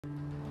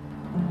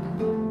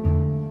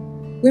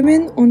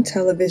Women on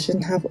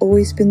television have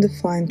always been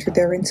defined through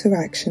their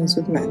interactions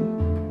with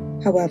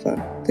men.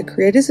 However, the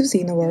creators of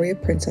Xena Warrior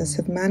Princess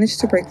have managed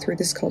to break through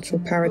this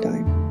cultural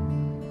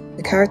paradigm.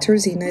 The character of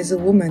Xena is a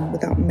woman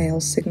without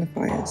male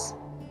signifiers.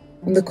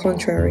 On the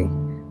contrary,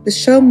 the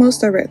show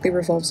most directly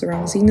revolves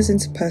around Xena's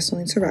interpersonal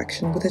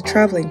interaction with her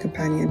traveling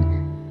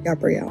companion,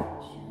 Gabrielle.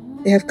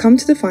 They have come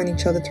to define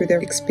each other through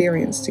their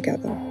experience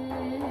together.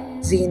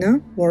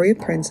 Xena Warrior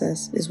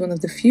Princess is one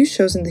of the few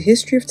shows in the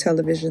history of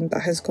television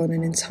that has gone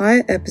an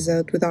entire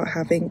episode without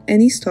having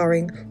any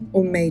starring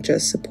or major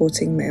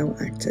supporting male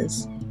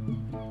actors.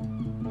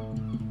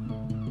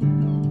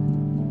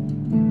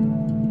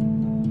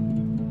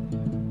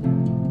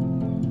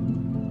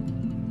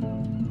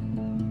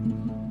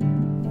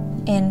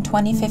 In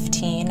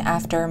 2015,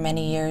 after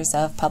many years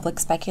of public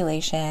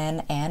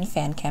speculation and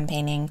fan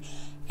campaigning,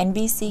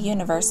 NBC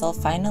Universal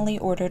finally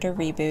ordered a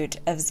reboot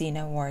of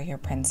Xena Warrior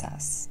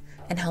Princess.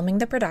 And helming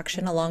the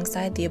production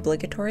alongside the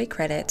obligatory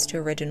credits to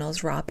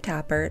originals Rob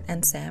Tappert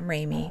and Sam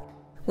Raimi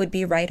would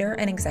be writer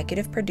and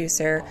executive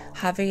producer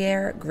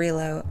Javier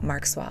Grillo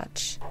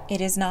Marxuach.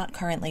 It is not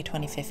currently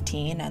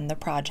 2015 and the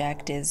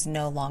project is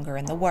no longer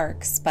in the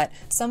works, but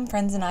some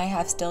friends and I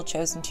have still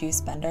chosen to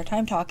spend our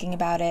time talking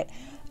about it,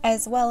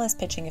 as well as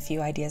pitching a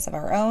few ideas of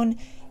our own,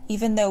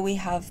 even though we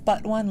have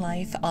but one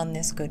life on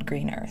this good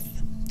green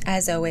earth.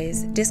 As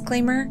always,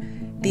 disclaimer,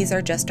 these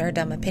are just our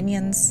dumb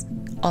opinions.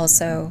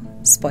 Also,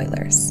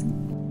 spoilers.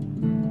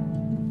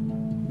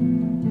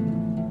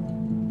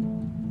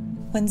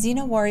 When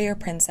Xena Warrior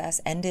Princess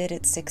ended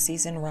its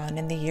 6-season run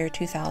in the year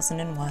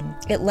 2001,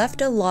 it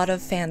left a lot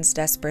of fans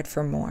desperate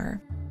for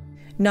more.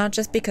 Not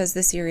just because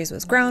the series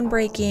was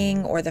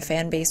groundbreaking or the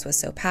fan base was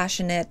so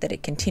passionate that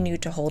it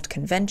continued to hold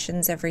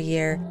conventions every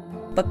year,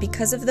 but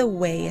because of the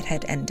way it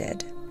had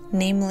ended.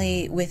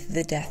 Namely, with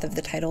the death of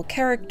the title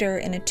character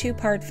in a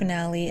 2-part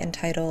finale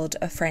entitled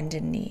A Friend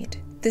in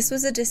Need. This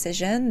was a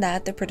decision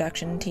that the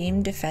production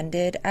team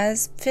defended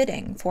as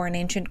fitting for an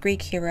ancient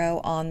Greek hero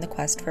on the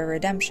quest for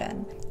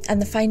redemption,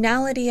 and the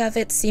finality of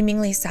it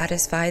seemingly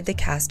satisfied the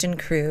cast and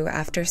crew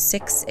after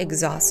 6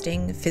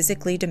 exhausting,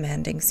 physically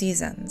demanding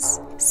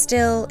seasons.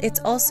 Still, it's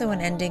also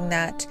an ending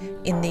that,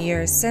 in the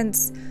years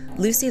since,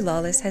 Lucy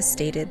Lawless has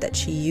stated that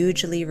she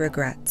hugely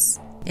regrets.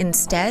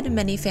 Instead,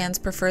 many fans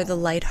prefer the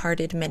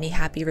lighthearted Many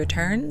Happy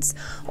Returns,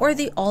 or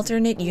the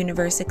alternate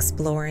universe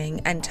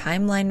exploring and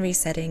timeline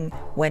resetting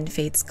When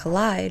Fates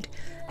Collide,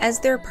 as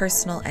their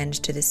personal end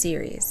to the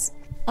series.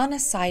 On a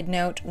side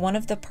note, one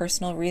of the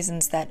personal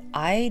reasons that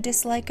I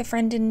dislike A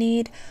Friend in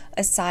Need,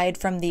 aside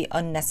from the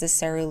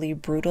unnecessarily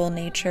brutal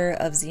nature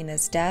of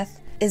Xena's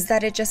death, is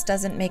that it just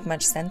doesn't make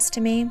much sense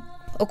to me.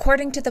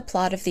 According to the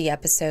plot of the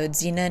episode,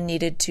 Xena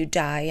needed to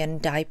die and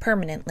die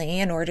permanently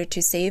in order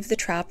to save the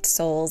trapped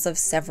souls of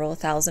several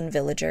thousand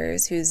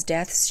villagers whose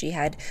deaths she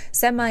had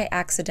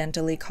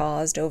semi-accidentally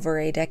caused over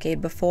a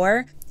decade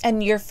before.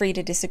 And you're free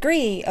to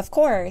disagree, of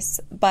course,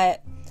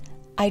 but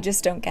I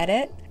just don't get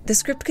it. The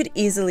script could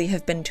easily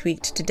have been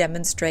tweaked to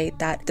demonstrate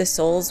that the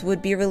souls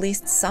would be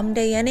released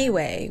someday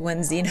anyway, when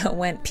Xena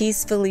went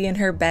peacefully in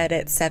her bed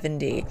at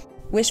 70.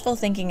 Wishful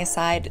thinking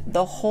aside,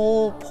 the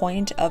whole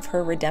point of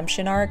her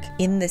redemption arc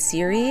in the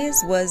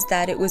series was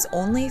that it was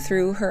only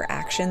through her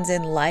actions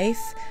in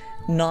life,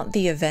 not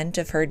the event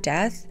of her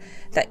death,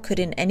 that could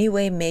in any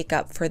way make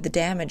up for the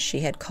damage she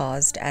had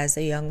caused as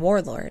a young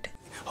warlord.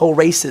 Whole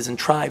races and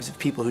tribes of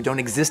people who don't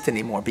exist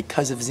anymore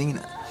because of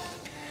Xena.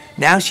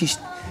 Now she's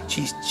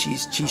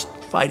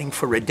fighting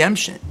for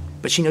redemption,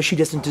 but she knows she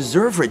doesn't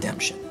deserve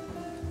redemption.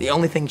 The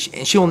only thing,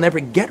 and she will never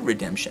get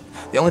redemption.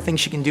 The only thing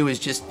she can do is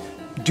just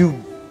do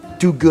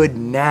good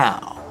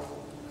now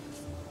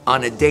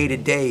on a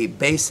day-to-day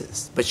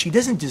basis, but she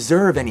doesn't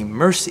deserve any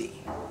mercy.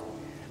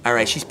 All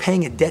right, she's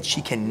paying a debt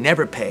she can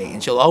never pay,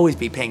 and she'll always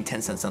be paying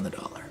 10 cents on the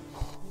dollar.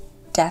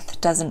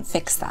 Death doesn't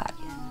fix that.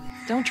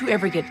 Don't you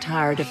ever get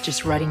tired of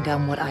just writing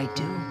down what I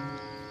do?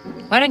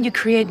 Why don't you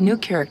create new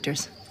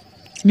characters,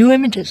 new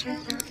images?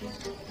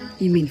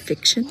 You mean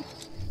fiction?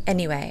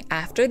 Anyway,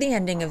 after the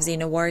ending of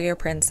Xena Warrior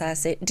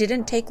Princess, it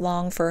didn't take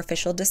long for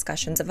official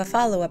discussions of a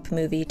follow-up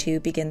movie to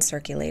begin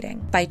circulating.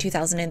 By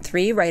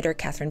 2003, writer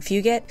Catherine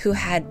Fugit, who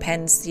had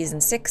penned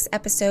season 6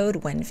 episode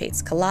When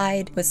Fates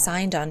Collide, was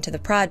signed on to the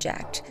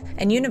project,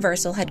 and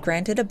Universal had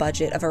granted a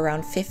budget of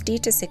around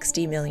 $50 to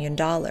 $60 million,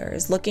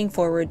 looking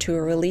forward to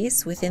a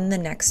release within the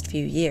next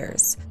few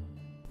years.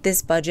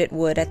 This budget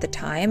would, at the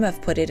time,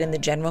 have put it in the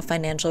general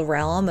financial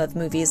realm of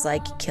movies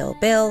like Kill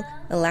Bill,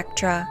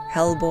 Elektra,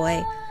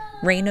 Hellboy,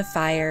 Reign of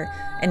Fire,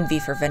 and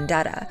V for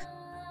Vendetta.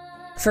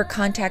 For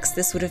context,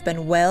 this would have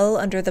been well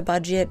under the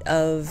budget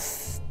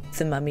of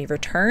The Mummy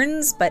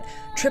Returns, but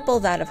triple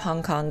that of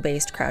Hong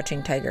Kong-based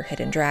Crouching Tiger,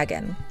 Hidden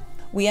Dragon.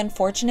 We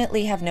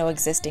unfortunately have no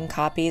existing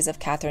copies of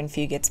Catherine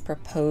Fugit's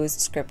proposed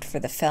script for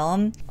the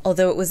film,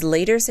 although it was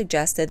later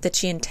suggested that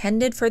she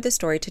intended for the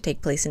story to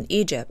take place in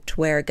Egypt,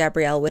 where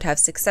Gabrielle would have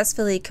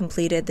successfully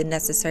completed the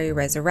necessary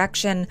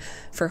resurrection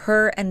for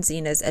her and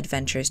Xena's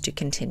adventures to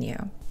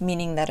continue.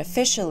 Meaning that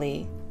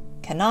officially,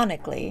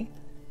 canonically,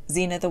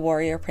 Xena the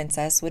Warrior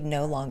Princess would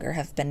no longer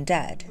have been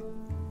dead.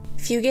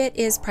 Fugit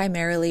is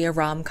primarily a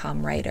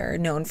rom-com writer,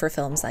 known for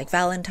films like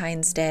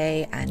Valentine's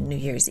Day and New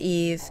Year's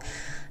Eve,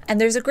 and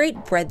there's a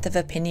great breadth of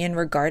opinion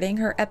regarding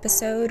her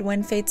episode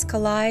When Fates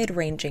Collide,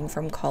 ranging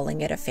from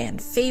calling it a fan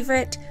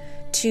favorite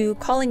to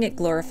calling it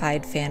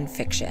glorified fan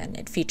fiction.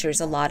 It features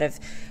a lot of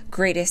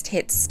greatest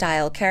hits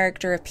style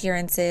character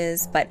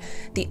appearances, but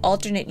the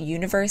alternate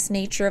universe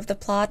nature of the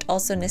plot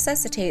also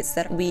necessitates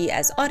that we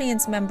as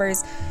audience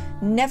members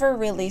never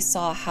really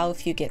saw how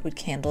Fugit would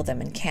handle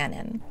them in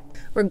canon.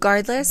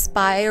 Regardless,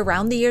 by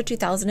around the year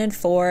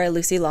 2004,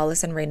 Lucy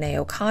Lawless and Renee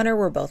O'Connor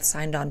were both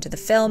signed on to the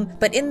film,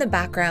 but in the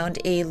background,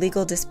 a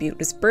legal dispute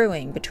was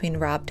brewing between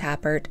Rob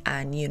Tapert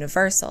and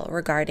Universal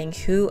regarding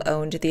who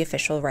owned the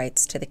official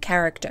rights to the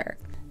character.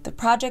 The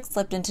project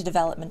slipped into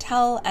development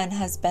hell and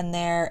has been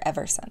there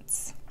ever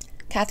since.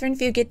 Catherine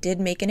Fugit did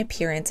make an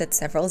appearance at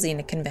several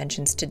Xena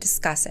conventions to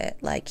discuss it,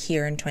 like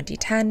here in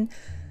 2010.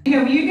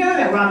 You know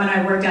that Rob and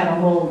I worked out a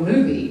whole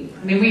movie.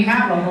 I mean, we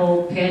have a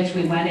whole pitch.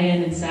 We went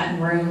in and sat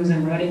in rooms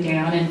and wrote it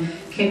down and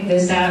kicked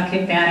this out,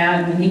 kicked that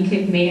out, and then he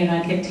kicked me and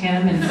I kicked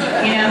him. And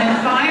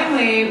and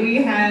finally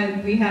we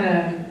had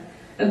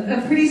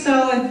a pretty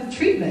solid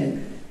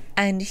treatment.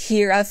 And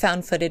here I've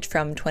found footage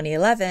from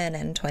 2011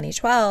 and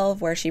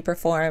 2012 where she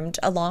performed,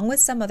 along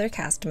with some other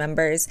cast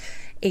members,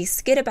 a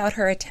skit about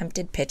her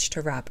attempted pitch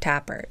to Rob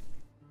Tapert.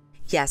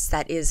 Yes,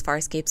 that is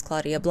Farscape's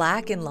Claudia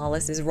Black in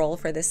Lawless's role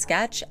for this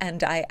sketch,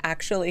 and I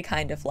actually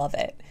kind of love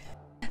it.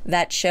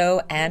 That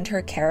show and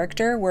her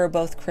character were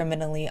both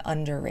criminally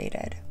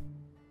underrated.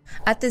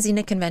 At the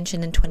Xena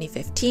convention in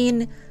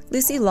 2015,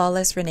 Lucy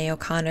Lawless, Renee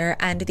O'Connor,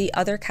 and the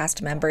other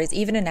cast members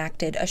even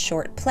enacted a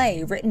short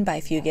play written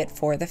by Fugit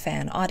for the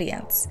fan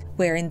audience,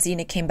 wherein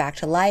Xena came back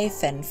to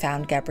life and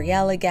found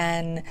Gabrielle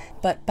again.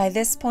 But by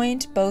this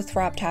point, both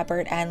Rob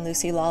Tapert and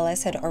Lucy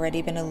Lawless had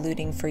already been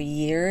alluding for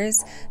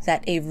years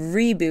that a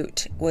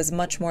reboot was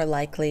much more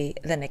likely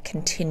than a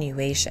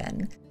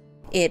continuation.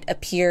 It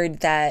appeared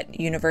that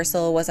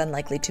Universal was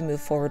unlikely to move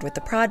forward with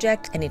the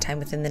project anytime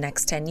within the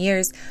next 10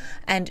 years,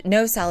 and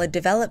no solid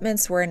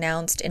developments were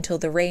announced until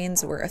the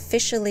reins were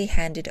officially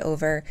handed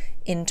over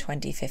in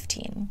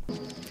 2015.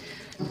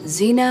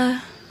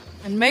 Xena.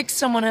 And make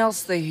someone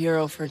else the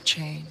hero for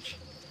change.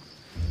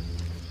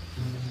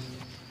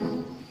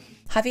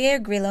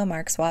 Javier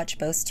Grillo-Marxuach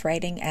boasts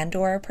writing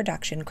and/or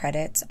production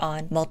credits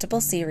on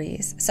multiple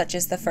series, such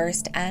as the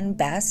first and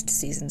best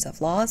seasons of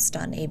Lost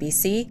on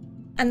ABC,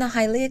 and the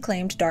highly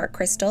acclaimed Dark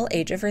Crystal: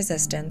 Age of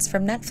Resistance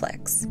from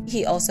Netflix.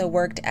 He also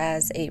worked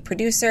as a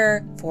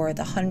producer for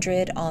The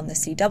 100 on the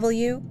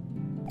CW,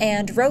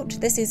 and wrote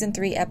the Season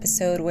 3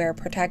 episode where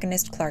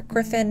protagonist Clark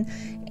Griffin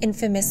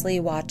infamously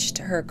watched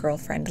her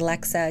girlfriend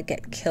Lexa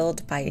get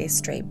killed by a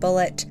stray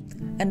bullet,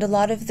 and a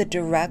lot of the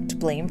direct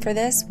blame for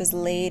this was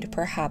laid,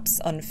 perhaps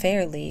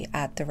unfairly,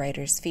 at the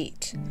writer's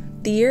feet.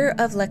 The year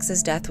of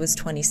Lexa's death was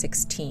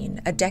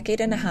 2016, a decade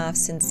and a half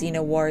since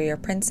Xena Warrior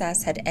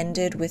Princess had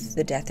ended with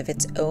the death of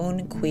its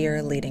own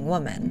queer leading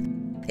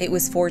woman. It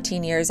was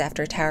 14 years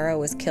after Tara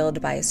was killed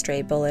by a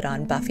stray bullet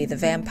on Buffy the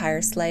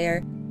Vampire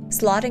Slayer,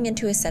 slotting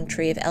into a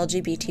century of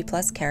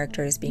LGBT+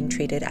 characters being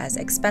treated as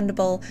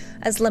expendable,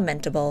 as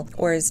lamentable,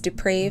 or as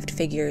depraved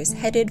figures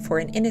headed for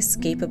an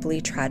inescapably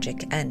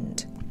tragic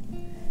end.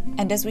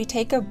 And as we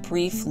take a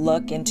brief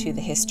look into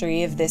the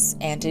history of this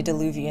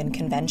antediluvian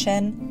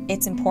convention,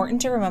 it's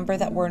important to remember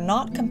that we're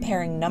not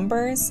comparing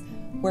numbers,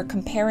 we're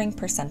comparing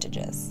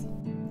percentages.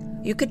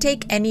 You could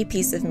take any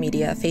piece of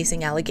media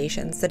facing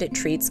allegations that it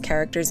treats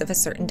characters of a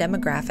certain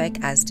demographic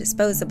as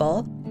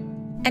disposable,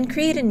 and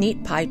create a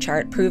neat pie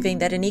chart proving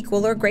that an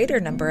equal or greater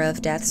number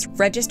of deaths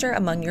register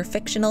among your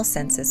fictional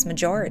census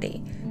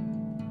majority.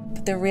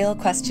 But the real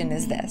question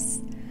is this: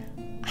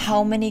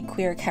 how many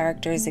queer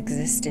characters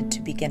existed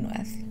to begin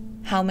with?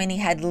 How many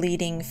had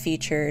leading,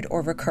 featured,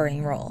 or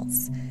recurring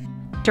roles?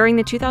 During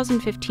the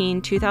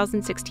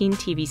 2015-2016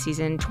 TV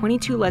season,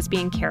 22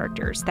 lesbian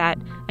characters that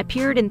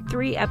appeared in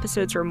 3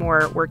 episodes or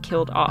more were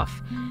killed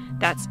off.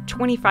 That's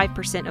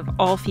 25% of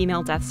all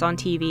female deaths on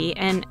TV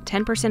and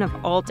 10% of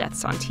all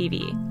deaths on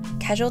TV.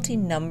 Casualty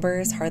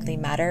numbers hardly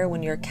matter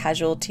when your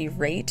casualty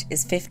rate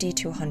is 50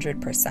 to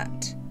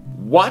 100%.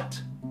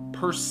 What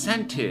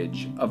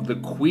percentage of the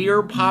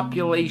queer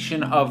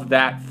population of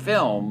that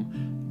film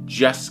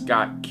just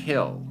got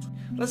killed?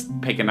 Let's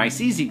pick a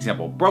nice easy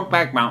example.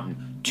 Brokeback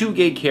Mountain, 2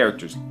 gay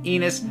characters,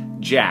 Enos,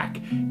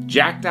 Jack.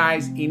 Jack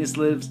dies, Enos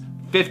lives,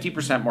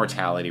 50%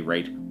 mortality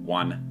rate,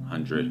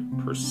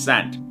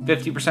 100%.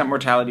 50%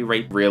 mortality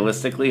rate,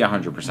 realistically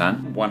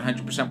 100%.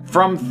 100%.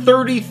 From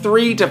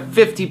 33 to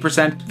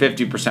 50%,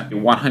 50%,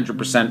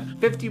 100%,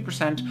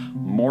 50%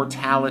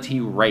 mortality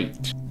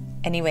rate.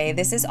 Anyway,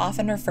 this is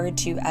often referred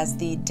to as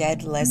the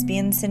dead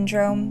lesbian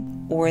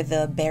syndrome, or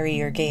the bury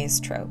your gays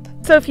trope.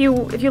 So if you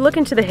look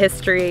into the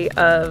history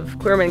of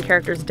queer women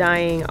characters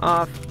dying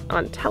off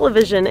on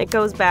television, it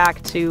goes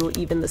back to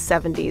even the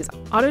 70s.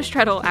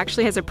 Autostraddle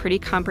actually has a pretty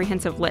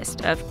comprehensive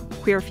list of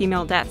queer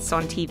female deaths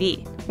on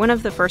TV. One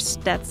of the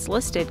first deaths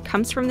listed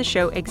comes from the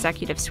show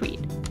Executive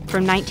Suite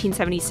from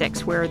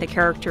 1976, where the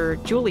character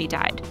Julie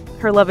died.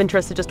 Her love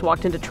interest had just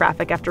walked into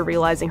traffic after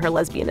realizing her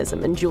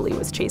lesbianism, and Julie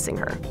was chasing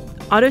her.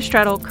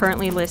 Autostraddle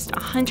currently lists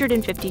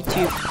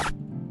 152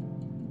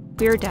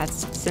 queer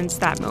deaths since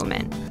that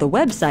moment. The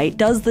website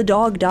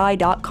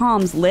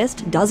doesthedogdie.com's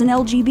list "Does an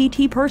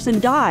LGBT person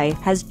die?"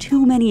 has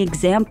too many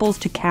examples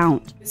to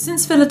count.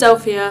 Since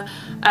Philadelphia,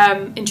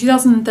 in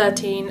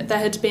 2013, there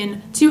had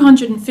been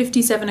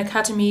 257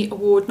 Academy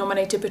Award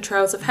nominated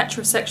portrayals of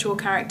heterosexual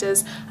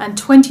characters and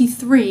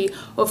 23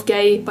 of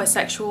gay,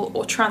 bisexual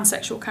or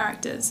transsexual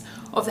characters.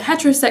 Of the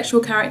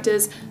heterosexual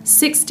characters,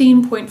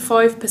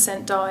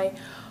 16.5% die.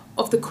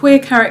 Of the queer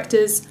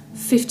characters,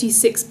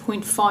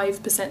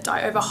 56.5%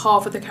 die. Over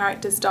half of the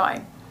characters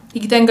die. He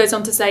then goes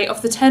on to say,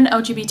 of the 10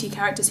 LGBT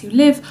characters who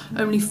live,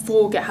 only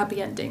 4 get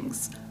happy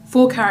endings.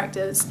 4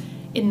 characters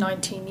in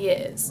 19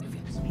 years.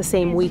 The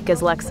same week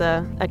as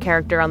Lexa, a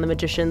character on The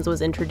Magicians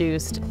was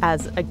introduced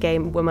as a gay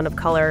woman of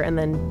color and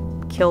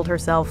then killed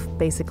herself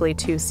basically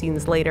 2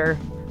 scenes later.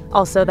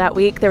 Also that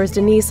week, there was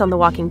Denise on The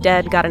Walking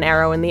Dead, got an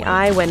arrow in the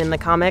eye when in the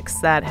comics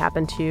that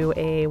happened to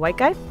a white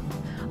guy.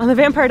 On The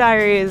Vampire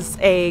Diaries,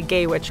 a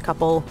gay witch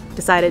couple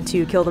decided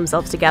to kill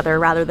themselves together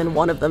rather than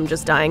one of them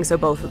just dying, so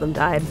both of them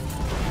died.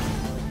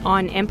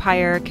 On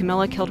Empire,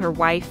 Camilla killed her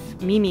wife,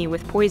 Mimi,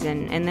 with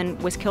poison and then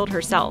was killed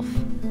herself.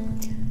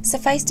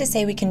 Suffice to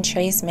say, we can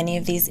trace many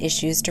of these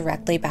issues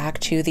directly back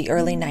to the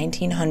early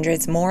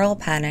 1900s moral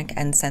panic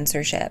and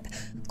censorship,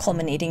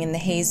 culminating in the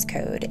Hays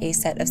Code, a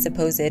set of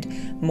supposed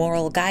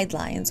moral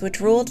guidelines which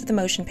ruled the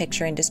motion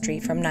picture industry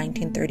from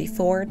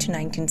 1934 to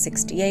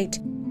 1968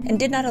 and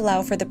did not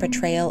allow for the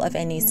portrayal of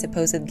any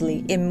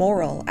supposedly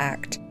immoral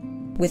act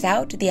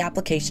without the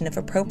application of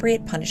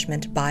appropriate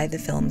punishment by the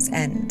film's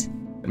end.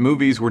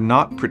 Movies were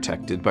not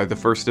protected by the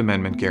First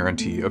Amendment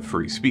guarantee of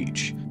free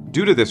speech.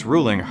 Due to this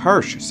ruling,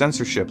 harsh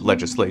censorship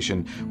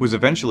legislation was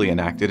eventually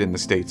enacted in the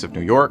states of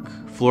New York,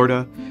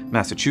 Florida,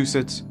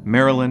 Massachusetts,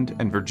 Maryland,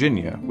 and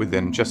Virginia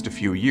within just a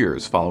few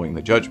years following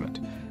the judgment.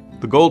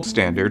 The gold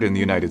standard in the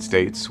United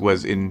States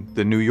was in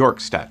the New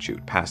York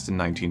statute, passed in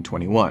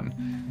 1921.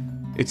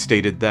 It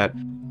stated that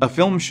a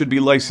film should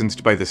be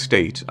licensed by the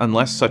state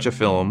unless such a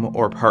film,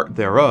 or part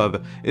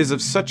thereof, is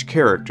of such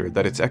character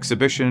that its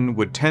exhibition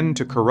would tend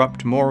to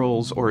corrupt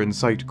morals or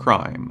incite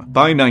crime.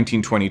 By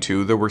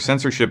 1922, there were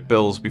censorship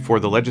bills before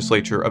the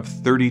legislature of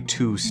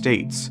 32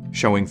 states,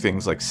 showing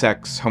things like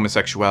sex,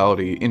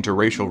 homosexuality,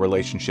 interracial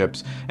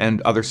relationships,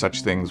 and other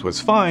such things was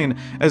fine,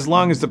 as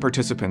long as the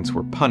participants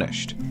were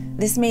punished.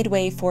 This made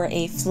way for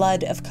a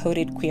flood of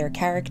coded queer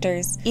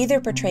characters,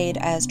 either portrayed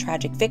as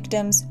tragic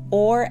victims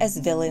or as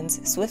villains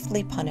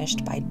swiftly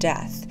punished by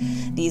death.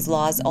 These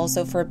laws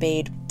also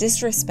forbade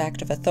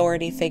disrespect of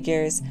authority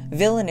figures,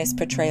 villainous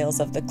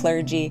portrayals of the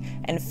clergy,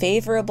 and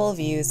favorable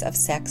views of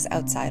sex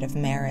outside of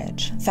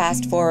marriage.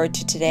 Fast forward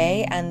to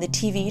today, and the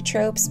TV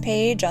Tropes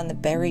page on the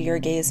Bury Your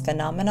Gays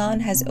phenomenon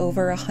has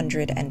over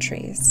 100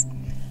 entries.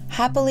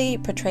 Happily,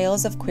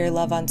 portrayals of queer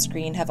love on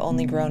screen have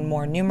only grown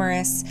more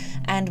numerous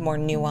and more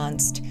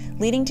nuanced,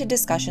 leading to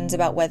discussions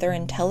about whether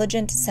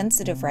intelligent,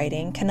 sensitive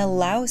writing can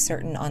allow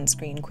certain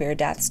on-screen queer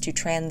deaths to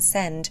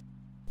transcend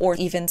or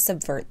even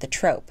subvert the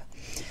trope.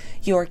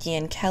 Yorkie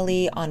and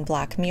Kelly on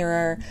Black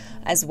Mirror,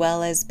 as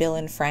well as Bill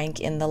and Frank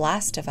in The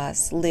Last of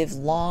Us, live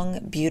long,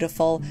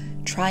 beautiful,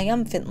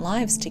 triumphant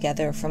lives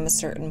together from a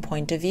certain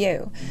point of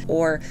view.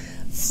 Or,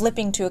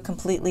 flipping to a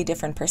completely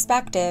different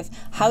perspective,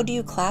 how do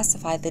you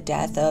classify the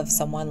death of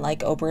someone like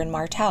Oberyn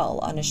Martell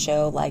on a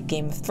show like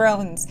Game of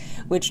Thrones,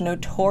 which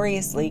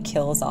notoriously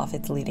kills off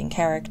its leading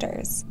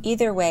characters?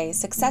 Either way,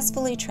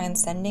 successfully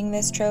transcending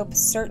this trope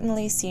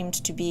certainly seemed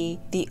to be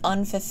the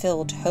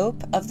unfulfilled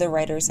hope of the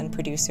writers and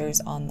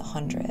producers on The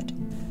 100.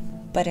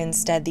 But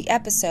instead, the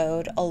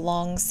episode,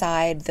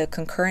 alongside the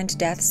concurrent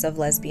deaths of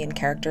lesbian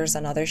characters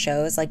on other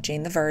shows like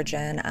Jane the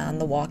Virgin and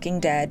The Walking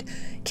Dead,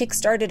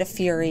 kickstarted a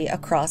fury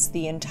across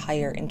the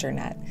entire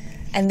internet.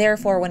 And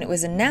therefore, when it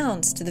was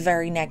announced the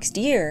very next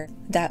year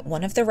that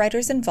one of the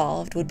writers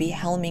involved would be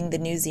helming the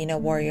new Xena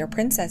Warrior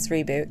Princess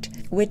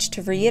reboot, which,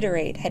 to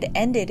reiterate, had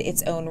ended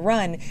its own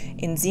run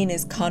in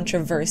Xena's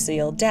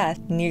controversial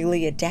death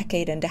nearly a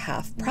decade and a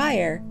half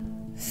prior,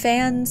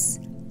 fans,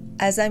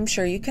 as I'm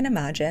sure you can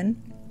imagine,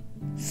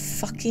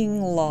 fucking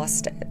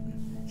lost it.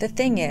 The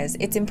thing is,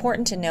 it's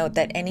important to note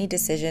that any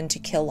decision to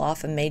kill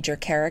off a major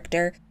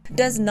character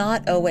does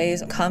not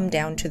always come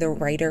down to the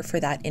writer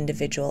for that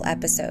individual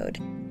episode.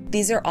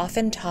 These are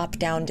often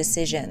top-down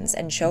decisions,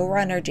 and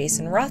showrunner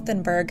Jason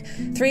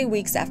Rothenberg, 3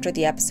 weeks after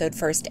the episode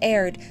first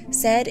aired,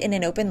 said in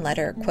an open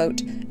letter,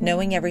 quote,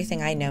 "Knowing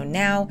everything I know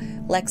now,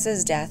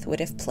 Lexa's death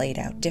would have played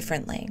out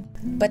differently."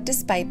 But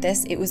despite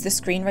this, it was the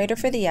screenwriter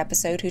for the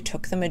episode who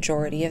took the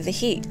majority of the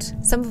heat,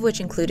 some of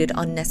which included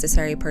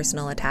unnecessary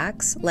personal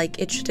attacks, like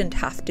it shouldn't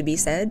have to be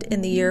said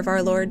in the year of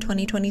our Lord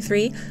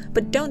 2023,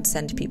 but don't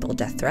send people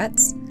death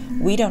threats.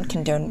 We don't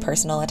condone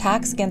personal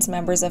attacks against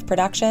members of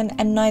production,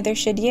 and neither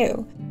should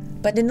you.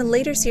 But in a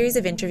later series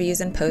of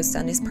interviews and posts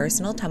on his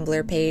personal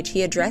Tumblr page,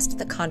 he addressed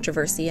the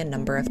controversy a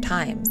number of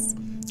times.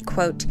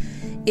 Quote,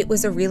 It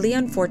was a really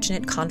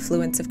unfortunate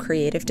confluence of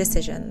creative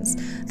decisions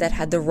that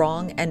had the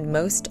wrong and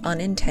most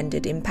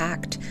unintended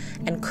impact,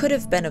 and could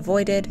have been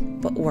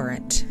avoided, but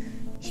weren't.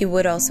 He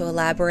would also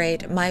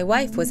elaborate, my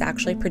wife was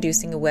actually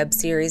producing a web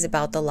series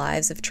about the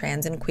lives of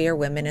trans and queer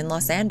women in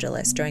Los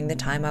Angeles during the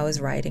time I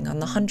was writing on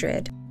The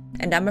 100.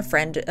 And I'm a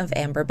friend of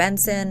Amber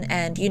Benson,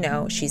 and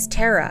she's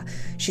Tara.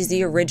 She's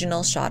the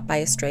original shot by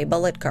a stray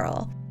bullet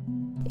girl.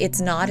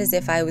 It's not as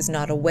if I was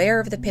not aware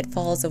of the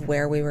pitfalls of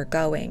where we were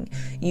going.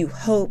 You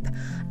hope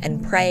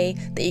and pray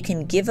that you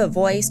can give a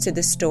voice to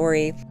the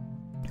story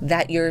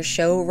that your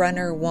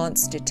showrunner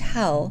wants to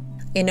tell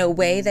in a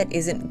way that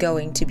isn't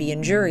going to be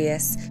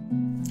injurious.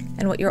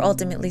 And what you're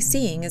ultimately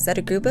seeing is that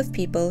a group of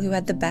people who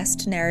had the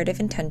best narrative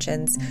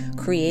intentions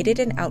created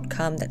an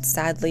outcome that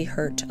sadly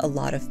hurt a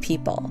lot of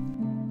people.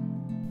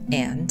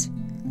 And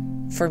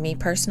for me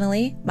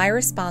personally, my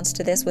response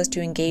to this was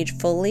to engage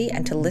fully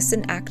and to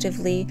listen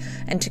actively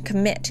and to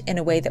commit in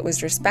a way that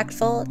was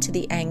respectful to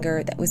the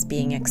anger that was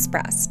being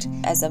expressed.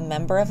 As a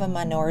member of a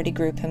minority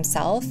group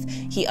himself,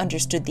 he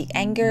understood the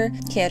anger,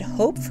 he had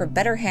hope for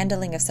better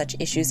handling of such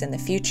issues in the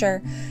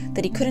future,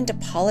 that he couldn't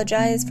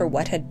apologize for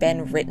what had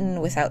been written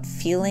without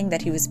feeling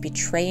that he was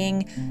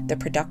betraying the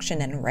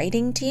production and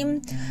writing team,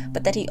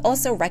 but that he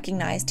also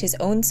recognized his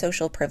own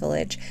social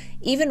privilege,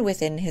 even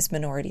within his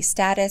minority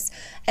status,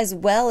 as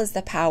well as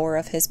the power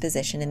of his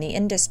position in the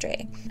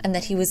industry, and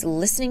that he was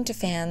listening to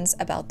fans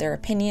about their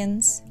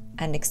opinions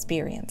and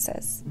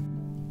experiences.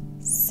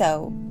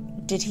 So,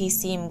 did he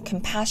seem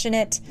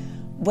compassionate,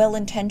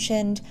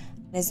 well-intentioned,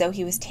 as though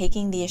he was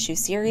taking the issue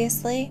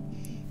seriously,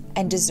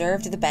 and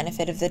deserved the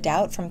benefit of the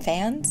doubt from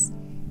fans?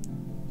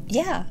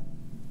 Yeah,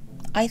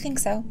 I think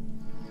so.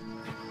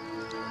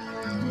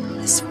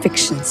 This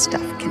fiction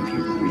stuff can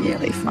be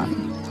really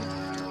fun.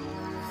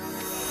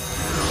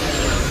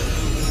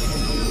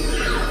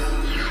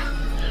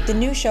 The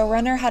new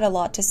showrunner had a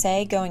lot to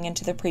say going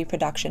into the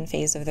pre-production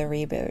phase of the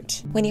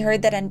reboot. When he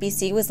heard that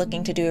NBC was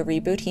looking to do a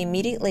reboot, he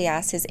immediately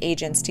asked his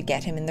agents to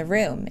get him in the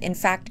room. In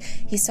fact,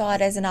 he saw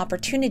it as an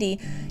opportunity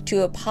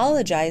to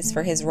apologize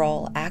for his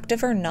role,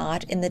 active or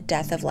not, in the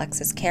death of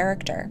Lex's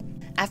character.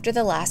 After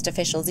the last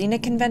official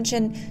Xena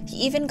convention, he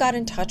even got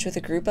in touch with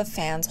a group of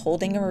fans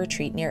holding a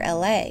retreat near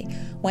LA,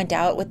 went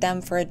out with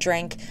them for a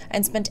drink,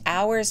 and spent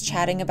hours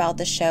chatting about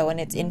the show and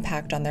its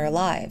impact on their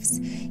lives.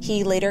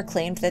 He later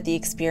claimed that the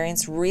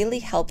experience really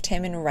helped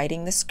him in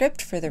writing the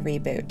script for the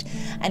reboot,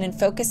 and in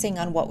focusing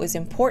on what was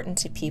important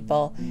to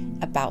people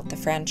about the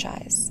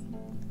franchise.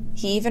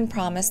 He even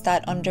promised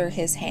that under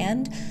his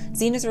hand,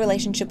 Xena's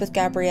relationship with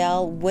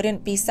Gabrielle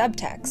wouldn't be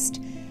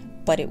subtext,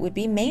 but it would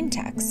be main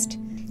text.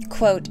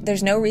 Quote,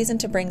 "There's no reason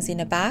to bring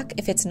Xena back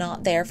if it's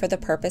not there for the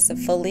purpose of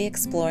fully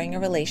exploring a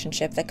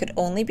relationship that could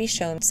only be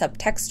shown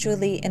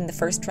subtextually in the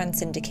first-run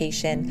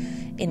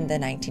syndication in the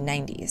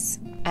 1990s.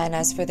 And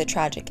as for the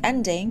tragic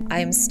ending,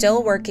 I am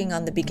still working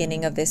on the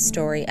beginning of this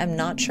story. I'm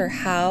not sure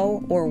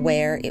how or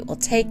where it will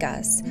take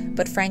us,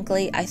 but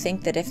frankly, I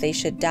think that if they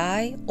should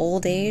die,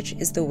 old age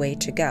is the way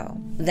to go."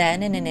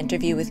 Then, in an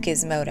interview with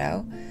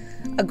Gizmodo,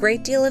 a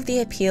great deal of the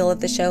appeal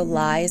of the show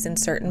lies in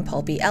certain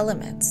pulpy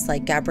elements,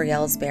 like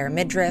Gabrielle's bare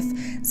midriff,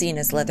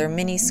 Xena's leather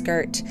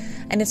miniskirt,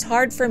 and it's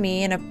hard for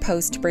me in a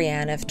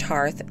post-Brienne of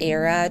Tarth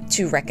era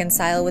to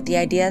reconcile with the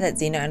idea that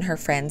Xena and her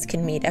friends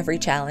can meet every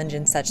challenge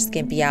in such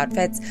skimpy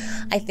outfits.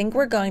 I think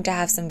we're going to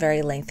have some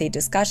very lengthy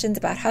discussions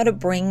about how to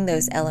bring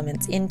those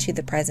elements into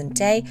the present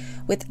day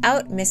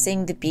without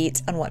missing the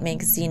beat on what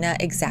makes Xena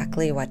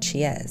exactly what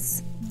she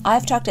is.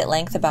 I've talked at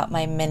length about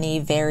my many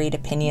varied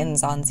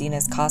opinions on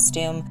Xena's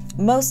costume,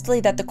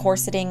 mostly that the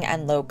corseting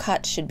and low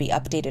cut should be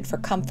updated for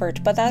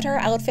comfort, but that her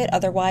outfit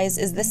otherwise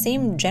is the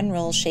same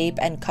general shape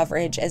and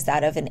coverage as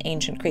that of an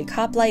ancient Greek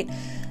hoplite,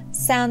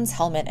 sans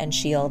helmet and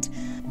shield,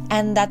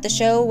 and that the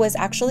show was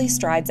actually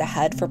strides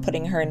ahead for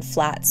putting her in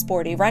flat,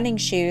 sporty running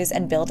shoes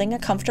and building a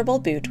comfortable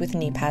boot with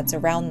knee pads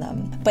around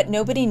them. But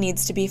nobody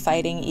needs to be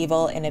fighting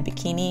evil in a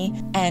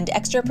bikini, and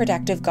extra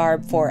protective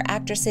garb for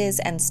actresses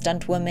and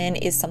stunt women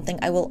is something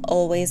I will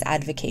always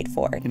advocate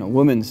for.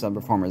 Women stunt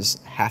performers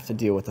have to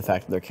deal with the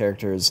fact that their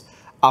characters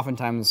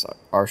oftentimes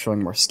are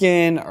showing more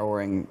skin, are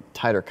wearing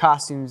tighter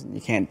costumes, and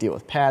you can't deal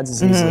with pads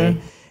as easily.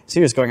 So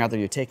you're just going out there,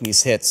 you're taking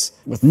these hits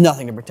with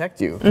nothing to protect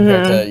you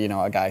compared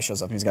to, a guy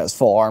shows up and he's got his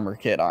full armor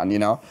kit on,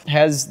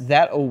 Has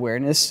that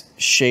awareness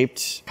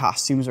shaped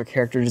costumes or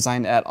character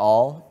design at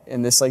all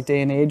in this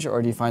day and age?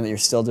 Or do you find that you're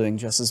still doing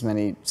just as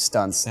many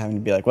stunts, having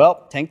to be like,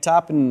 well, tank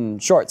top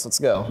and shorts, let's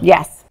go?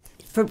 Yes.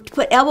 To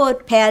put elbow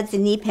pads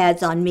and knee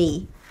pads on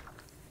me,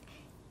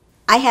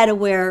 I had to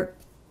wear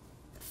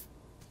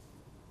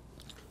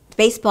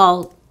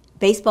baseball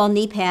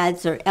knee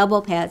pads or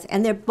elbow pads,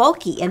 and they're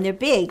bulky and they're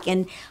big,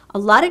 and a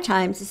lot of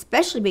times,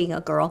 especially being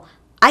a girl,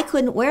 I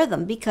couldn't wear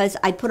them because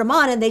I'd put them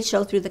on and they'd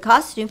show through the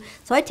costume,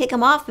 so I'd take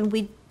them off and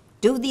we'd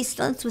do these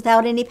stunts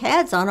without any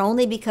pads on,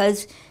 only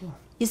because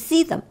you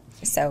see them.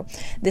 So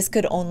this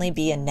could only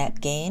be a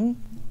net gain.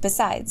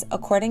 Besides,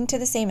 according to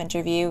the same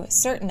interview,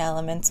 certain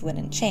elements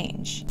wouldn't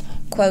change.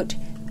 Quote,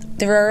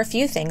 There are a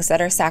few things that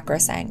are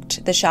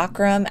sacrosanct: the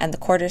chakram and the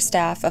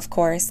quarterstaff, of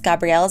course,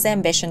 Gabrielle's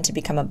ambition to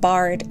become a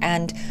bard,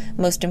 and,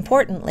 most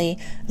importantly,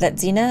 that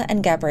Xena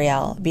and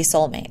Gabrielle be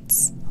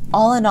soulmates.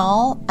 All in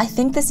all, I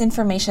think this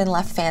information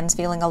left fans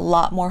feeling a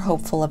lot more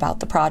hopeful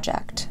about the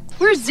project.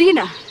 Where's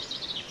Xena?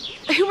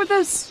 Who were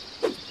those?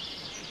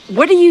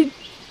 What are you...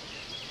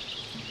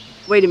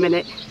 Wait a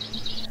minute.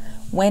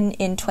 When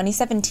in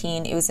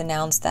 2017 it was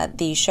announced that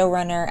the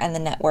showrunner and the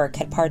network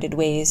had parted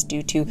ways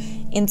due to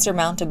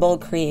insurmountable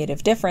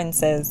creative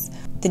differences,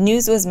 the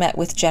news was met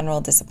with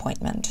general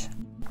disappointment.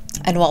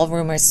 And while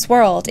rumors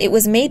swirled, it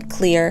was made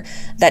clear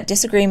that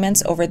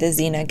disagreements over the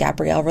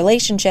Xena-Gabrielle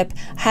relationship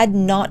had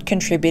not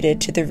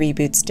contributed to the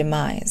reboot's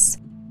demise.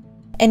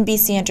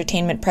 NBC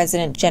Entertainment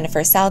president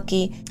Jennifer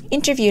Salke,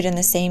 interviewed in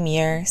the same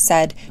year,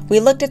 said, "We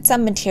looked at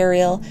some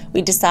material.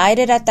 We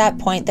decided at that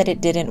point that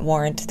it didn't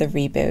warrant the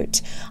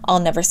reboot. I'll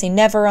never say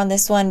never on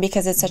this one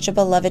because it's such a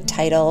beloved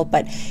title,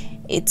 but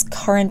its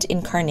current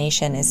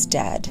incarnation is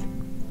dead."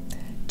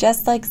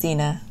 Just like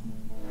Xena.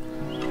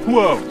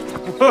 Whoa.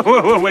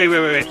 Whoa,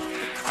 wait.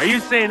 Are you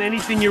saying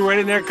anything you read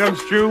in there comes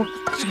true?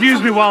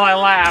 Excuse me while I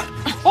laugh.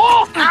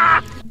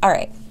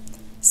 Alright,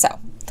 so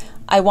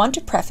I want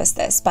to preface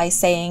this by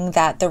saying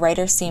that the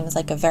writer seems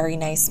like a very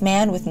nice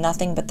man with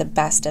nothing but the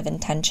best of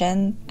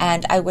intention,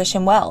 and I wish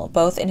him well,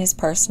 both in his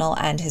personal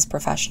and his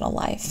professional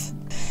life.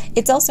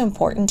 It's also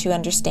important to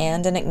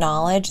understand and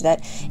acknowledge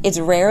that it's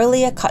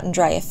rarely a cut and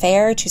dry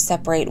affair to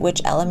separate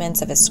which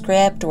elements of a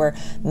script were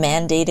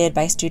mandated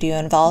by studio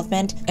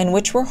involvement and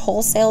which were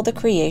wholesale the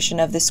creation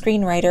of the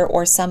screenwriter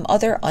or some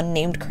other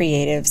unnamed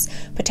creatives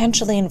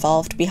potentially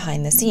involved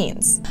behind the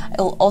scenes.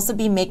 I will also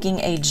be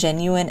making a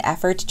genuine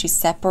effort to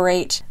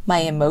separate my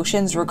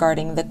emotions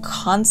regarding the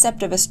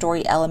concept of a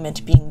story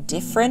element being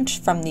different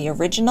from the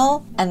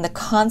original and the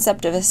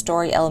concept of a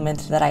story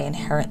element that I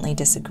inherently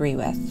disagree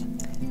with.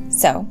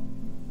 So,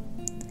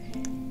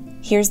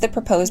 here's the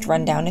proposed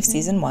rundown of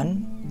Season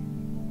 1.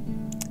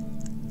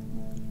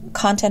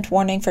 Content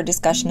warning for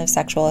discussion of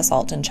sexual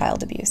assault and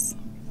child abuse.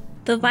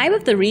 The vibe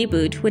of the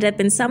reboot would have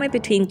been somewhere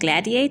between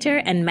Gladiator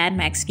and Mad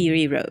Max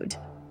Fury Road.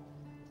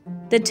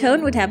 The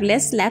tone would have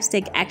less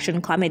slapstick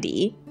action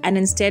comedy and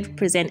instead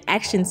present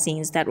action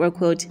scenes that were,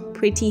 quote,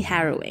 pretty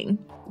harrowing.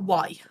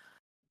 Why?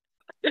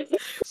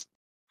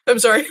 I'm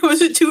sorry,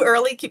 was it too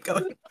early? Keep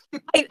going.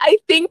 I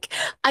think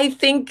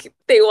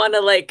they want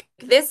to, like,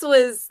 this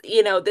was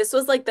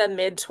like the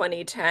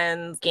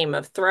mid-2010s. Game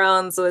of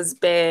Thrones was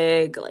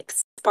big, like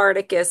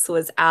Spartacus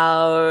was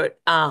out.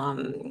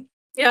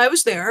 Yeah, I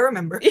was there, I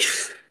remember.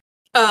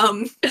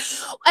 And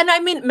I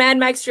mean, Mad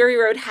Max Fury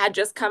Road had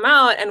just come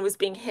out and was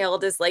being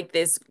hailed as like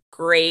this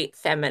great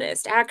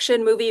feminist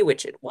action movie,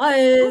 which it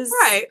was.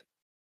 Right.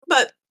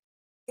 But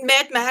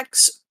Mad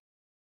Max,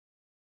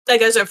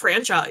 like as a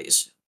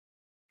franchise,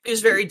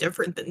 is very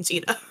different than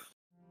Xena.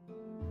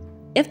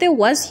 If there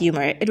was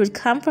humor, it would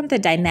come from the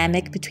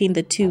dynamic between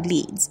the two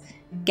leads.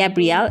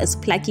 Gabrielle as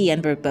plucky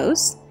and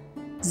verbose,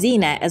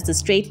 Xena as the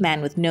straight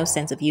man with no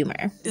sense of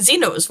humor.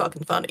 Xena was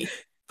fucking funny,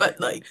 but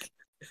like...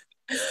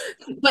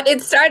 But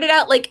it started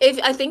out like,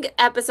 I think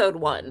episode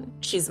 1,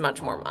 she's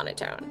much more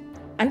monotone.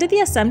 Under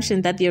the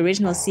assumption that the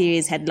original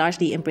series had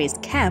largely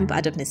embraced camp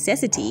out of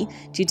necessity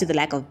due to the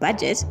lack of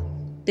budget,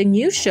 the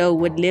new show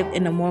would live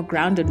in a more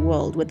grounded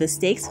world where the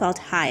stakes felt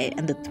high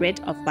and the threat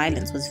of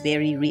violence was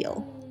very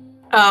real.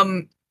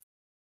 I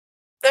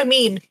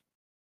mean,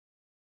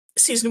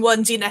 season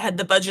 1, Xena had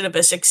the budget of a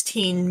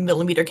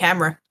 16mm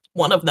camera.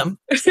 One of them.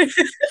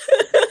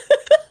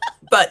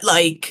 But,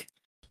 like...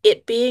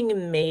 It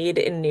being made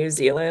in New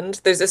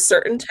Zealand, there's a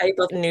certain type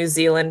of New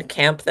Zealand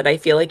camp that I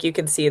feel like you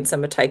can see in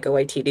some of Taika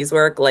Waititi's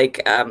work,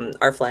 like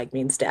Our Flag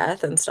Means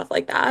Death and stuff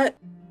like that.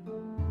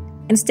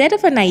 Instead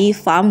of a naive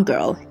farm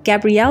girl,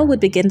 Gabrielle would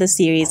begin the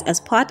series as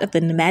part of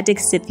the nomadic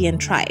Scythian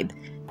tribe,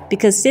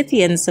 because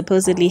Scythians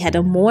supposedly had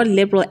a more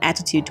liberal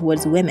attitude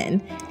towards women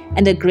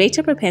and a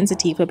greater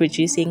propensity for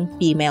producing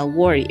female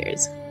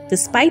warriors.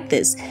 Despite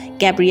this,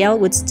 Gabrielle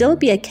would still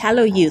be a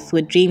callow youth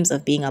with dreams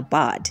of being a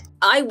bard.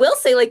 I will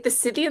say, like, the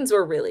Scythians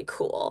were really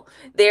cool.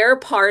 They're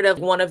part of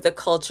one of the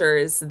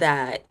cultures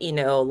that, you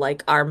know,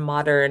 like, our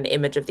modern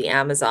image of the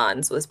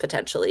Amazons was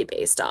potentially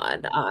based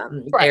on.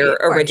 Their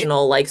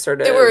original, like,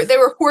 sort of... They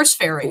were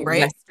horse-faring,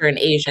 right? Western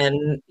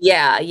Asian.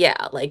 Yeah,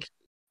 like...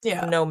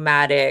 Yeah.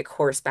 Nomadic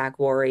horseback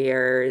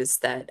warriors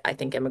that I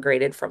think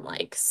immigrated from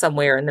like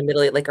somewhere in the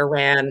Middle East, like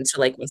Iran to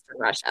like Western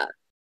Russia.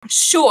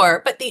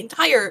 Sure, but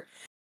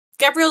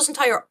Gabrielle's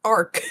entire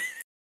arc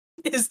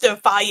is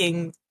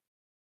defying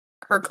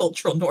her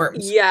cultural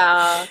norms.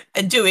 Yeah.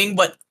 And doing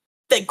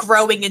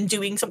growing and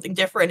doing something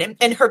different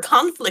and her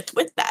conflict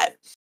with that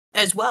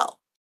as well.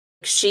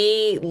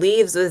 She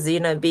leaves with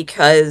Xena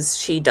because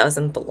she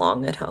doesn't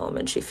belong at home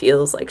and she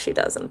feels like she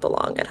doesn't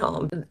belong at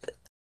home.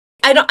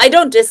 I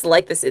don't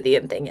dislike the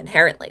Scythian thing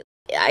inherently.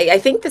 I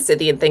think the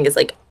Scythian thing is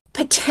like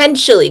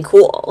potentially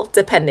cool,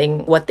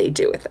 depending what they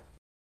do with it.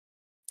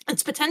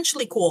 It's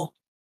potentially cool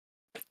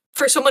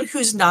for someone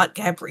who's not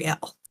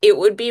Gabrielle. it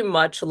would be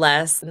much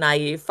less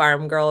naive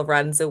farm girl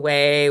runs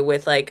away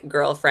with like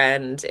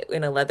girlfriend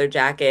in a leather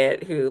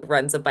jacket who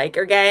runs a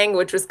biker gang,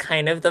 which was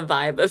kind of the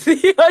vibe of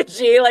the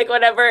OG. Like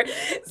whenever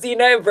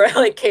Xena and Bro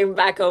like came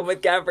back home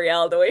with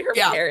Gabrielle, the way her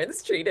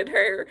parents treated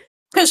her.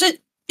 Because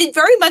it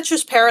very much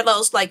just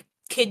parallels like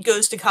kid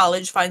goes to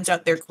college, finds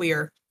out they're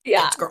queer,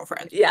 gets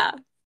girlfriend. Yeah.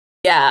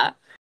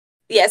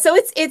 Yeah, so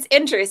it's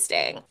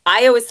interesting.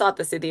 I always thought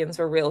the Scythians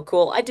were real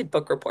cool. I did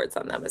book reports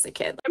on them as a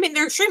kid. I mean,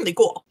 they're extremely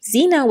cool.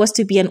 Xena was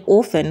to be an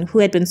orphan who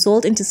had been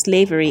sold into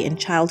slavery in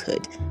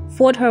childhood,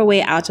 fought her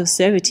way out of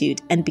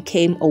servitude, and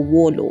became a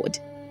warlord.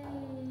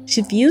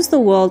 She views the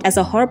world as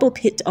a horrible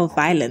pit of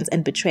violence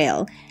and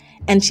betrayal,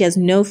 and she has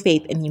no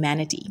faith in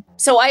humanity.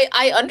 So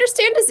I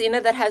understand a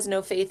Xena that has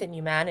no faith in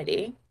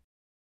humanity.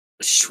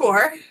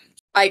 Sure.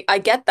 I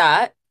get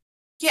that.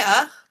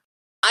 Yeah.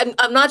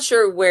 I'm not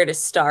sure where to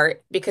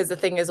start, because the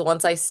thing is,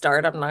 once I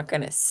start, I'm not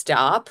going to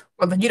stop.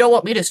 Well, then you don't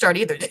want me to start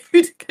either,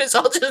 dude, because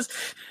I'll just...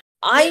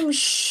 I'm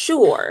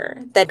sure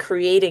that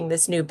creating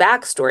this new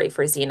backstory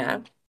for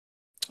Xena,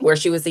 where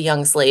she was a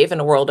young slave in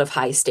a world of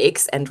high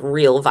stakes and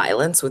real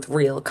violence with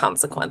real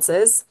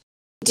consequences,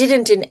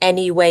 didn't in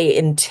any way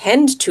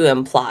intend to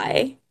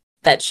imply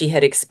that she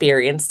had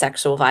experienced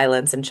sexual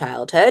violence in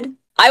childhood.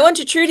 I want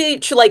to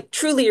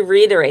truly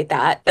reiterate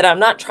that I'm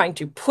not trying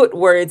to put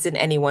words in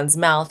anyone's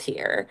mouth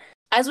here.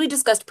 As we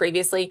discussed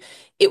previously,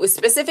 it was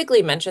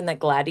specifically mentioned that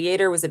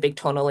Gladiator was a big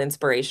tonal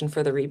inspiration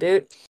for the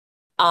reboot.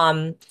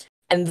 And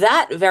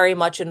that very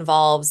much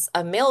involves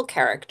a male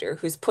character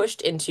who's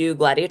pushed into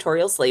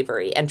gladiatorial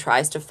slavery and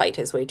tries to fight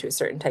his way to a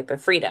certain type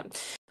of freedom.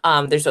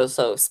 There's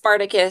also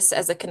Spartacus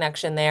as a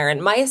connection there.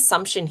 And my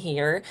assumption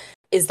here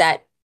is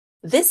that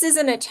this is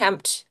an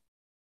attempt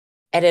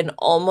at an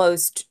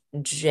almost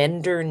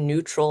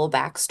gender-neutral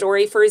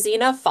backstory for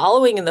Xena,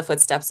 following in the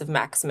footsteps of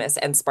Maximus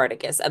and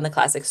Spartacus and the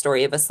classic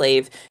story of a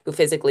slave who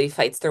physically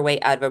fights their way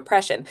out of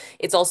oppression.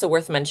 It's also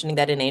worth mentioning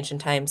that in ancient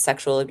times,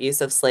 sexual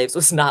abuse of slaves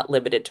was not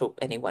limited to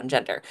any one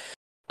gender.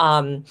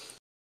 But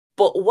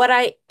what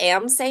I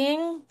am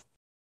saying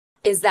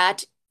is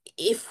that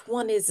if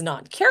one is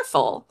not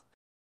careful,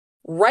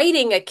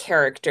 writing a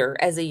character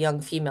as a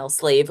young female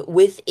slave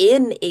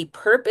within a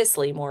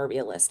purposely more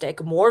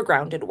realistic, more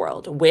grounded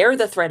world where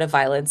the threat of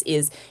violence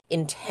is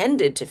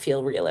intended to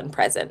feel real and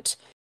present,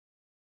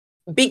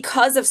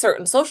 because of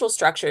certain social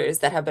structures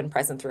that have been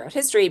present throughout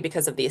history,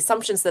 because of the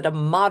assumptions that a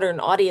modern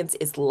audience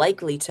is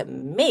likely to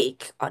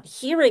make on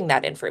hearing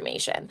that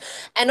information,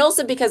 and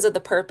also because of the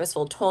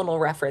purposeful tonal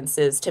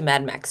references to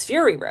Mad Max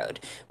Fury Road,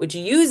 which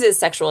uses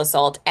sexual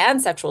assault and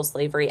sexual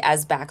slavery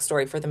as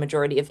backstory for the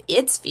majority of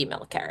its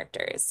female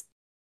characters.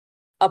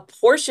 A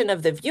portion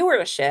of the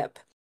viewership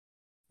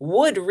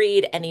would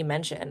read any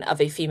mention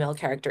of a female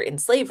character in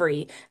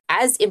slavery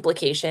as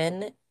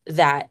implication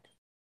that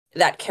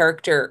that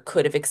character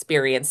could have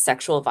experienced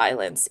sexual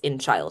violence in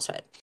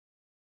childhood.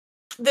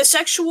 The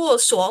sexual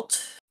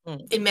assault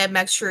in Mad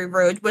Max Fury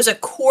Road was a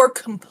core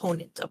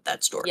component of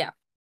that story. Yeah.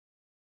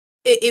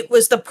 It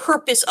was the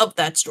purpose of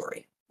that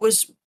story,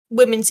 was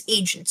women's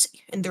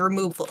agency and the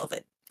removal of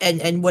it,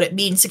 and what it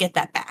means to get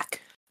that back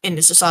in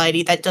a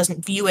society that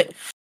doesn't view it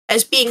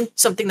as being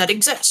something that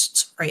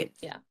exists, right?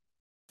 Yeah.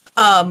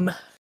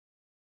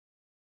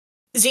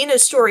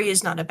 Xena's story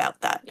is not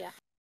about that. Yeah.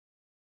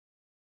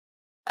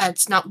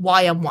 That's not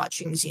why I'm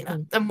watching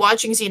Xena. I'm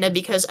watching Xena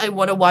because I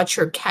want to watch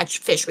her catch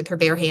fish with her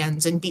bare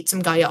hands and beat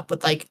some guy up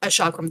with, like, a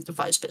chakram that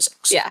defies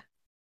physics. Yeah.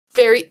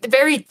 Very,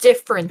 very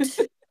different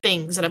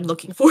things that I'm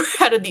looking for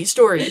out of these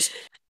stories.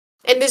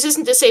 And this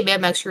isn't to say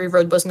Mad Max Fury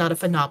Road was not a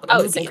phenomenal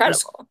movie. It's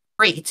incredible. It was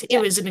great. It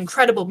was an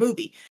incredible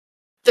movie.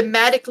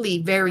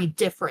 Thematically very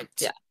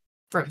different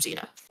from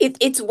Xena.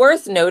 It's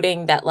worth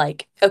noting that,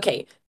 like,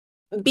 okay,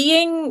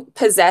 being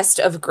possessed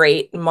of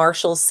great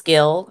martial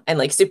skill and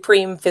like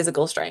supreme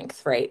physical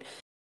strength, right?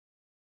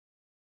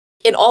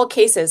 In all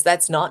cases,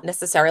 that's not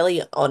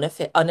necessarily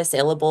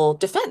unassailable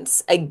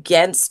defense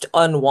against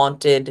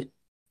unwanted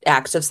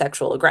acts of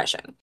sexual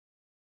aggression.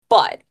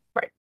 But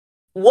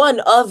one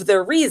of the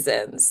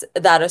reasons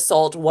that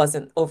assault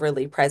wasn't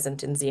overly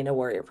present in Xena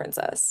Warrior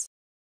Princess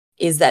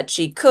is that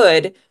she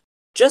could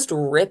just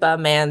rip a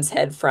man's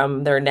head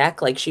from their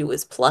neck like she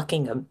was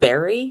plucking a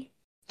berry.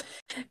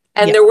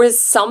 And there was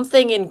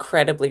something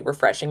incredibly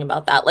refreshing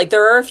about that. Like,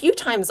 there are a few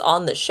times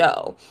on the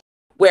show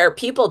where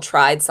people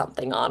tried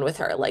something on with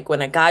her, like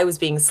when a guy was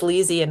being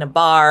sleazy in a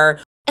bar,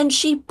 and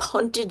she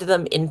punted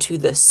them into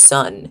the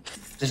sun.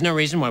 There's no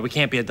reason why we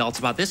can't be adults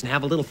about this and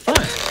have a little fun.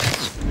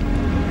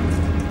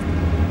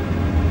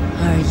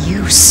 Are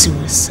you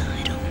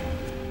suicidal?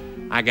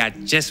 I got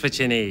just what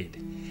you need.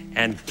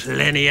 And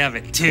plenty of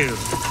it, too.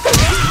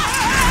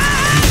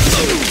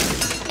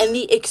 And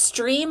the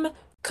extreme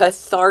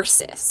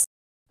catharsis,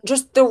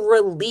 just the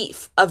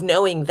relief of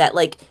knowing that,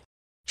 like,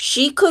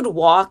 she could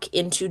walk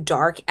into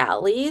dark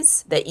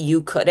alleys that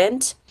you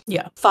couldn't.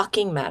 Yeah.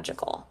 Fucking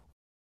magical.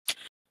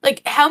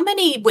 Like, how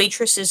many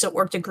waitresses that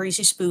worked at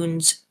Greasy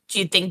Spoons do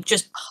you think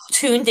just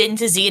tuned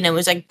into Xena and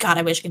was like, God,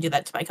 I wish I could do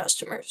that to my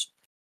customers?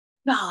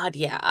 God,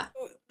 yeah.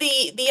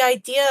 The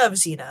idea of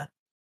Xena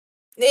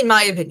in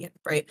my opinion,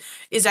 right,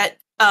 is that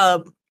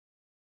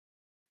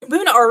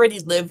women already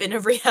live in a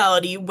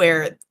reality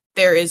where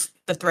there is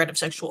the threat of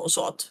sexual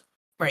assault,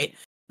 right?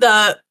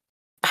 The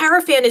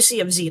power fantasy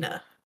of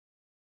Xena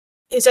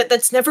is that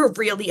that's never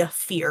really a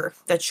fear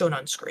that's shown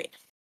on screen.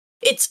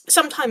 It's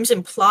sometimes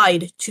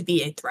implied to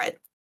be a threat.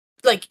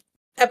 Like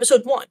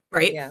episode 1,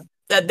 right? Yeah.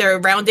 That they're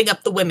rounding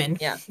up the women.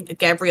 Yeah.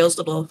 Gabrielle's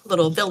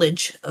little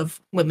village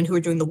of women who are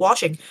doing the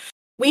washing.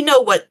 We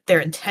know what their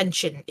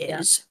intention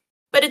is,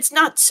 but it's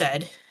not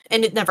said,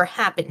 and it never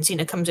happens.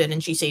 Xena comes in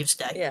and she saves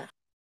the day. Yeah.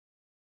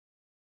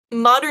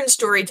 Modern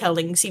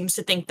storytelling seems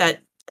to think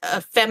that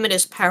a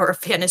feminist power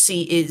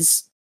fantasy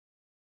is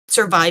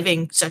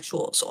surviving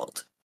sexual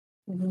assault,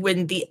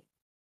 when the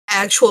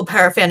actual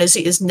power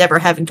fantasy is never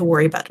having to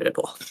worry about it at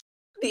all.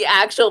 The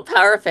actual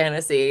power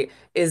fantasy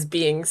is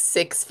being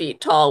 6 feet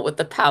tall with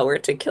the power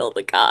to kill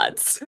the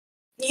gods.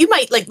 You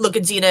might like look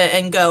at Xena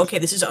and go, okay,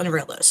 this is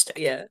unrealistic.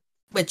 Yeah.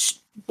 Which,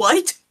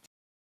 what?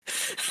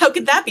 How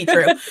could that be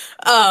true?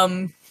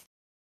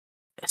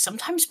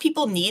 Sometimes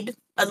people need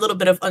a little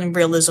bit of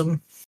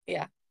unrealism.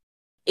 Yeah.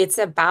 It's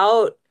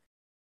about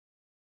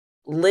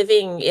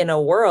living in a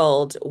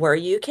world where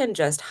you can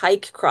just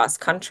hike cross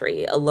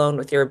country alone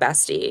with your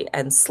bestie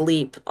and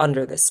sleep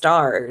under the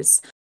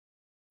stars,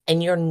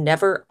 and you're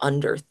never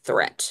under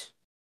threat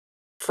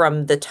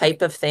from the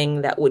type of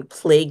thing that would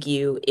plague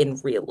you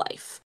in real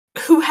life.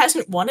 Who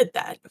hasn't wanted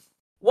that?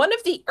 One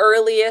of the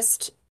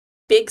earliest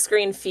big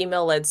screen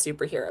female-led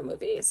superhero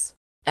movies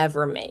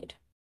ever made,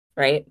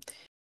 right,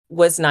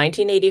 was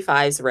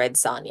 1985's Red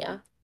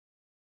Sonja,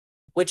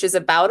 which is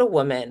about a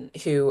woman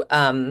who,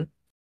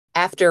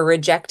 after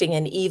rejecting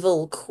an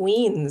evil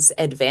queen's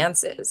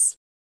advances,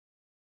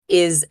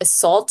 is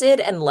assaulted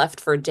and left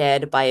for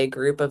dead by a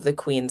group of the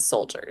queen's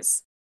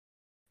soldiers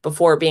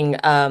before being,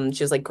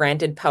 she was like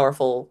granted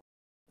powerful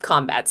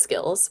combat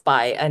skills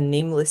by a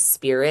nameless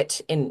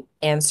spirit in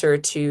answer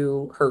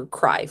to her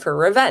cry for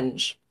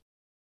revenge.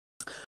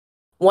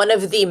 One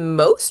of the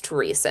most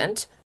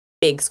recent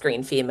big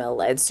screen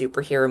female-led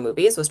superhero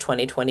movies was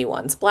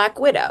 2021's Black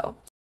Widow,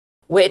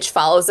 which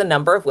follows a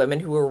number of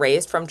women who were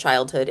raised from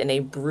childhood in a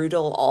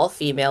brutal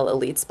all-female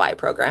elite spy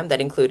program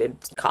that included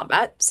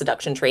combat,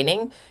 seduction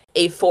training,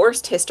 a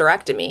forced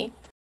hysterectomy,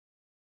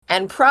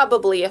 and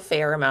probably a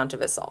fair amount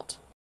of assault.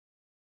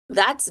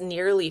 That's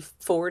nearly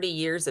 40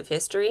 years of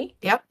history.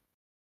 Yep.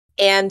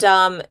 And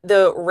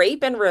the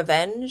rape and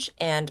revenge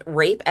and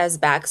rape as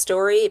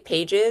backstory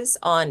pages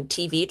on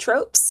TV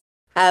tropes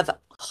have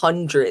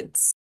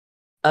hundreds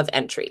of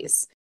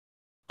entries.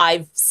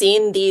 I've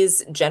seen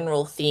these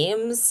general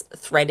themes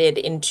threaded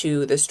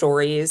into the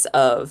stories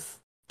of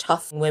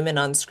tough women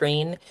on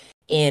screen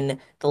in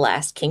The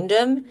Last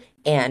Kingdom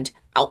and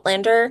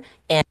Outlander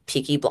and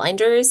Peaky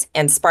Blinders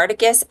and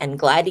Spartacus and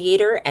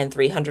Gladiator and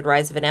 300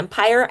 Rise of an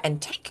Empire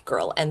and Tank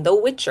Girl and The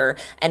Witcher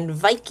and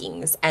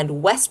Vikings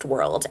and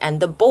Westworld and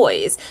The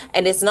Boys.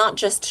 And it's not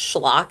just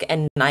schlock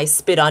and I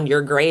spit on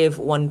your grave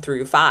 1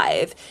 through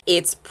 5.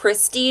 It's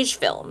prestige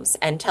films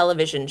and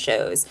television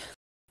shows.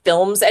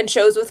 Films and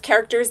shows with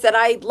characters that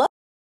I love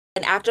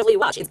and actively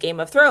watch. It's Game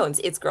of Thrones.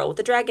 It's Girl with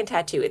the Dragon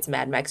Tattoo. It's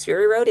Mad Max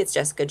Fury Road. It's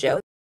Jessica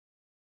Jones.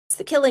 It's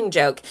The Killing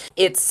Joke.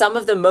 It's some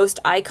of the most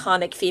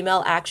iconic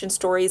female action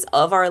stories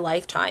of our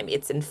lifetime.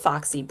 It's in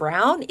Foxy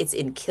Brown. It's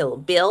in Kill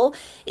Bill.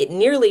 It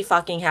nearly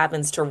fucking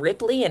happens to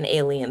Ripley in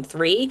Alien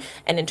 3.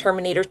 And in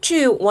Terminator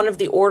 2, one of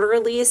the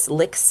orderlies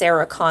licks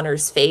Sarah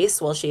Connor's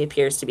face while she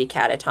appears to be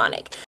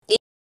catatonic.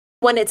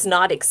 When it's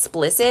not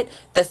explicit,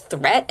 the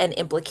threat and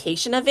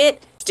implication of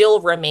it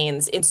still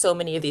remains in so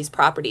many of these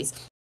properties.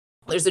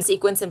 There's a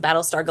sequence in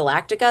Battlestar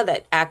Galactica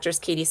that actress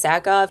Katie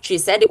Sackhoff, she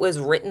said it was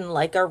written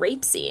like a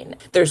rape scene.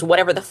 There's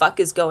whatever the fuck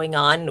is going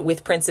on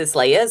with Princess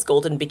Leia's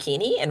golden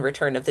bikini in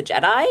Return of the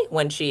Jedi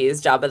when she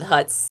is Jabba the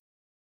Hutt's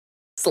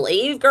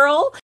slave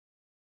girl.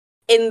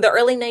 In the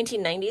early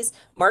 1990s,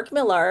 Mark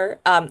Millar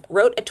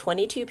wrote a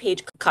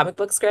 22-page comic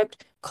book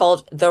script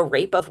called The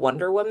Rape of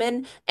Wonder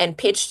Woman and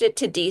pitched it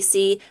to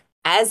DC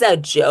as a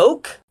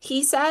joke,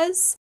 he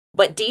says,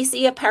 but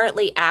DC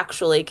apparently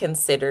actually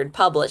considered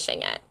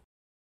publishing it.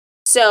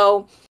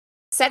 So,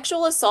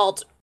 sexual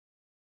assault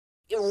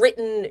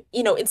written,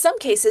 in some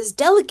cases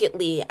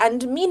delicately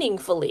and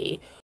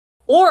meaningfully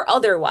or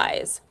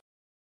otherwise,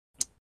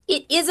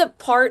 it is a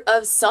part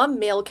of some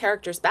male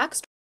characters'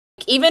 backstory,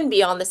 even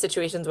beyond the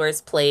situations where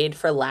it's played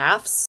for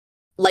laughs.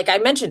 Like I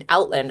mentioned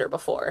Outlander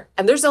before,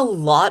 and there's a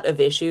lot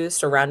of issues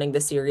surrounding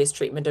the serious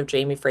treatment of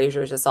Jamie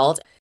Fraser's assault.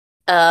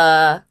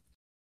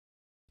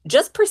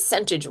 Just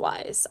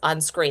percentage-wise on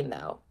screen,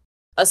 though,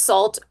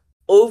 assault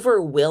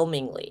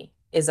overwhelmingly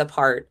is a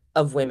part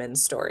of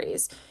women's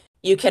stories.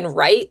 You can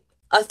write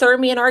a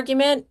Thermian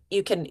argument.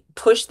 You can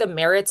push the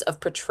merits of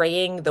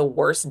portraying the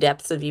worst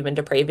depths of human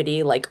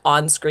depravity, like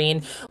on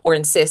screen, or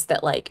insist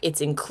that like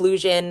its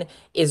inclusion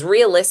is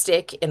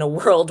realistic in a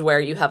world where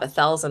you have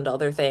 1,000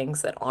 other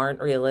things that aren't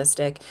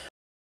realistic.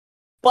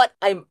 But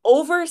I'm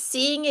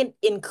overseeing it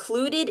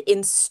included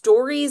in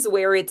stories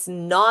where it's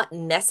not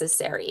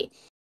necessary.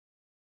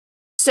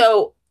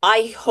 So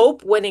I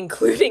hope when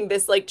including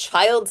this like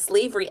child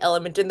slavery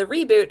element in the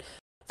reboot,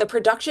 the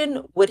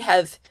production would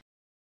have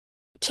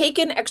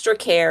taken extra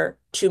care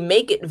to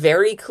make it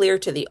very clear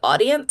to the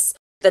audience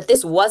that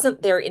this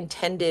wasn't their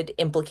intended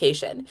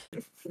implication.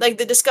 Like,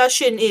 the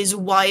discussion is,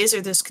 why is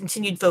there this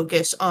continued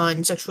focus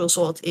on sexual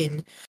assault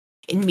in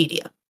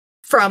media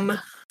from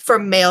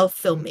male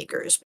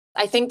filmmakers?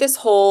 I think this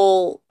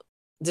whole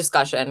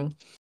discussion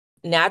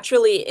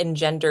naturally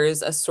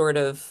engenders a sort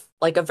of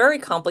like a very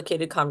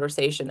complicated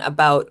conversation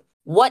about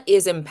what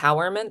is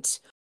empowerment,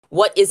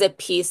 what is a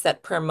piece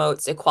that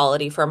promotes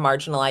equality for a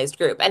marginalized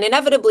group. And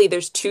inevitably,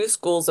 there's two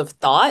schools of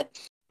thought.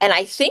 And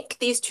I think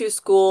these two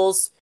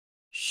schools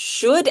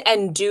should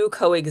and do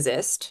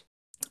coexist.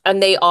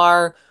 And they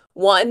are,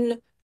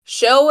 one,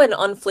 show an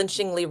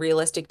unflinchingly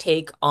realistic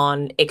take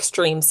on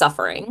extreme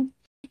suffering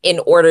in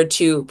order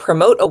to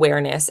promote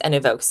awareness and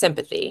evoke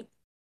sympathy.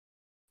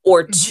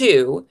 Or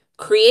two,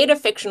 create a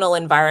fictional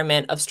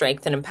environment of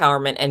strength and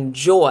empowerment and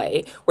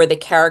joy where the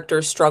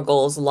character's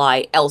struggles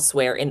lie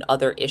elsewhere in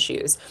other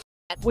issues.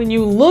 When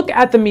you look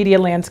at the media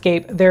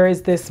landscape, there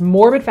is this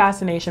morbid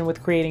fascination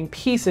with creating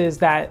pieces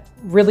that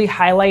really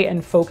highlight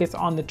and focus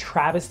on the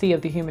travesty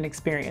of the human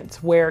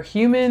experience, where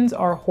humans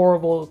are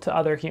horrible to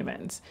other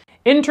humans.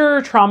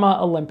 Enter Trauma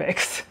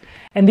Olympics.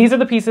 And these are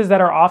the pieces that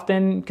are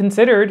often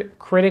considered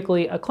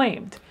critically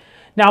acclaimed.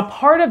 Now,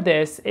 part of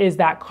this is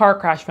that car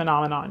crash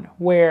phenomenon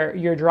where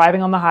you're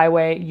driving on the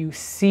highway, you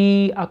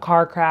see a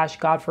car crash,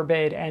 God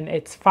forbid, and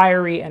it's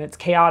fiery and it's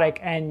chaotic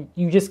and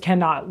you just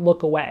cannot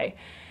look away.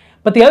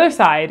 But the other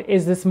side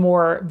is this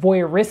more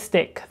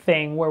voyeuristic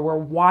thing where we're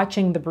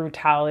watching the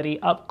brutality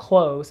up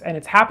close and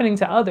it's happening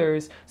to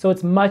others, so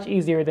it's much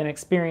easier than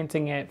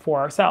experiencing it for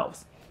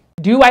ourselves.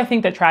 Do I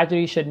think that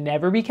tragedy should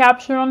never be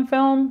captured on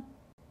film?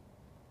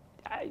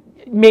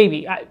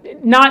 Maybe,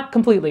 not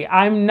completely.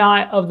 I'm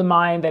not of the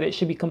mind that it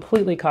should be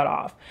completely cut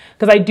off,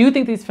 because I do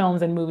think these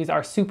films and movies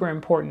are super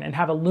important and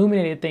have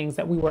illuminated things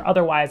that we were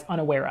otherwise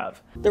unaware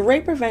of. The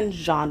rape revenge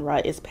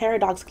genre is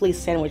paradoxically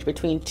sandwiched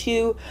between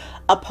two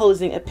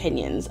opposing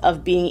opinions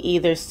of being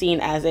either seen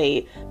as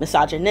a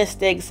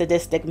misogynistic,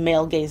 sadistic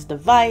male gaze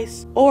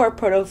device, or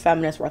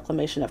proto-feminist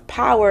reclamation of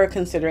power,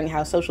 considering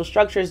how social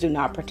structures do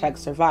not protect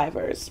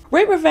survivors.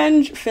 Rape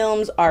revenge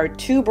films are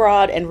too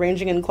broad and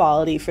ranging in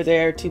quality for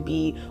there to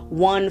be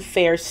one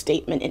fair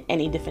statement in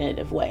any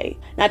definitive way.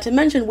 Not to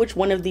mention which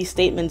one of these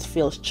statements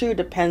feels true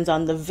depends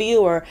on the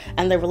viewer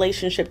and the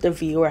relationship the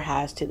viewer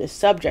has to the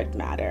subject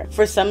matter.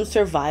 For some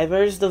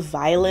survivors, the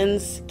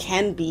violence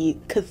can be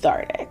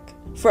cathartic.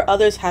 For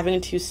others, having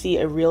to see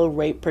a real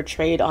rape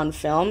portrayed on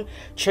film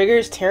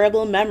triggers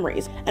terrible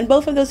memories, and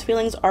both of those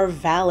feelings are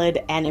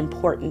valid and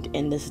important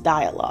in this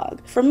dialogue.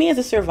 For me as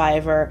a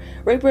survivor,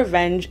 rape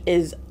revenge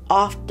is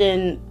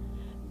often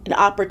an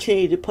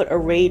opportunity to put a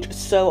rage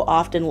so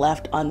often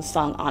left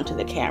unsung onto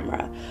the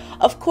camera.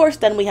 Of course,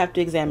 then we have to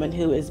examine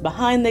who is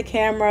behind the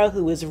camera,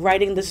 who is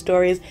writing the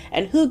stories,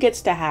 and who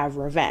gets to have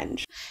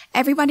revenge.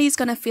 Everybody's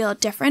gonna feel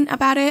different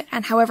about it,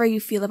 and however you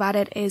feel about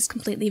it is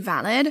completely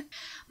valid.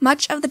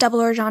 Much of the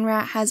double R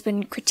genre has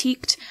been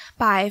critiqued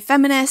by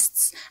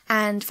feminists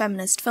and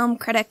feminist film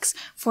critics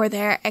for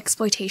their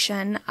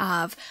exploitation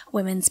of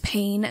women's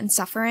pain and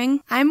suffering.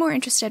 I'm more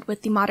interested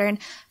with the modern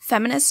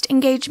feminist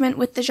engagement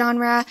with the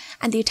genre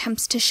and the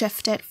attempts to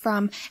shift it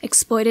from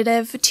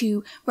exploitative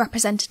to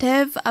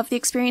representative of the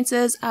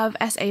experiences of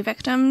SA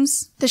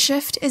victims. The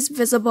shift is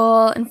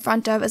visible in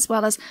front of as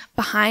well as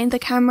behind the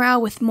camera,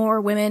 with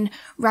more women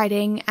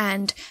writing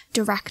and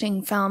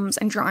directing films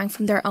and drawing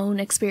from their own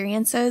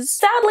experiences.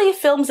 Sadly,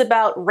 films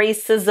about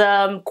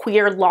racism,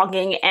 queer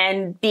longing,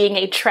 and being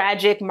a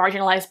tragic,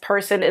 marginalized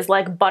person is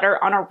like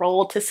butter on a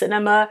roll to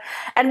cinema.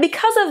 And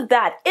because of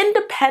that,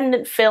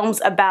 independent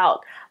films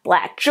about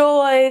Black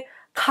joy,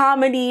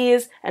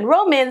 comedies, and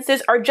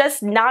romances are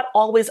just not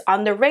always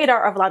on the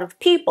radar of a lot of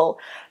people.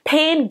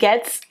 Pain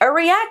gets a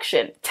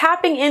reaction.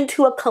 Tapping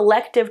into a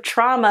collective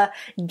trauma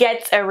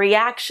gets a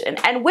reaction.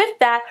 And with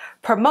that,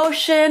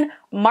 promotion,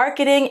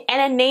 marketing,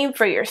 and a name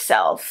for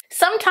yourself.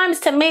 Sometimes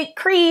to make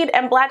Creed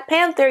and Black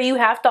Panther, you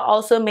have to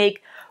also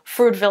make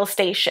Fruitvale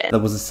Station. There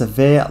was a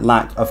severe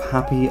lack of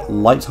happy,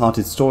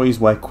 light-hearted stories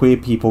where queer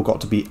people got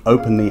to be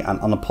openly and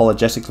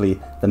unapologetically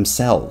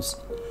themselves.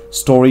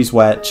 Stories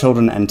where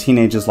children and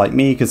teenagers like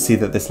me could see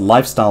that this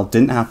lifestyle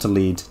didn't have to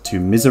lead to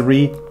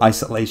misery,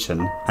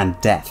 isolation, and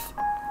death.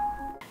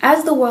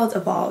 As the world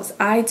evolves,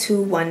 I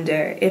too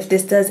wonder if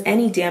this does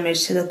any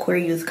damage to the queer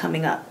youth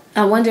coming up.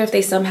 I wonder if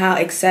they somehow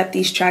accept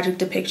these tragic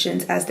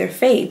depictions as their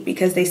fate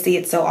because they see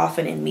it so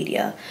often in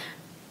media.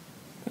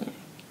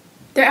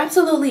 There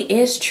absolutely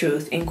is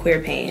truth in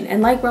queer pain,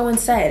 and like Rowan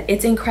said,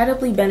 it's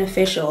incredibly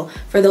beneficial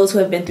for those who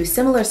have been through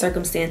similar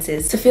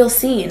circumstances to feel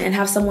seen and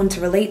have someone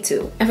to relate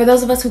to. And for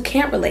those of us who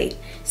can't relate,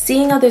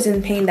 seeing others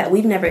in pain that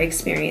we've never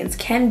experienced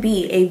can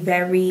be a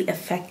very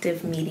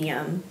effective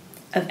medium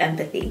of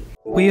empathy.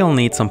 We all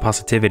need some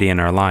positivity in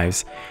our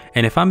lives,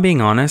 and if I'm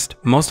being honest,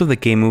 most of the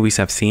gay movies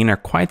I've seen are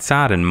quite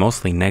sad and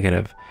mostly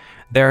negative.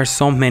 There are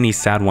so many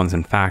sad ones,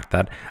 in fact,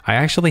 that I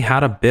actually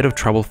had a bit of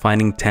trouble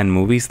finding 10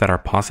 movies that are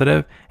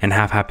positive and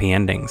have happy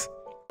endings.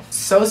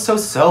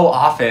 So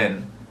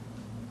often,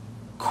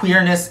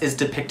 queerness is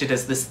depicted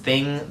as this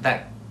thing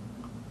that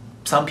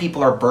some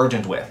people are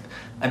burdened with,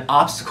 an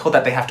obstacle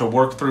that they have to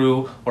work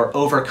through or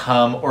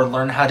overcome or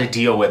learn how to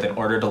deal with in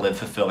order to live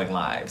fulfilling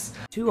lives.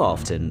 Too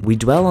often, we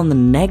dwell on the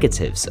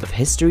negatives of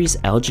history's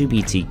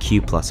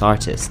LGBTQ+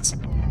 artists.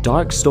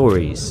 Dark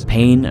stories,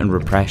 pain and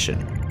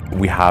repression.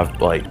 We have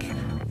like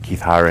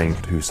Keith Haring,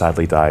 who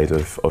sadly died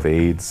of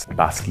AIDS,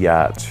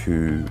 Basquiat,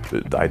 who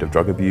died of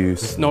drug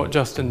abuse. It's not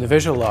just in the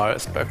visual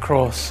arts, but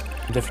across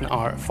different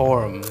art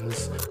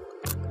forms.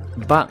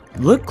 But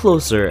look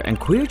closer and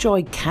queer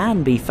joy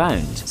can be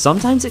found,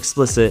 sometimes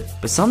explicit,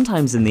 but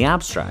sometimes in the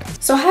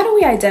abstract. So how do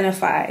we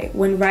identify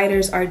when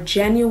writers are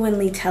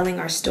genuinely telling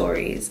our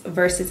stories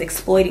versus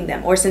exploiting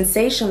them or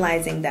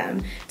sensationalizing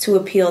them to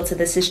appeal to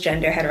the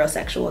cisgender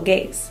heterosexual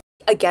gaze?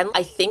 Again,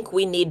 I think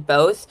we need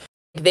both.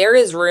 There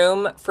is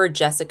room for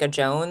Jessica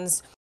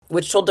Jones,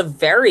 which told a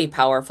very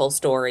powerful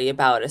story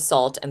about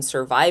assault and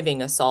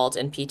surviving assault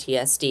and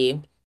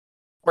PTSD.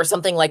 Or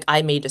something like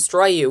I May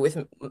Destroy You,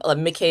 with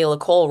Michaela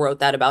Cole wrote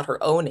that about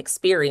her own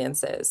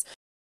experiences.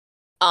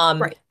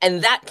 Right.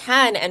 And that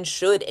can and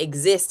should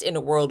exist in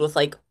a world with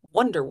like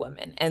Wonder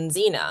Woman and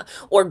Xena,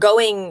 or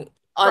going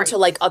on to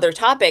like other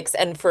topics.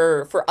 And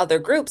for other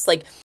groups,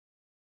 like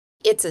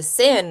It's a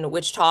Sin,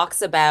 which talks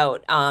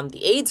about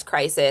the AIDS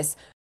crisis,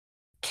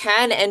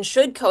 can and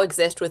should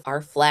coexist with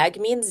Our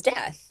Flag Means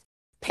Death,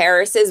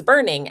 Paris is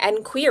Burning,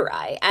 and Queer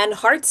Eye, and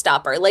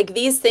Heartstopper. Like,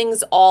 these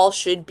things all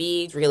should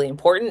be really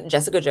important.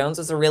 Jessica Jones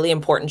was a really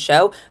important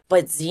show,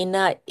 but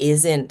Xena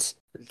isn't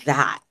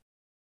that.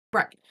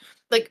 Right.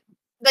 Like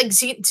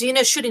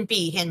Xena shouldn't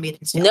be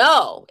Handmaid's Tale.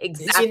 No,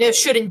 exactly. Xena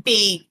shouldn't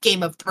be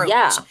Game of Thrones.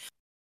 Yeah.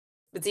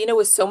 But Xena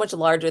was so much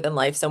larger than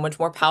life, so much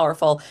more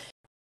powerful.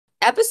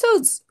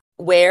 Episodes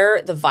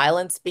where the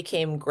violence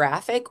became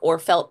graphic or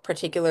felt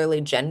particularly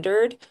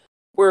gendered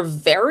were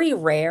very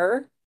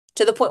rare,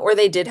 to the point where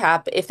they did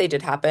happen. If they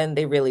did happen,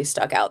 they really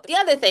stuck out. The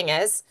other thing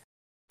is,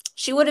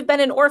 she would have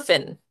been an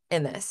orphan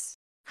in this.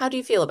 How do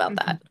you feel about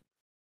that?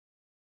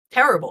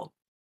 Terrible.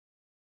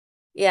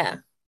 Yeah.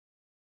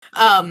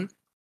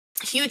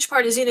 Huge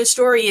part of Xena's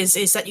story is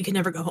that you can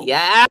never go home.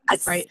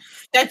 Yes. Right.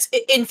 That's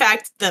in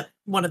fact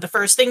one of the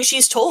first things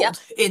she's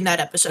told in that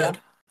episode.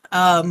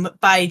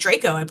 By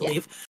Draco, I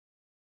believe.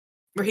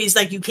 Where he's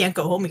like, you can't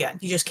go home again.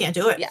 You just can't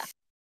do it. Yeah.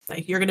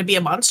 Like, you're gonna be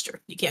a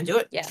monster. You can't do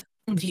it. Yeah.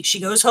 She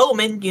goes home,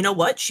 and you know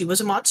what? She was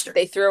a monster.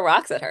 They threw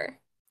rocks at her.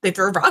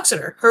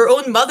 Her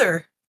own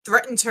mother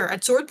threatens her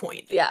at sword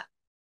point. Yeah.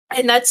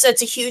 And that's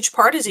a huge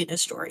part of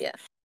Xena's story. Yeah.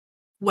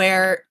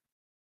 Where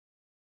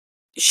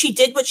she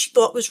did what she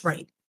thought was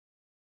right.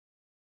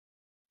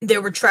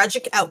 There were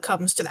tragic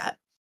outcomes to that.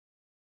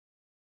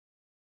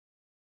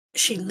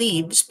 She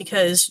leaves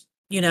because,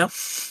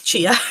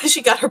 she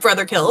got her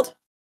brother killed.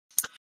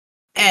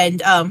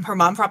 And her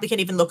mom probably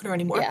can't even look at her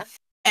anymore. Yeah.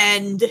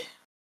 And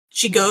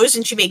she goes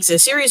and she makes a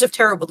series of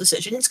terrible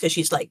decisions because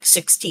she's like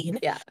 16.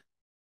 Yeah.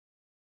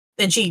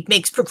 Then she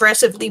makes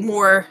progressively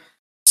more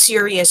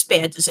serious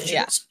bad decisions.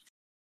 Yeah.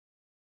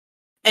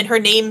 And her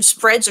name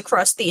spreads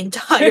across the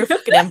entire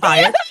fucking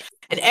empire.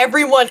 And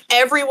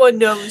everyone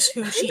knows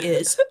who she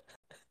is.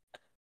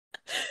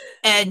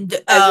 And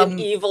as an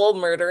evil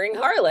murdering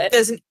harlot.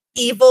 As an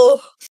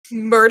evil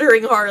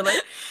murdering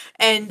harlot.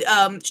 And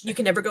you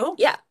can never go home.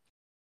 Yeah.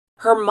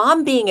 Her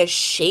mom being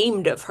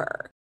ashamed of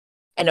her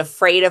and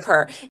afraid of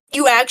her.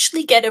 You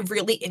actually get a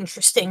really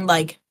interesting,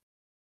 like,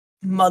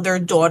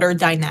 mother-daughter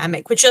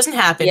dynamic, which doesn't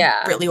happen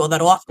really all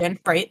that often,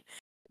 right?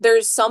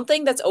 There's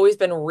something that's always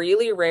been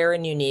really rare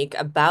and unique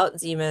about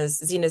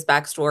Xena's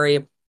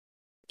backstory,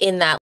 in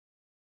that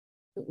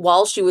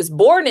while she was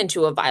born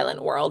into a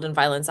violent world, and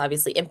violence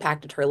obviously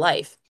impacted her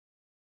life,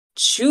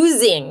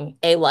 choosing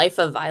a life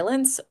of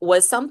violence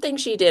was something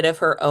she did of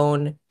her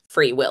own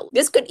free will.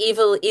 This could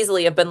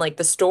easily have been like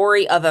the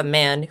story of a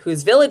man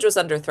whose village was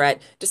under threat,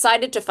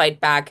 decided to fight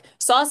back,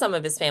 saw some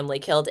of his family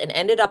killed, and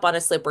ended up on a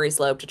slippery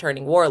slope to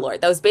turning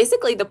warlord. That was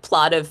basically the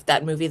plot of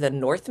that movie, The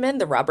Northman,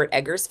 the Robert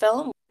Eggers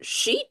film.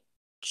 She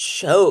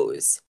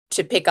chose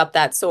to pick up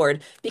that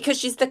sword because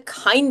she's the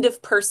kind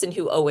of person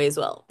who always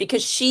will.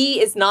 Because she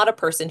is not a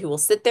person who will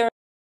sit there and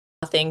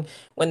do nothing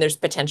when there's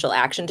potential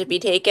action to be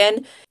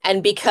taken.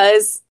 And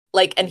because,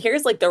 and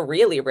here's the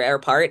really rare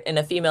part in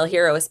a female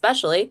hero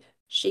especially,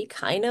 she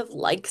kind of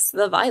likes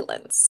the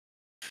violence.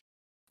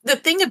 The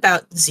thing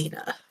about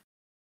Xena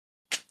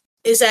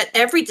is that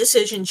every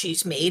decision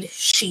she's made,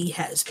 she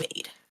has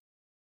made.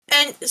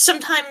 And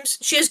sometimes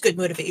she has good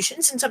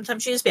motivations, and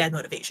sometimes she has bad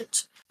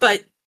motivations.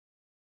 But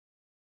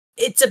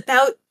it's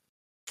about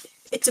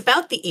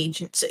the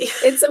agency.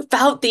 It's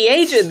about the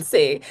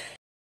agency.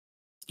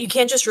 You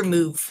can't just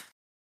remove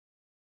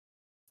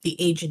the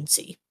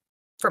agency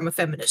from a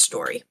feminist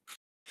story.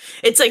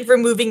 It's like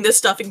removing the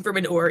stuffing from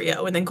an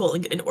Oreo and then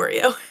calling it an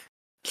Oreo.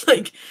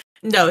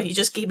 No, you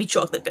just gave me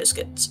chocolate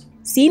biscuits.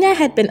 Xena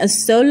had been a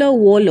solo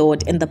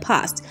warlord in the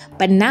past,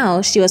 but now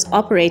she was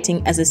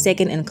operating as a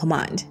second in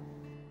command.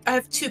 I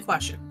have 2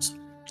 questions.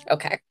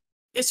 Okay.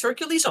 Is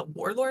Hercules a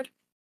warlord?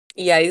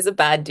 Yeah, he's a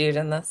bad dude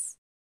in this.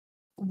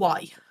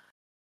 Why?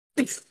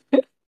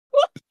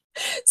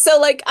 So,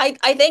 like,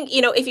 I think,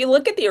 you know, if you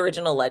look at the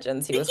original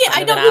Legends, he was Yeah, kind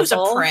I of know an he was a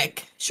asshole.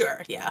 prick.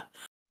 Sure, yeah.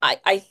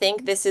 I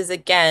think this is,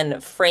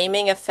 again,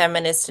 framing a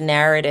feminist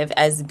narrative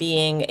as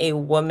being a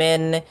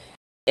woman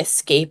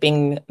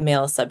escaping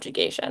male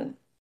subjugation.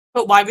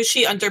 But why was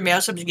she under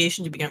male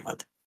subjugation to begin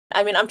with?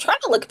 I mean, I'm trying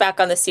to look back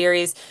on the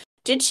series.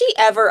 Did she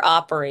ever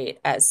operate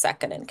as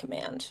second in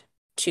command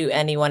to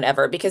anyone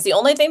ever? Because the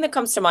only thing that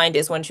comes to mind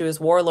is when she was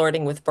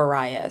warlording with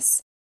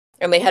Boreas.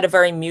 And they had a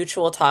very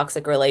mutual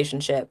toxic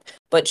relationship.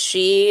 But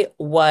she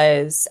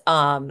was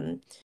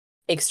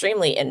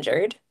extremely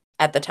injured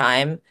at the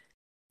time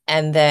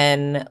and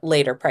then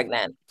later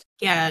pregnant.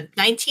 Yeah,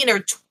 19 or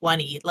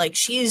 20. Like,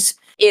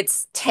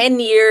 It's 10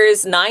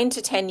 years, 9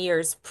 to 10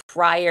 years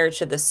prior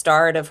to the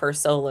start of her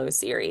solo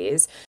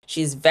series.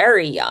 She's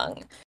very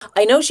young.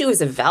 I know she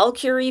was a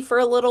Valkyrie for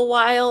a little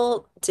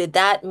while. Did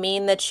that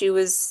mean that she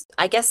was,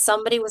 I guess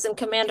somebody was in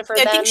command of her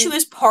then? I think she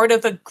was part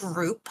of a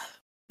group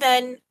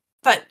then,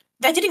 but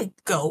that didn't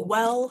go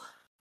well.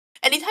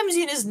 Anytime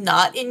Xena's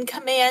not in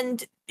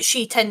command,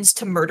 she tends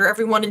to murder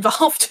everyone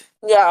involved.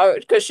 Yeah,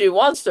 because she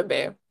wants to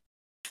be.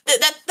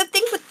 The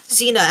thing with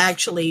Xena,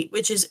 actually,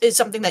 which is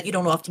something that you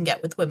don't often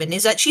get with women,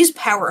 is that she's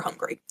power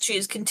hungry. She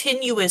is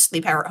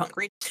continuously power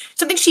hungry.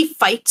 Something she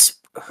fights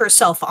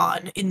herself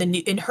on in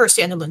her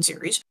standalone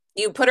series.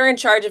 You put her in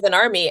charge of an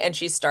army and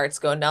she starts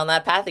going down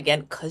that path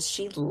again because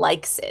she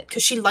likes it.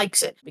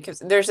 Because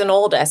there's an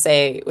old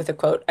essay with a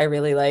quote I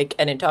really like,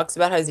 and it talks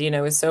about how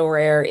Xena was so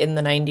rare in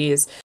the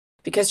 90s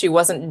because she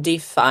wasn't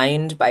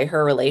defined by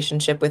her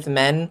relationship with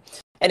men.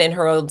 And in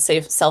her old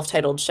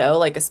self-titled show,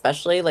 like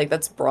especially, like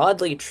that's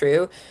broadly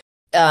true.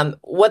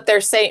 What they're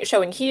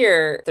showing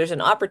here, there's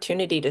an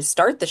opportunity to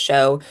start the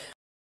show,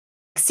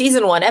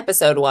 season 1,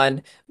 episode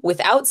 1,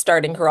 without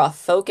starting her off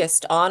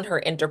focused on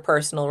her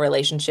interpersonal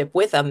relationship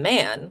with a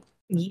man.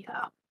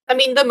 Yeah. I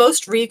mean, the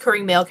most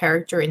recurring male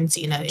character in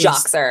Xena is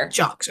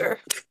Joxer.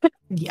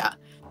 Yeah.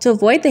 To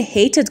avoid the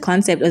hated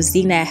concept of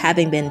Xena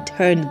having been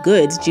turned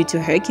good due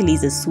to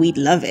Hercules' sweet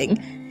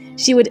loving,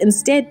 she would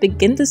instead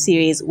begin the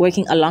series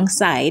working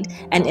alongside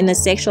and in a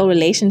sexual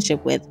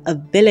relationship with a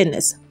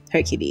villainous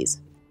Hercules.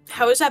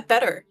 How is that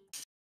better?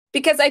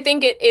 Because I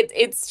think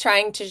it's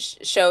trying to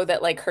show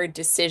that like her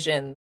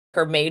decision,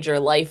 her major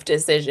life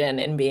decision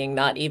in being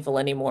not evil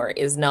anymore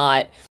is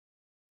not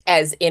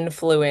as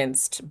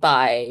influenced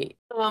by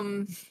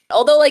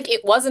although like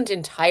it wasn't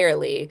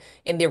entirely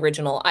in the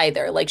original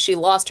either. Like she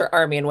lost her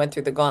army and went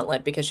through the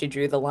gauntlet because she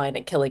drew the line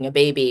at killing a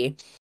baby.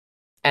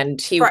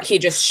 And he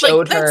just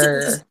showed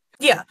her.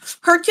 Yeah,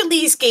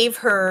 Hercules gave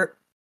her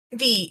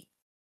the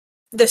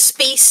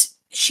space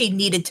she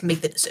needed to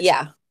make the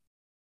decision.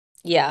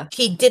 Yeah.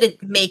 He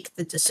didn't make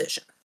the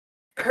decision.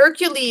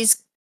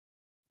 Hercules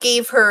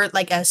gave her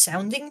like a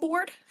sounding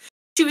board.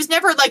 She was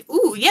never like,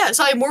 "Ooh, yes,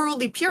 I'm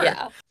morally pure."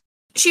 Yeah.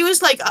 She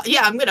was like,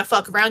 "Yeah, I'm gonna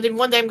fuck around, and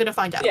one day I'm gonna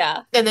find out."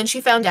 Yeah. And then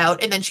she found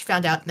out, and then she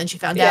found out, and then she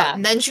found out,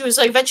 and then she was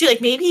like, eventually,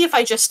 like, maybe if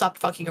I just stopped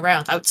fucking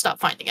around, I would stop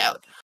finding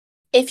out.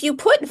 If you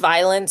put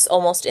violence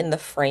almost in the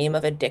frame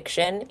of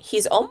addiction,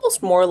 he's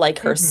almost more like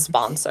her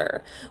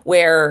sponsor,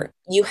 where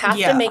you have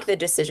to make the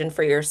decision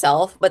for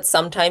yourself, but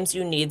sometimes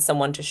you need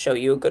someone to show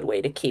you a good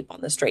way to keep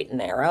on the straight and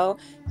narrow.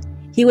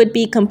 He would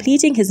be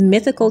completing his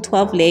mythical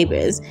 12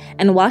 labors,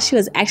 and while she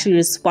was actually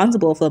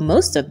responsible for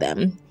most of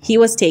them, he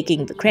was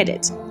taking the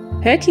credit.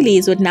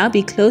 Hercules would now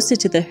be closer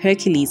to the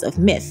Hercules of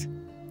myth,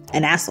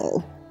 an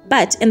asshole.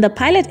 But in the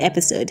pilot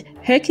episode,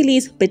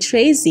 Hercules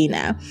betrays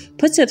Xena,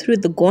 puts her through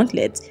the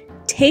gauntlet,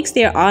 takes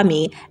their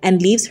army,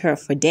 and leaves her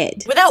for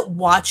dead. Without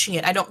watching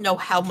it, I don't know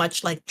how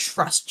much like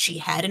trust she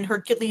had in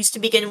Hercules to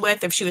begin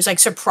with, if she was like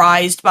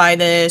surprised by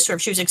this or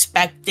if she was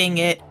expecting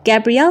it.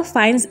 Gabrielle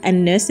finds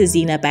and nurses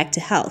Xena back to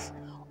health,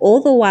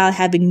 all the while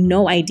having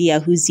no idea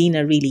who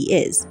Xena really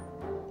is.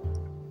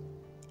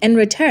 In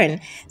return,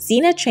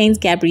 Xena trains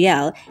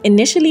Gabrielle,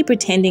 initially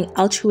pretending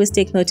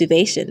altruistic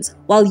motivations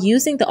while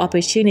using the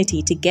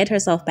opportunity to get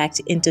herself back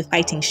into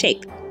fighting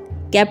shape.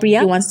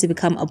 Gabrielle wants to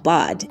become a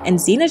bard, and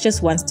Xena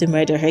just wants to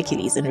murder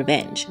Hercules in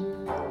revenge.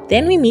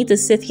 Then we meet the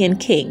Scythian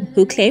king,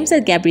 who claims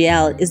that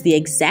Gabrielle is the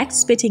exact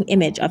spitting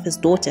image of his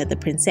daughter, the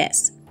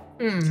princess.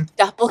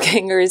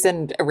 Doppelgangers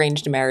and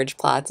arranged marriage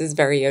plots is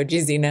very OG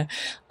Xena.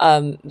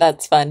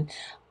 That's fun.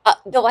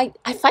 Though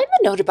I find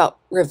the note about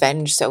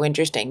revenge so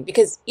interesting,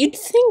 because you'd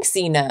think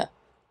Xena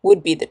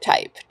would be the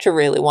type to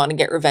really want to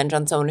get revenge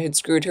on someone who'd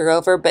screwed her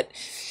over, but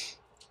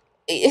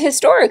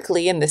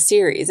historically in the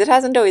series, it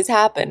hasn't always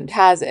happened,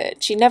 has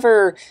it? She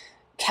never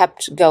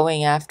kept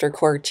going after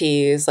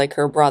Cortez like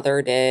her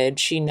brother did.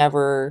 She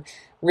never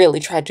really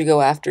tried to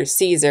go after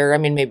Caesar. I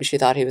mean, maybe she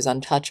thought he was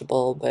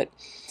untouchable, but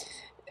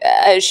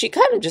she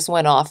kind of just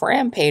went off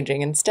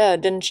rampaging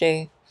instead, didn't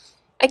she?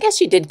 I guess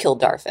she did kill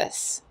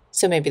Darthus,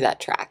 so maybe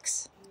that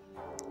tracks.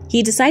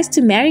 He decides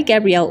to marry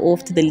Gabrielle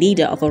off to the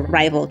leader of a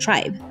rival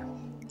tribe,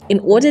 in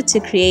order to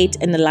create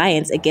an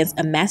alliance against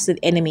a massive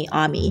enemy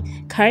army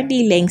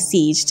currently laying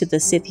siege to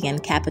the Scythian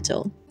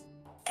capital.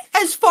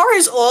 as far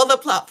as all the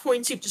plot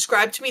points you've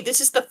described to me, this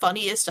is the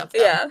funniest of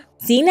them. Yeah.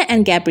 Xena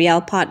and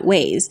Gabrielle part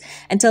ways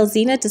until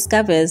Xena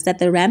discovers that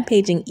the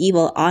rampaging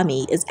evil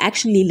army is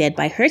actually led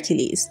by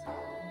Hercules.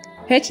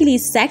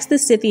 Hercules sacks the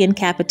Scythian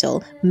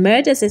capital,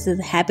 murders its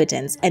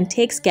inhabitants, and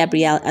takes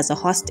Gabrielle as a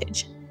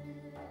hostage.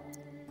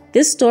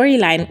 This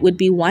storyline would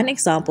be one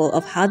example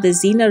of how the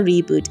Xena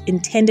reboot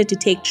intended to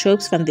take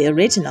tropes from the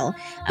original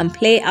and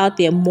play out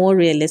their more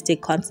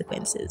realistic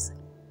consequences.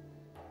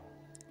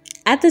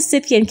 At the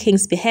Scythian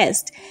king's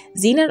behest,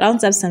 Xena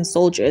rounds up some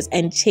soldiers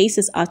and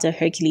chases after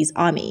Hercules'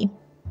 army.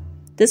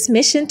 This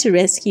mission to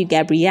rescue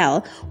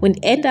Gabrielle would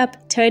end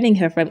up turning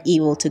her from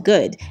evil to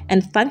good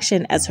and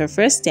function as her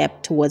first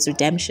step towards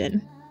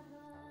redemption.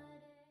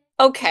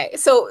 Okay,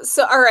 so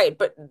all right,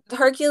 but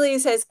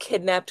Hercules has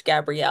kidnapped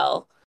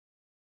Gabrielle.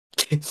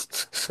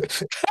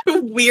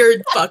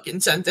 Weird fucking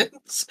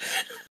sentence.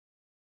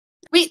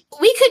 We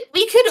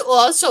could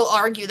also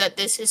argue that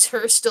this is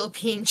her still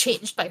being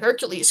changed by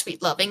Hercules'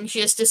 sweet loving.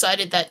 She just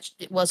decided that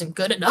it wasn't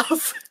good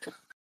enough.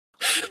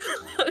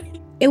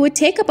 It would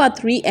take about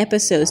 3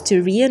 episodes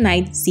to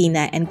reunite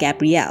Xena and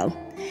Gabrielle,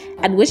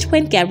 at which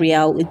point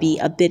Gabrielle would be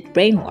a bit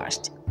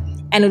brainwashed,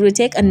 and it would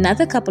take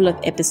another couple of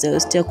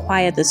episodes to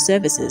acquire the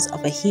services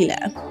of a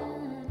healer.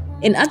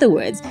 In other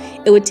words,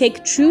 it would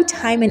take true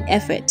time and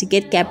effort to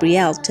get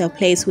Gabrielle to a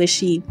place where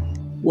she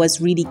was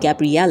really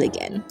Gabrielle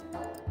again.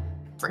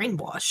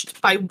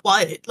 Brainwashed? By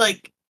what?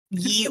 Like,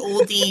 ye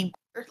oldie...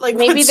 Like,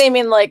 maybe they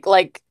mean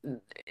like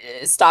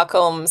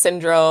Stockholm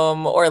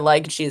syndrome, or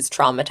like she's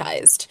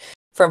traumatized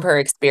from her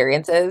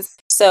experiences.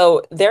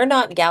 So they're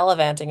not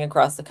gallivanting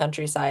across the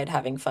countryside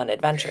having fun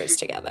adventures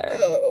together.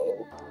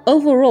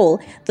 Overall,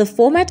 the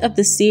format of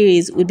the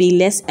series would be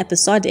less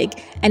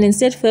episodic and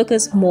instead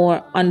focus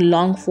more on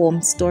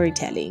long-form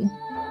storytelling.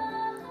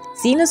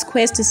 Xena's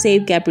quest to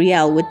save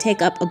Gabrielle would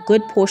take up a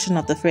good portion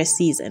of the first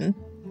season.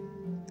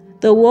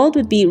 The world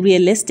would be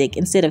realistic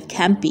instead of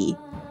campy,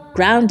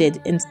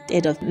 grounded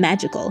instead of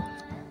magical,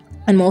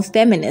 and more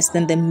feminist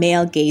than the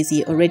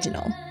male-gazy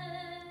original.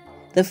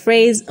 The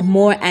phrase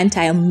more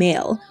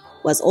anti-male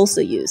was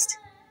also used.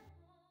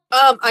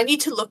 I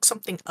need to look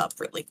something up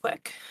really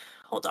quick.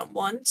 Hold on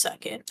 1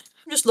 second.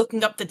 I'm just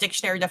looking up the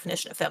dictionary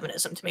definition of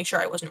feminism to make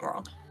sure I wasn't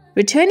wrong.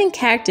 Returning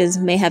characters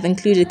may have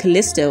included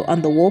Callisto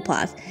on the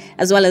warpath,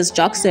 as well as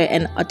Joxer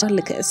and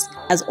Autolycus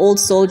as old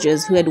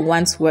soldiers who had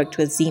once worked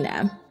with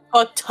Xena.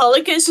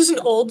 Autolycus is an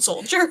old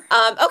soldier?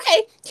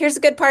 Okay, here's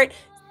a good part.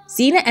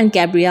 Xena and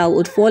Gabrielle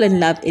would fall in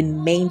love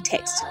in main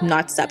text,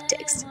 not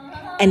subtext,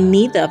 and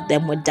neither of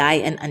them would die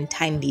an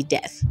untimely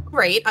death.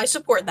 Great, I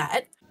support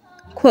that.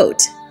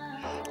 Quote,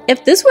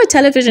 "If this were a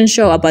television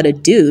show about a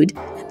dude,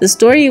 the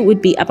story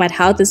would be about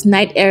how this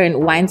knight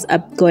errant winds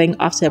up going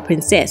after a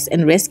princess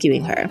and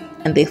rescuing her,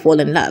 and they fall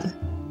in love.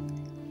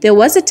 There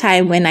was a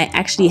time when I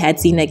actually had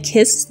Xena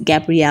kiss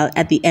Gabrielle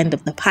at the end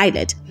of the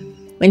pilot,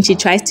 when she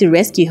tries to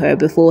rescue her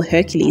before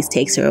Hercules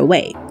takes her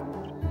away.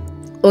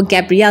 Or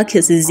Gabrielle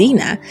kisses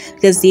Xena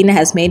because Xena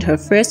has made her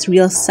first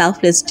real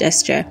selfless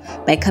gesture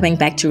by coming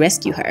back to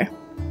rescue her.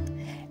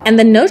 And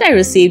the note I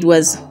received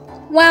was,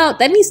 well,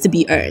 that needs to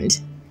be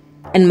earned.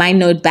 And my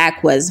note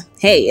back was,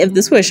 hey, if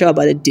this were a show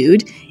about a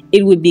dude,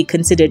 it would be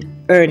considered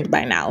earned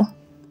by now."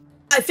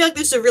 I feel like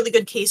this is a really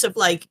good case of,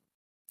 like,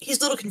 he's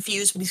a little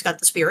confused, but he's got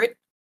the spirit.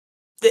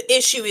 The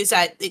issue is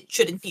that it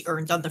shouldn't be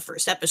earned on the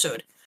first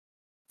episode.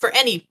 For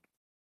any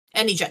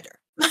gender.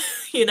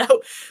 You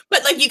know?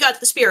 But, like, you got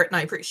the spirit, and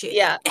I appreciate it.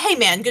 Yeah. Hey,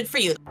 man, good for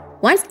you.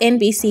 Once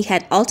NBC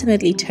had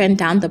ultimately turned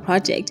down the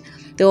project,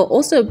 there were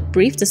also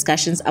brief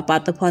discussions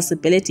about the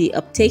possibility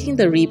of taking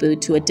the reboot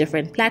to a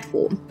different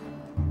platform.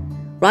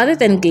 Rather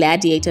than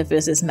Gladiator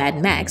vs.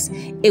 Mad Max,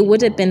 it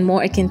would have been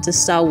more akin to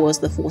Star Wars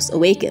The Force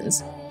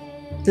Awakens.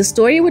 The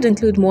story would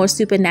include more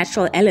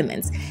supernatural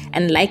elements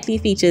and likely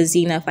feature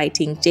Xena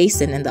fighting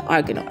Jason and the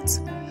Argonauts,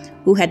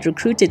 who had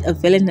recruited a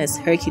villainous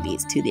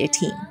Hercules to their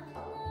team.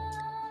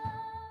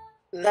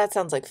 That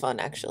sounds like fun,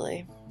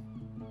 actually.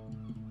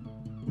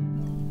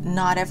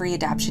 Not every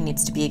adaptation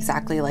needs to be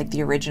exactly like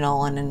the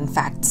original, and in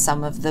fact,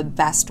 some of the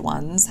best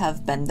ones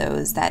have been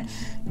those that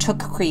took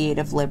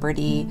creative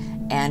liberty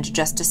and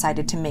just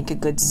decided to make a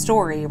good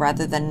story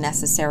rather than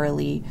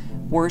necessarily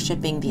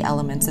worshipping the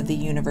elements of the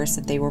universe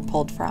that they were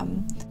pulled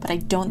from. But I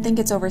don't think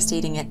it's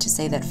overstating it to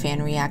say that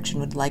fan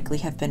reaction would likely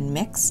have been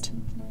mixed.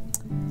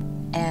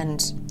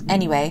 And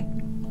anyway,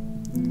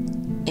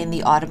 in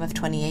the autumn of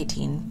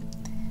 2018,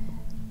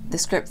 the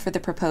script for the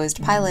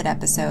proposed pilot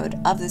episode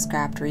of the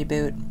scrapped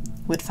reboot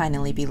would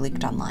finally be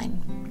leaked online.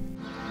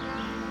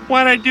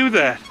 Why'd I do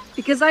that?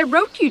 Because I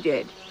wrote you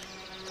did.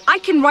 I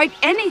can write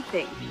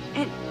anything,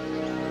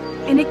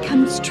 and it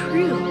comes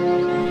true.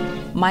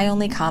 My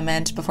only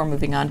comment before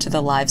moving on to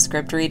the live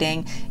script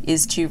reading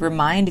is to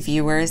remind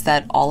viewers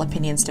that all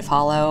opinions to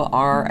follow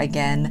are,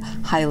 again,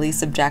 highly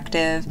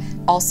subjective.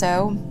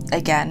 Also,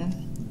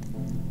 again,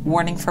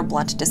 warning for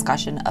blunt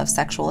discussion of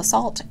sexual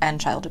assault and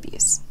child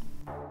abuse.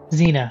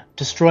 Xena,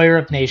 Destroyer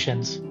of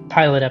Nations,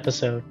 pilot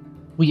episode.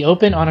 We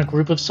open on a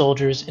group of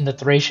soldiers in the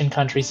Thracian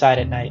countryside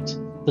at night.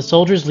 The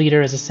soldiers'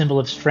 leader is a symbol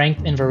of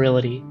strength and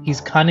virility.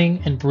 He's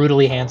cunning and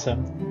brutally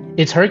handsome.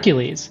 It's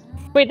Hercules.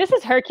 Wait, this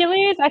is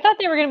Hercules? I thought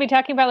they were going to be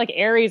talking about like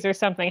Ares or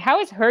something. How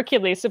is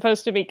Hercules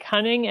supposed to be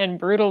cunning and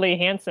brutally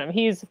handsome?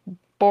 He's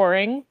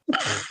boring.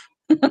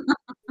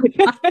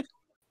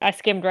 I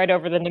skimmed right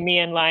over the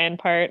Nemean lion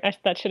part.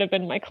 That should have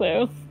been my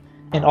clue.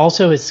 And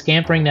also his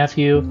scampering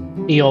nephew,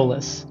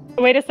 Aeolus.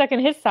 Wait a second,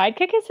 his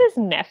sidekick is his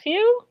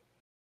nephew?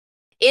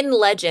 In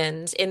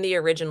legend, in the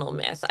original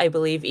myth, I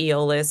believe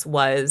Aeolus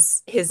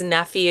was his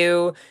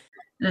nephew.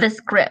 The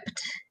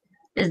script.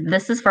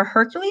 This is for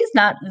Hercules,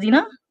 not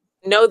Xena?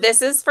 No,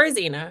 this is for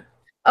Xena.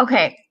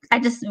 Okay, I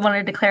just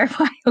wanted to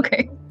clarify.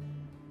 Okay.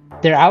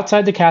 They're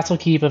outside the castle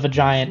keep of a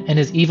giant and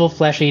his evil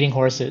flesh-eating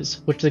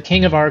horses, which the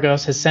king of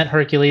Argos has sent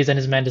Hercules and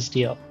his men to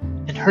steal.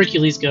 And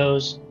Hercules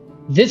goes,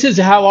 "This is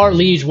how our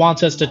liege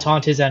wants us to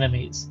taunt his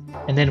enemies,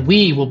 and then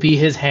we will be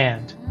his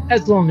hand,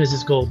 as long as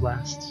his gold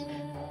lasts."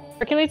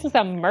 Hercules is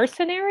a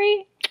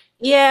mercenary?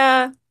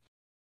 Yeah.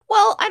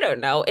 Well, I don't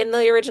know. In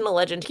the original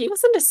legend, he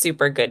wasn't a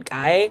super good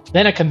guy.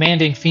 Then a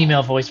commanding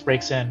female voice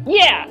breaks in.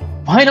 Yeah!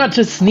 Why not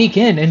just sneak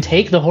in and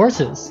take the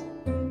horses?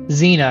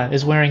 Xena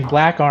is wearing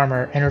black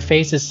armor and her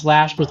face is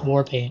slashed with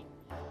war paint.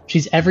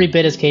 She's every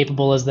bit as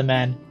capable as the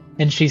men,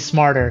 and she's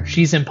smarter,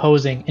 she's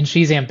imposing, and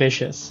she's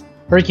ambitious.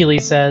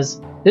 Hercules says,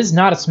 "This is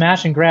not a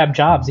smash and grab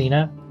job,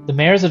 Xena. The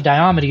mares of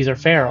Diomedes are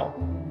feral."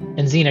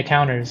 And Xena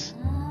counters,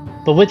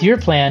 "But with your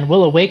plan,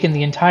 we'll awaken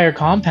the entire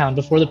compound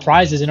before the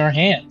prize is in our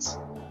hands."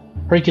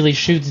 Hercules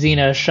shoots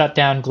Xena a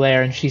shut-down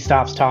glare and she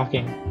stops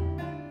talking.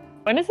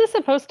 When is this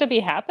supposed to be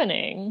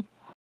happening?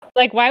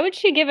 Like, why would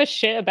she give a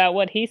shit about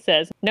what he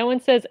says? No one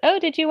says, "Oh,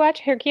 did you watch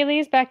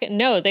Hercules back at..."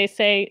 No, they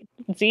say,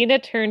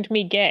 "Xena turned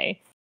me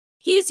gay."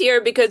 He's here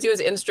because he was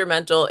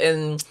instrumental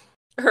in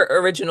her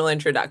original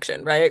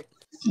introduction, right?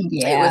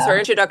 Yeah. It was her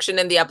introduction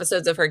in the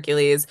episodes of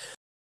Hercules.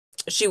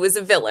 She was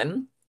a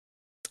villain,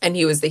 and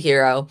he was the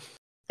hero.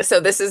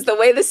 So this is the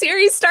way the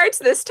series starts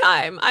this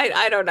time.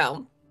 I don't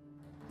know.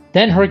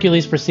 Then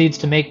Hercules proceeds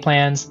to make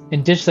plans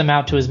and dish them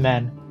out to his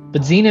men.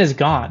 But Xena is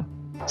gone.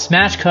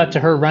 Smash cut to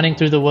her running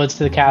through the woods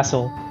to the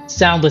castle,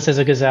 soundless as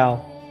a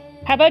gazelle.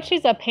 How about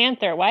she's a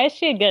panther? Why is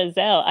she a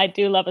gazelle? I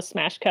do love a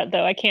smash cut,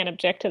 though. I can't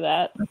object to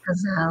that.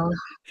 Gazelle.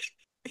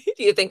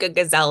 Do you think a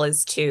gazelle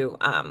is too,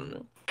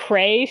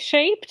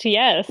 prey-shaped?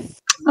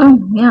 Yes. Oh,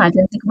 yeah, I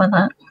didn't think about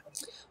that.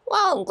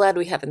 Well, I'm glad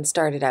we haven't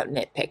started out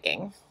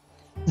nitpicking.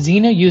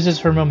 Xena uses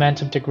her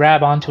momentum to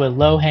grab onto a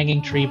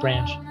low-hanging tree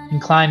branch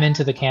and climb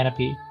into the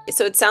canopy.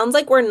 So it sounds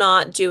like we're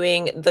not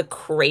doing the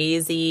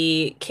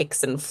crazy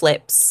kicks and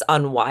flips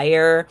on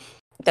wire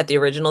that the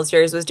original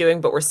series was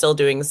doing, but we're still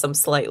doing some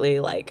slightly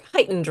like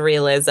heightened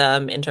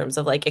realism in terms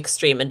of like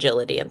extreme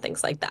agility and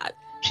things like that.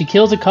 She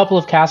kills a couple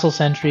of castle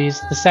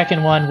sentries, the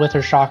second one with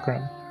her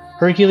chakram.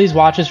 Hercules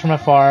watches from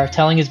afar,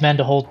 telling his men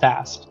to hold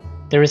fast.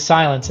 There is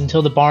silence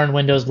until the barn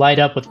windows light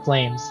up with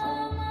flames.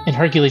 And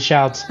Hercules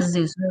shouts,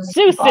 Zeus's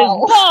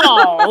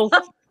balls!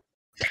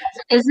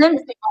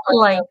 Isn't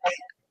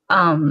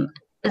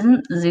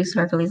Zeus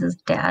Hercules'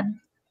 dad?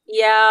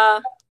 Yeah.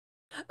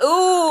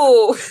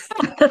 Ooh!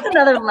 That's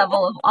another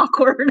level of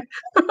awkward.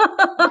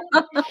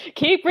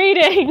 Keep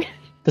reading!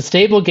 The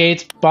stable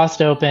gates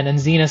bust open and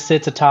Xena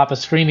sits atop a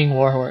screaming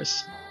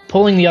warhorse,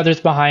 pulling the others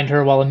behind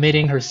her while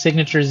emitting her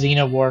signature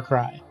Xena war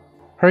cry.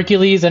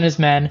 Hercules and his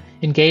men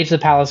engage the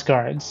palace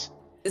guards.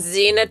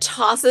 Xena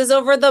tosses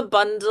over the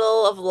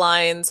bundle of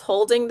lines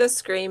holding the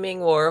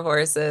screaming war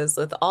horses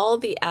with all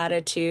the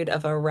attitude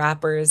of a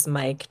rapper's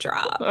mic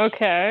drop.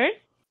 Okay.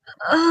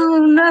 Oh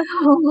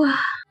no.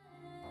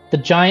 The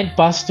giant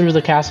busts through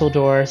the castle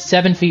door,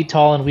 7 feet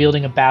tall and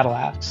wielding a battle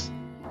axe.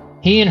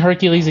 He and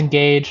Hercules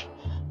engage,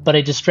 but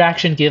a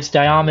distraction gives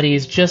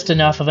Diomedes just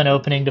enough of an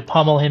opening to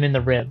pummel him in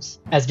the ribs.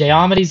 As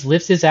Diomedes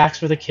lifts his axe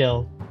for the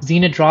kill,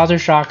 Xena draws her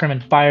chakram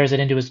and fires it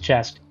into his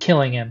chest,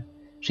 killing him.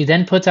 She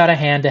then puts out a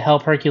hand to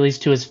help Hercules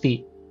to his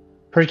feet.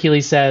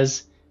 Hercules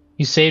says,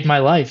 "You saved my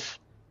life."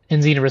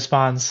 And Xena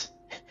responds,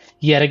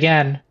 "Yet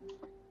again."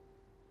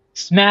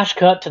 Smash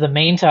cut to the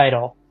main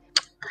title.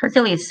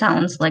 Hercules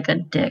sounds like a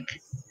dick.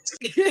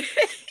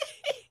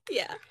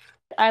 Yeah.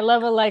 I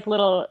love a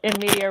little in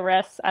media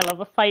res. I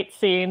love a fight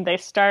scene. They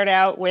start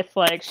out with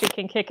she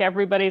can kick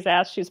everybody's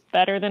ass. She's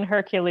better than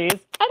Hercules.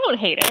 I don't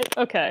hate it.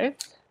 Okay.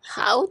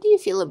 How do you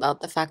feel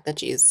about the fact that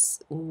she's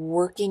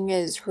working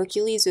as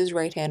Hercules'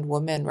 right-hand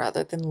woman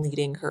rather than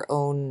leading her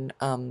own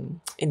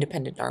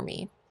independent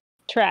army?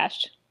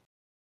 Trashed.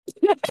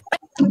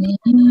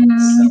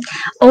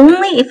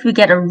 Only if we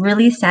get a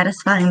really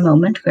satisfying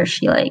moment where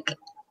she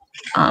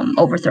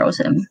overthrows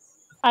him.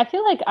 I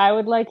feel like I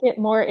would like it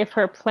more if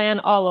her plan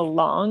all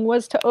along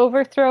was to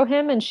overthrow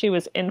him and she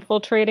was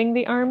infiltrating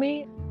the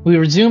army. We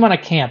resume on a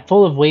camp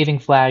full of waving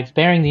flags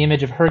bearing the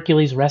image of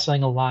Hercules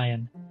wrestling a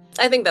lion.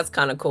 I think that's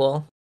kind of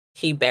cool.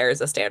 He bears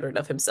a standard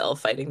of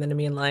himself fighting the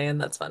Nemean lion.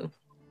 That's fun.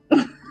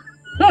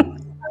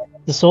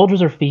 The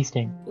soldiers are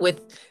feasting. With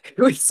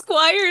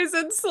squires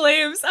and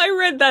slaves. I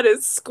read that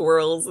as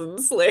squirrels and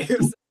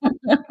slaves.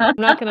 I'm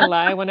not going to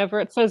lie. Whenever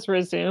it says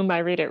resume, I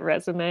read it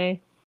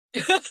resume.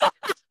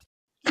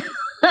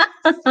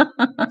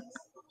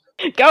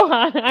 Go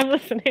on, I'm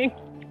listening.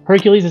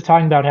 Hercules is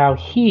talking about how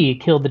he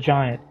killed the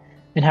giant,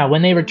 and how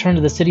when they return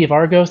to the city of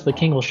Argos, the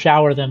king will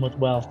shower them with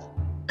wealth.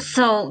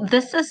 So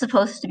this is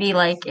supposed to be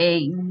like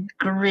a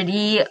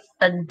gritty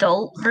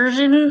adult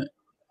version,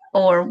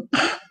 or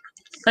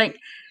like,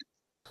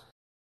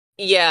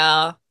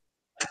 Yeah.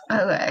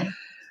 okay.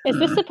 Is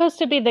this supposed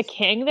to be the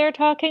king they're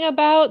talking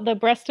about? The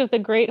breast of the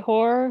great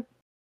whore?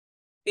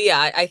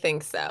 Yeah, I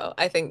think so.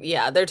 I think,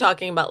 yeah, they're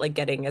talking about like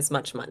getting as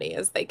much money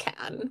as they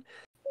can.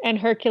 And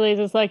Hercules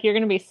is like, you're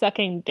gonna be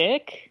sucking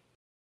dick?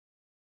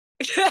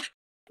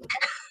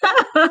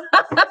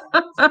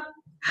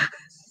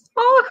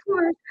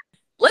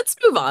 Let's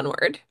move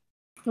onward.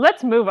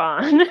 Let's move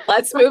on.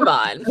 Let's move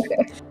on.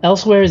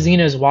 Elsewhere,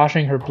 Xena is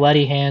washing her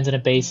bloody hands in a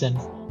basin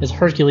as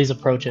Hercules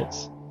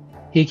approaches.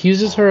 He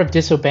accuses her of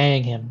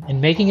disobeying him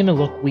and making him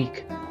look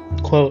weak.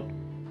 Quote,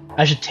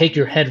 "I should take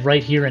your head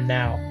right here and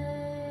now."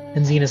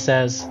 And Xena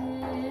says,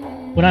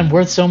 "When I'm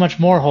worth so much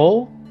more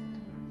whole?"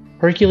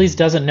 Hercules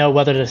doesn't know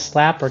whether to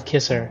slap or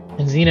kiss her,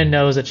 and Xena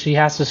knows that she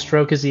has to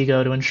stroke his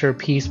ego to ensure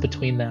peace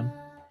between them.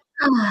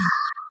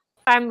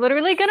 I'm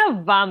literally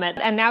gonna vomit.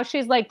 And now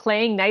she's like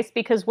playing nice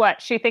because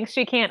what? She thinks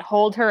she can't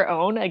hold her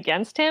own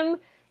against him?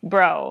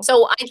 Bro.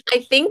 So I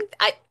think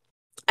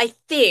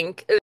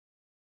it's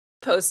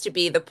supposed to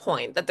be the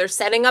point that they're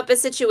setting up a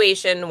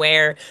situation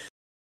where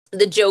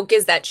the joke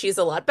is that she's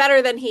a lot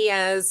better than he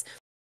is.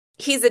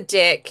 He's a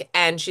dick,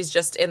 and she's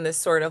just in this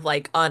sort of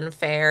like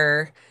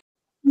unfair.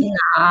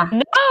 Nah.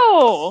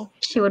 No!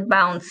 She would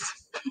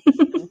bounce.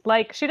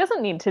 Like, she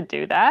doesn't need to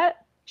do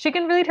that. She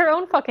can lead her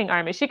own fucking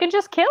army. She can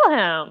just kill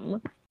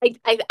him.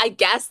 I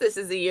guess this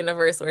is a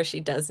universe where she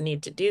does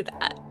need to do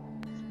that.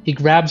 He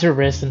grabs her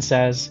wrist and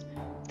says,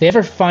 "If they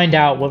ever find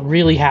out what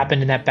really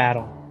happened in that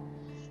battle."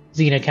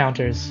 Xena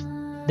counters,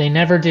 "They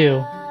never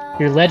do.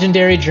 Your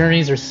legendary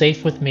journeys are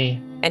safe with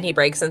me." And he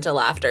breaks into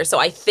laughter. So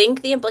I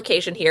think the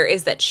implication here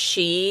is that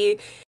she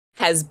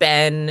has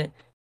been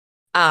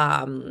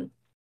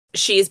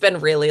she's been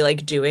really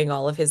like doing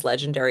all of his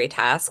legendary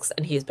tasks,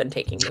 and he's been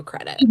taking the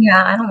credit.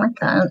 Yeah, I don't like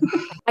that.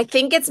 I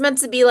think it's meant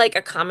to be like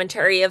a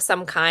commentary of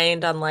some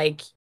kind on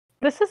like,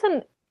 this is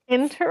an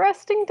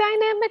interesting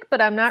dynamic, but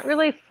I'm not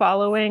really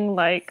following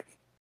like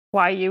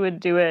why you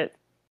would do it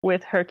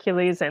with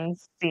Hercules and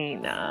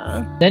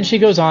Xena. Then she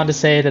goes on to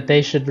say that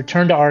they should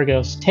return to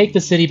Argos, take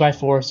the city by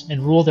force,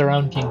 and rule their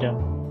own kingdom.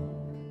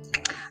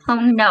 Oh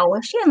no,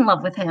 is she in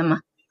love with him?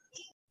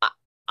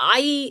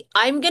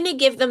 I'm gonna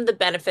give them the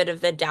benefit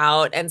of the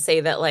doubt and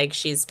say that like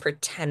she's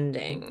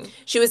pretending.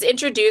 She was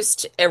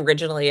introduced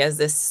originally as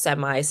this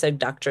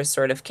semi-seductress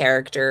sort of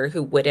character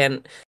who would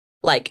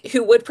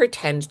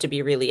pretend to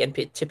be really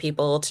into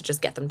people to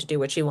just get them to do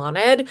what she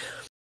wanted.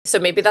 So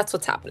maybe that's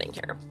what's happening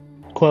here.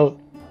 Quote,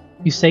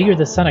 "You say you're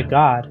the son of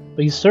God,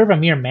 but you serve a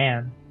mere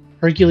man."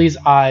 Hercules'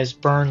 eyes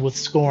burn with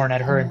scorn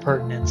at her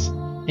impertinence,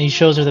 and he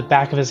shows her the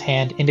back of his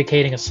hand,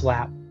 indicating a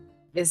slap.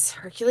 Is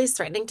Hercules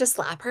threatening to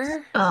slap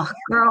her? Oh,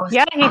 gross.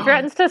 Yeah, he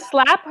threatens to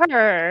slap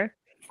her.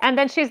 And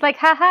then she's like,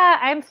 haha,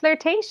 I'm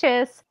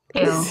flirtatious.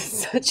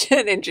 It's such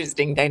an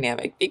interesting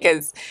dynamic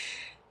because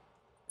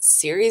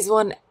Series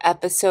 1,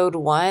 Episode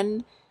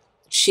 1,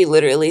 she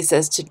literally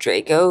says to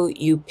Draco,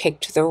 "You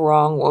picked the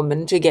wrong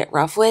woman to get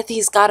rough with."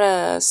 He's got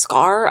a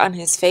scar on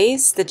his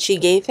face that she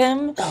gave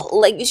him.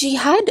 Like, she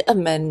had a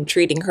men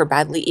treating her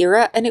badly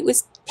era, and it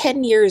was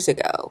 10 years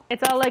ago.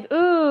 It's all like,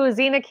 ooh,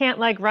 Xena can't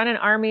like run an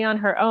army on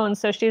her own,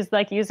 so she's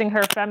like using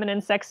her feminine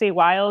sexy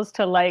wiles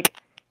to like,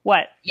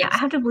 what? Yeah, I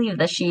have to believe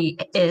that she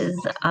is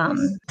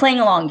playing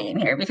a long game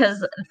here,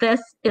 because this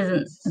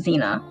isn't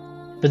Xena.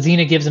 But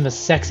Xena gives him a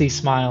sexy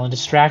smile and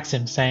distracts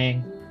him,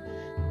 saying,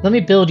 "Let me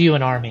build you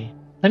an army.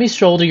 Let me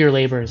shoulder your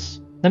labors.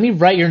 Let me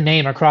write your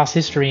name across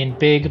history in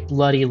big,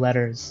 bloody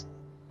letters.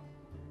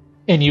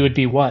 And you would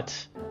be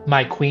what?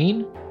 My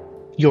queen?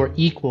 Your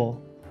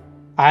equal.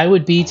 I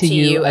would be to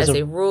you as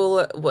a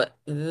ruler." What?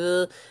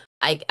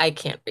 I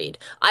can't read.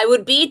 "I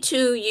would be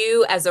to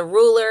you as a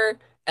ruler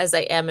as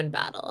I am in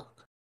battle.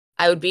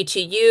 I would be to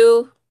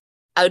you.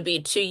 I would be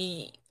to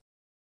you."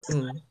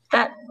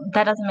 That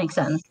doesn't make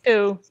sense.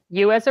 To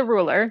you as a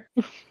ruler.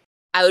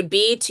 "I would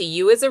be to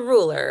you as a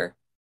ruler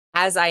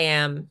as I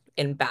am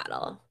in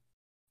battle,"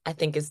 I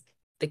think is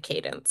the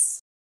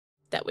cadence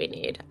that we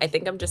need. I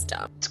think I'm just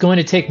dumb. "It's going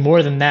to take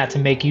more than that to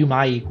make you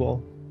my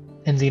equal."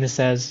 And Xena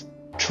says,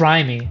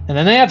 "Try me." And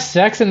then they have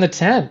sex in the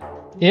tent.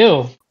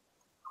 Ew.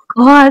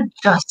 God,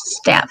 just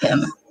stab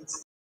him.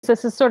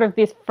 This is sort of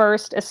the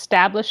first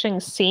establishing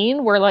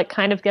scene. We're like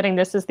kind of getting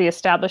this as the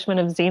establishment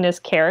of Xena's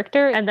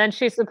character. And then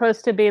she's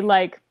supposed to be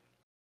like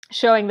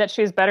showing that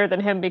she's better than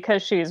him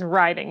because she's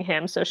riding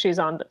him. So she's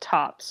on the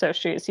top. So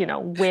she's,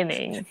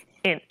 winning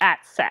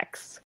at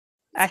sex,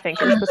 I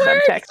think is the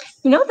subtext.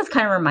 You know what this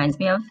kind of reminds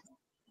me of?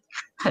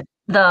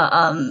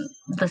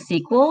 The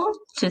sequel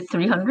to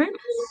 300.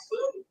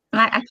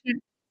 And I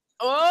can't.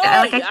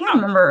 I can't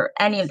remember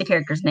any of the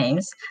characters'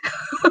 names,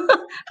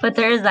 but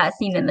there is that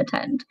scene in the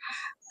tent,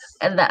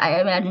 and that I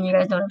imagine you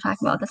guys know what I'm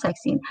talking about, the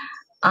sex scene.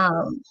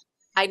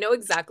 I know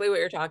exactly what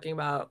you're talking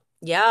about.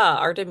 Yeah,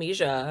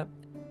 Artemisia.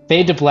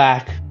 Fade to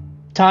black.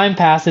 Time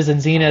passes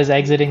and Xena is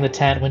exiting the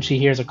tent when she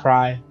hears a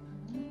cry.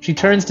 She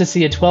turns to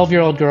see a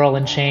 12-year-old girl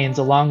in chains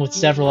along with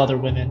several other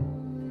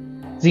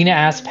women. Xena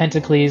asks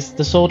Pentacles,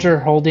 the soldier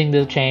holding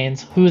the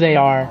chains, who they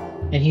are,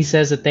 and he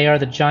says that they are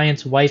the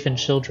giant's wife and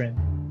children.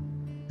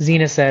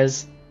 Xena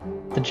says,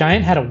 "The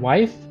giant had a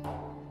wife?"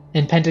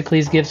 And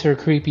Pentacles gives her a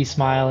creepy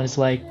smile and is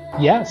like,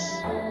 "Yes,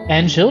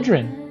 and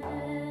children."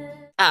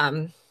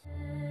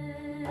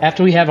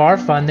 After we have our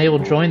fun, they will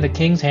join the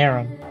king's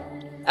harem.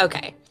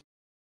 Okay.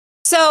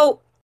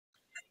 So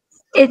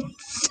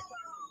it's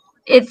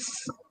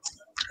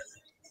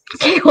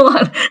okay, hold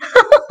on.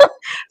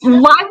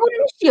 Why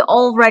wouldn't she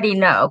already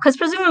know? Because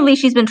presumably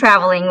she's been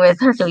traveling with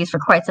Hercules for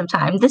quite some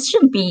time. This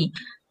shouldn't be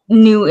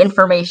new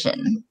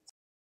information.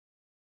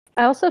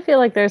 I also feel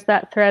like there's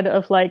that thread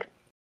of like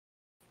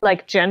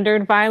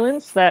gendered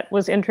violence that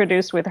was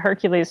introduced with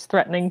Hercules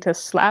threatening to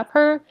slap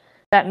her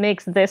that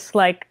makes this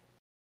like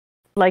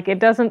it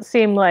doesn't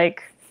seem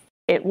like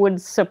it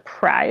would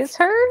surprise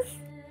her.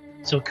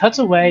 So it cuts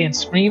away and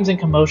screams and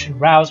commotion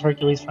rouse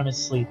Hercules from his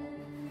sleep.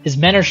 His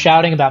men are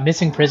shouting about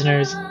missing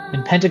prisoners,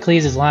 and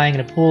Pentacles is lying in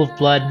a pool of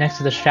blood next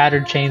to the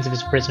shattered chains of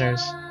his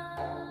prisoners.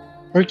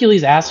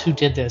 Hercules asks who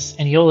did this,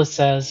 and Iolaus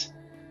says,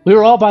 "We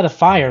were all by the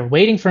fire,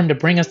 waiting for him to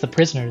bring us the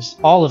prisoners,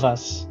 all of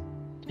us.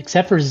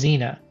 Except for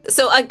Xena."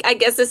 So I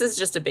guess this is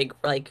just a big,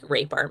 like,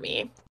 rape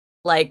army.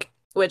 Like,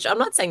 which I'm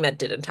not saying that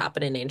didn't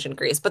happen in ancient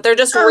Greece, but they're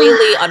just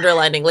really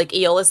underlining, like,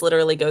 Iolaus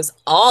literally goes,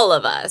 all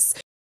of us.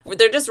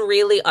 They're just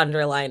really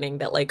underlining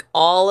that, like,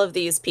 all of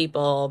these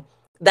people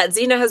that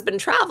Xena has been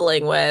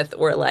traveling with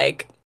were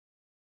lining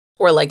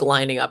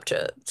up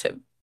to.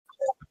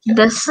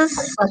 This is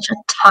such a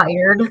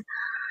tired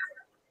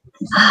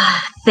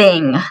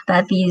thing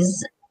that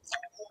these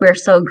We're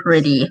So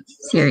Gritty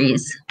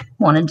series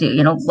want to do.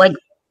 You know, like,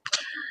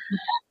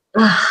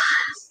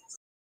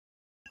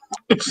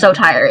 it's so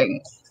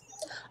tiring.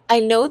 I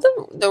know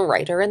the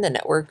writer and the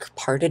network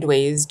parted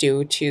ways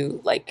due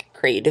to, like,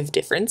 creative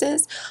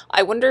differences.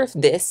 I wonder if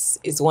this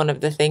is one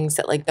of the things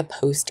that, like, the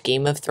post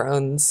Game of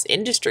Thrones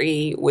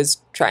industry was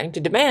trying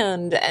to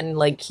demand and,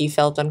 like, he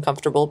felt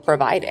uncomfortable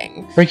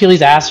providing.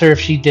 Hercules asks her if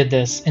she did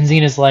this, and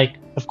Xena's like,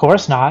 "Of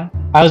course not.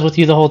 I was with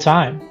you the whole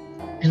time.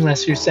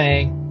 Unless you're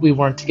saying we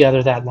weren't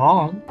together that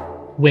long."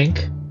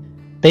 Wink.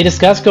 They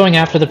discuss going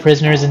after the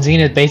prisoners, and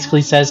Xena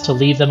basically says to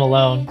leave them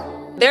alone.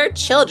 They're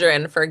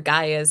children, for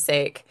Gaia's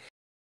sake.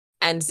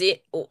 And okay,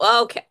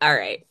 all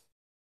right.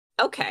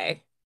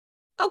 Okay.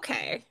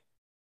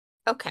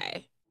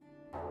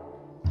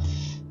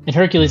 And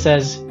Hercules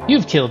says,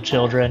 "You've killed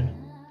children."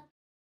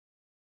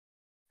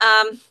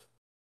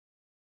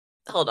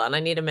 Hold on,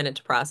 I need a minute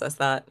to process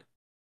that.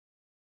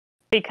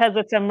 Because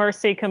it's a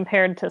mercy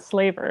compared to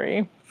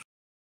slavery.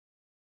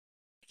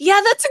 Yeah,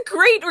 that's a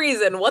great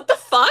reason. What the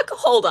fuck?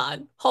 Hold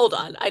on.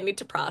 I need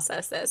to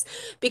process this.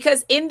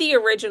 Because in the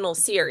original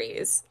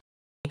series,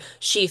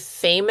 she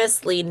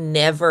famously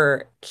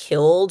never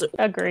killed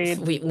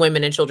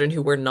women and children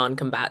who were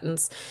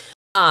non-combatants.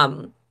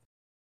 And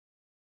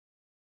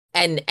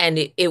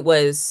it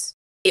was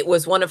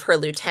one of her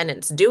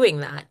lieutenants doing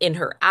that in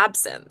her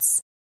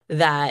absence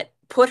that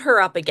put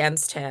her up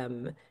against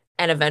him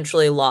and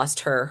eventually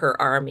lost her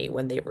army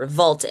when they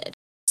revolted.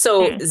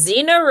 So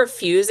Xena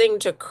refusing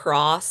to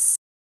cross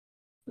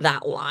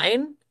that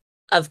line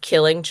of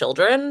killing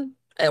children,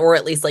 or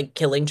at least, like,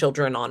 killing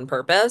children on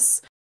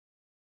purpose,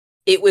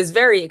 it was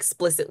very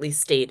explicitly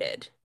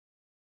stated.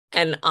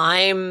 And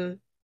I'm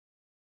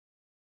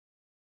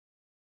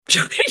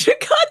trying to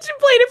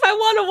contemplate if I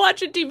want to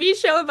watch a TV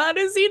show about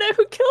a Xena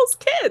who kills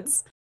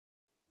kids.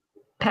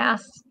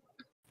 Pass.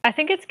 I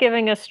think it's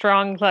giving a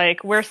strong,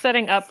 like, we're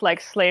setting up, like,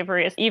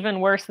 slavery is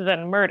even worse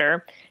than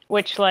murder,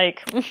 which,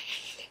 like,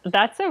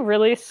 that's a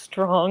really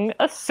strong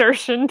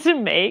assertion to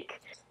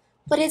make.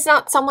 But it's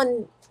not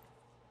someone...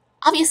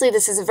 Obviously,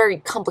 this is a very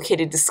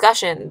complicated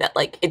discussion that,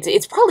 like,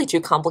 it's probably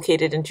too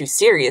complicated and too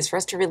serious for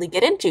us to really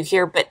get into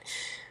here, but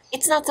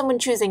it's not someone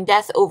choosing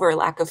death over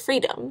lack of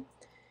freedom.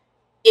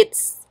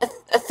 It's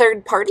a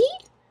third party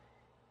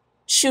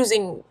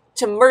choosing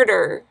to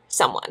murder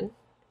someone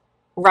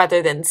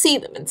rather than see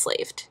them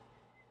enslaved.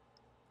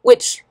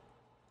 Which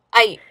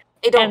I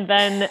don't... And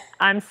then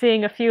I'm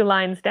seeing a few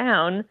lines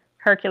down,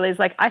 Hercules,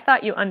 like, I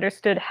thought you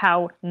understood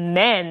how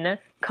men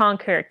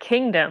conquer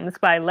kingdoms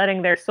by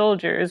letting their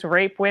soldiers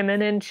rape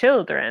women and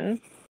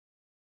children.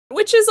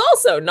 Which is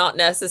also not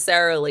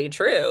necessarily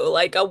true.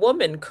 Like, a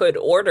woman could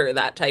order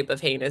that type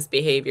of heinous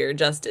behavior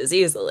just as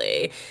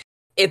easily.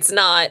 It's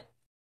not...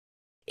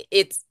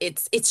 It's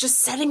just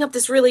setting up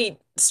this really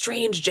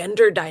strange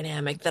gender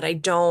dynamic that I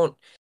don't...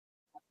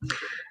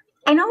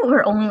 I know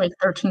we're only like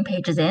 13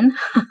 pages in,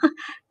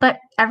 but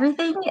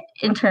everything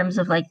in terms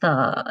of like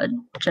the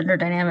gender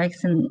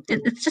dynamics and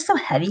it's just so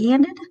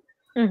heavy-handed.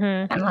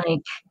 Mm-hmm. And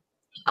like,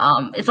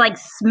 it's like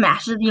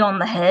smashes you on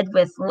the head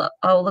with,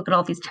 oh, look at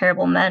all these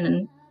terrible men.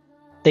 And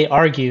they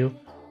argue.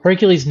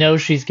 Hercules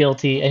knows she's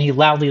guilty, and he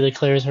loudly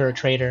declares her a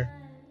traitor.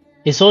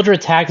 A soldier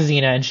attacks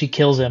Xena, and she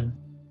kills him.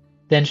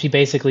 Then she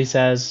basically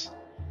says,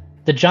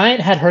 The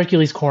giant had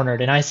Hercules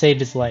cornered, and I saved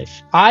his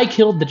life. I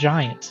killed the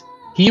giant.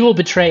 He will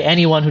betray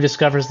anyone who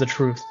discovers the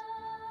truth.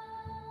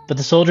 But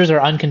the soldiers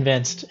are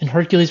unconvinced, and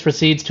Hercules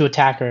proceeds to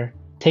attack her,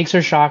 takes her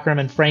chakram,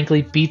 and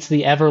frankly beats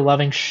the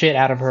ever-loving shit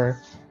out of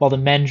her while the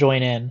men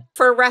join in.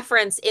 For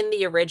reference, in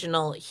the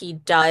original, he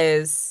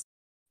does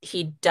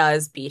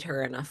beat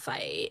her in a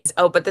fight.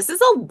 Oh, but this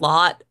is a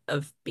lot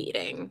of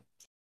beating.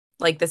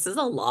 Like, this is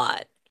a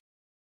lot.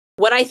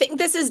 What I think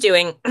this is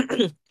doing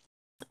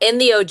in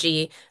the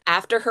OG,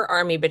 after her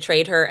army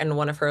betrayed her and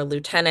one of her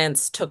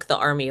lieutenants took the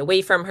army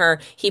away from her,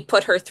 he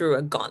put her through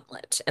a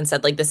gauntlet and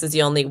said, like, this is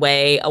the only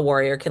way a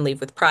warrior can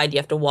leave with pride. You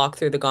have to walk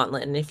through the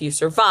gauntlet, and if you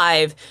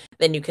survive,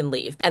 then you can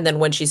leave. And then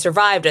when she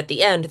survived at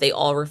the end, they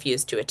all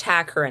refused to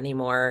attack her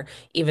anymore,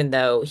 even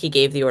though he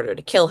gave the order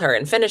to kill her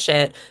and finish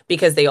it,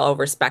 because they all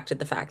respected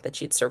the fact that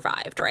she'd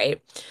survived,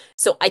 right?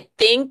 So I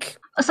think...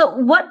 So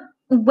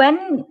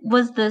when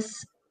was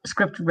this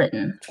script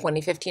written?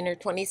 2015 or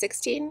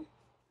 2016?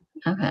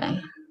 Okay.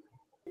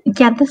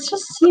 Yeah, this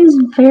just seems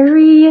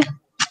very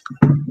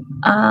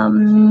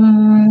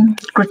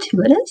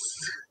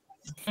gratuitous.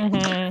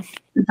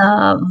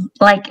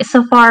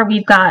 So far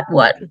we've got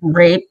what?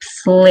 Rape,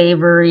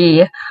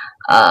 slavery,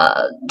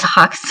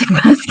 toxic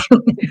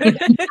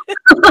masculinity.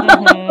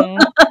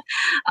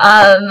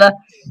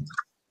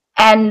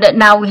 And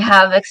now we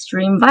have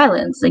extreme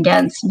violence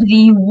against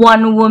the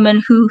one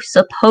woman who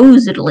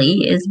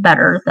supposedly is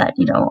better than,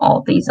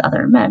 all these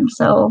other men.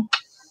 So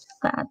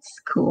that's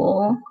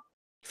cool.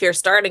 If you're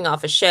starting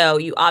off a show,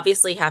 you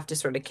obviously have to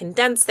sort of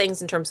condense things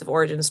in terms of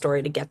origin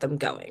story to get them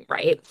going,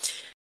 right?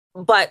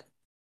 But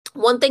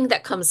one thing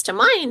that comes to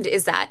mind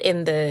is that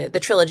in the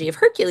trilogy of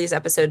Hercules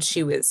episodes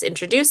she was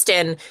introduced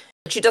in,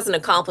 she doesn't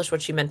accomplish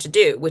what she meant to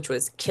do, which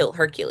was kill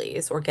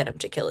Hercules or get him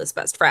to kill his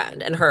best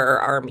friend, and her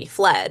army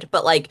fled.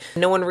 But like,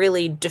 no one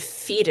really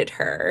defeated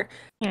her.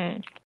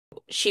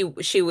 She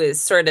was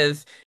sort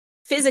of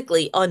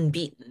physically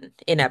unbeaten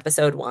in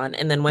episode 1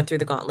 and then went through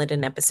the gauntlet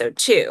in episode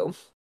 2.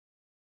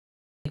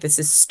 This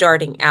is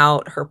starting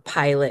out her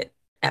pilot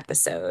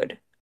episode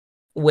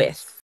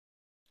with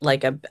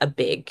like a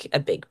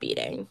big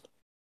beating.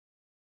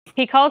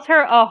 He calls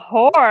her a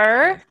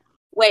whore.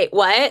 Wait,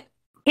 what?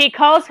 He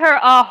calls her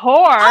a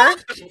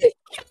whore.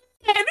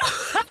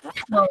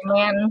 Oh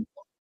man.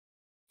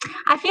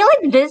 I feel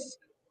like this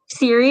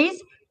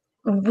series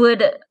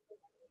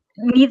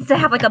needs to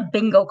have like a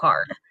bingo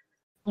card.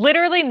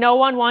 Literally no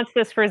one wants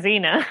this for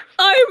Xena.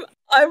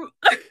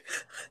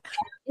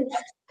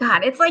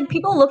 God, it's like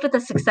people looked at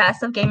the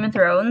success of Game of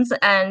Thrones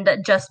and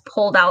just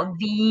pulled out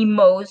the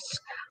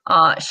most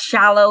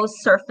shallow,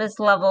 surface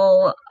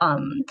level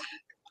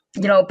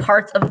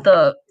parts of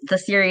the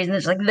series, and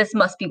it's like, this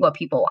must be what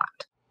people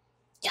want.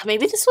 Yeah,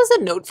 maybe this was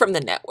a note from the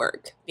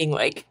network being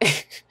like,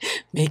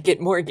 make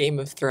it more Game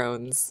of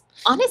Thrones.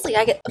 Honestly,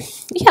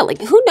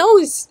 who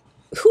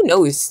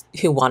knows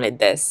who wanted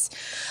this?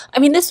 I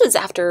mean, this was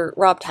after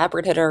Rob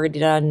Tappert had already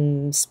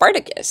done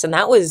Spartacus, and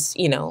that was,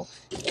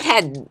 it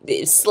had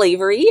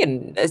slavery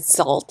and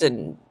assault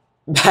and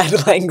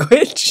bad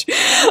language.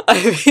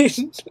 I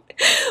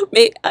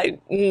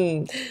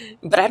mean,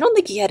 but I don't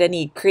think he had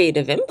any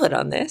creative input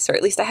on this, or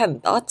at least I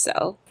hadn't thought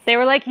so. They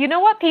were like, you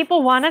know what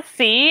people want to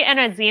see in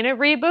a Xena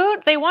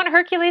reboot? They want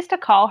Hercules to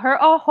call her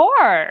a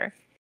whore.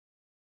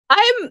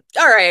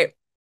 All right.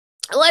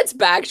 Let's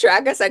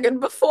backtrack a second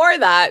before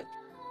that.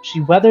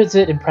 She weathers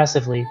it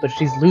impressively, but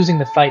she's losing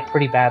the fight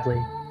pretty badly.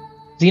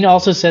 Xena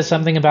also says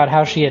something about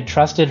how she had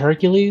trusted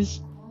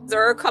Hercules.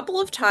 There are a couple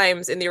of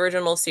times in the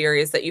original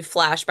series that you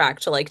flash back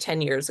to like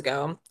 10 years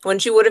ago, when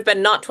she would have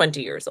been not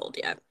 20 years old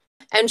yet.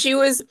 And she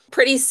was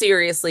pretty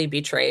seriously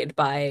betrayed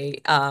by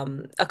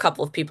a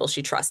couple of people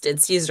she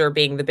trusted, Caesar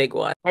being the big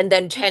one. And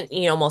then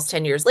almost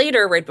 10 years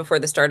later, right before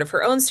the start of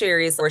her own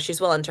series, where she's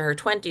well into her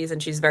 20s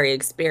and she's very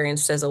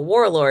experienced as a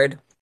warlord,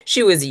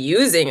 she was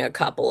using a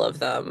couple of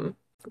them.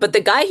 But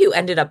the guy who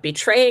ended up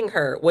betraying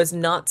her was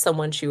not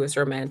someone she was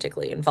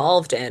romantically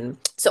involved in.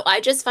 So I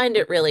just find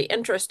it really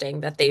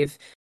interesting that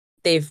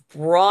they've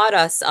brought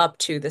us up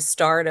to the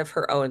start of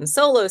her own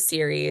solo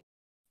series,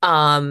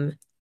 and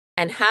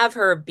have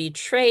her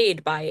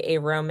betrayed by a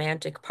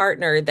romantic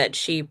partner that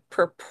she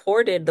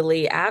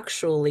purportedly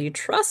actually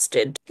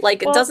trusted.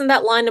 Like, doesn't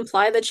that line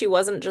imply that she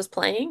wasn't just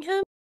playing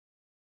him?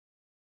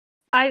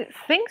 I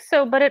think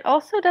so, but it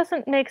also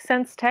doesn't make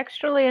sense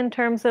textually in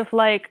terms of,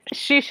 like,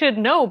 she should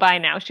know by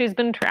now. She's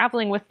been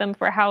traveling with them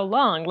for how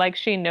long? Like,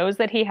 she knows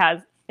that he has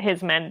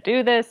his men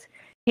do this.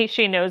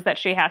 She knows that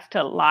she has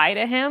to lie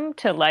to him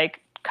to,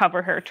 like,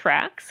 cover her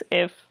tracks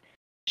if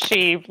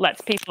she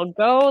lets people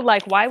go.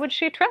 Like, why would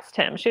she trust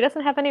him? She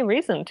doesn't have any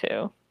reason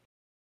to.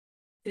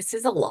 This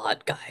is a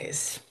lot,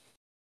 guys.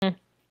 I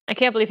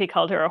can't believe he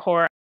called her a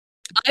whore.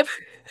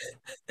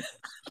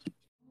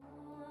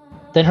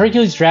 Then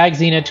Hercules drags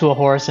Xena to a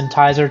horse and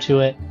ties her to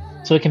it,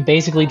 so it can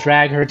basically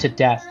drag her to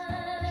death.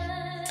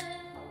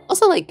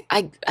 Also, like,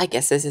 I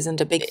guess this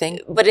isn't a big thing,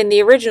 but in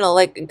the original,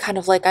 like, kind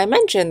of like I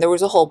mentioned, there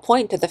was a whole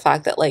point to the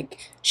fact that,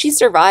 like, she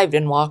survived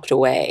and walked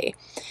away,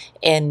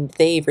 and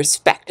they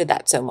respected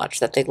that so much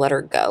that they let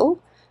her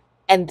go.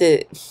 And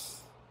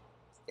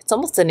it's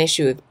almost an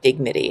issue of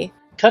dignity.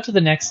 Cut to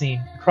the next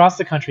scene. Across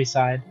the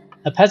countryside,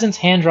 a peasant's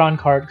hand-drawn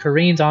cart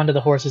careens onto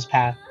the horse's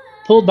path,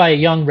 pulled by a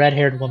young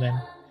red-haired woman.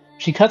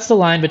 She cuts the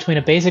line between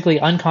a basically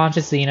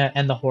unconscious Xena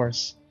and the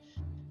horse.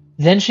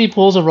 Then she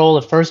pulls a roll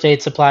of first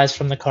aid supplies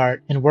from the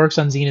cart and works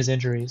on Xena's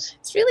injuries.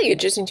 It's really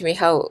interesting to me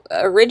how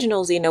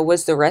original Xena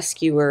was the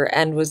rescuer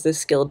and was the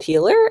skilled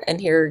healer,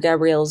 and here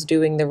Gabrielle's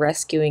doing the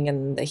rescuing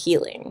and the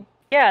healing.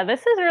 Yeah, this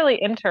is really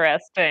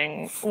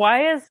interesting.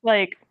 Why is,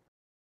 like...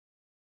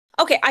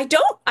 Okay, I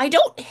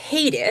don't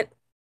hate it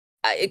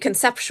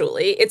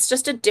conceptually. It's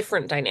just a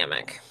different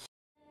dynamic.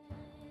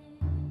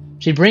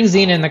 She brings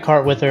Xena in the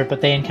cart with her, but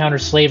they encounter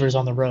slavers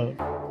on the road.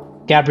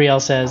 Gabrielle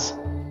says,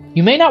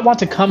 "You may not want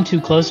to come too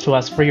close to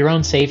us for your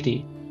own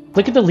safety.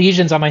 Look at the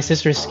lesions on my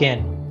sister's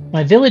skin.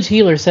 My village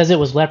healer says it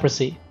was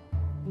leprosy."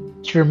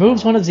 She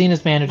removes one of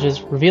Xena's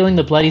bandages, revealing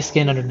the bloody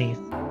skin underneath.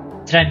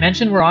 Did I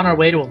mention we're on our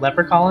way to a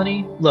leper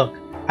colony? Look,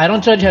 I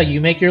don't judge how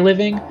you make your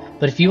living,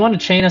 but if you want to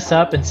chain us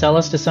up and sell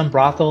us to some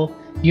brothel,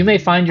 you may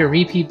find your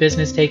repeat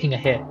business taking a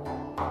hit.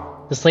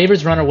 The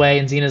slavers run away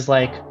and Xena's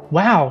like,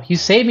 "Wow, you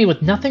saved me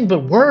with nothing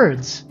but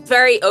words."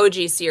 Very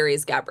OG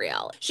series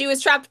Gabrielle. She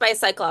was trapped by a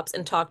Cyclops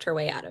and talked her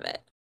way out of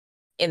it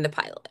in the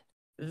pilot.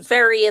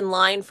 Very in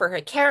line for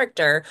her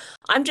character.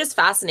 I'm just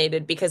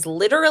fascinated because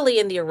literally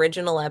in the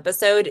original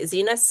episode,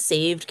 Xena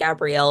saved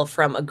Gabrielle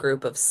from a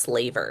group of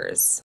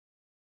slavers.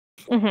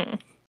 Mm-hmm.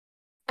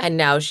 And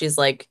now she's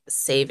like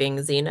saving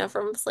Xena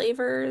from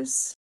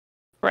slavers.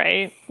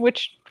 Right.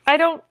 Which I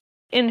don't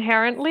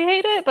inherently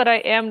hate it, but I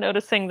am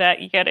noticing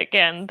that yet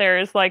again, there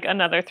is like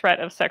another threat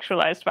of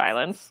sexualized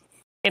violence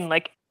in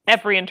like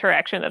every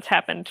interaction that's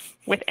happened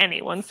with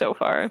anyone so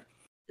far.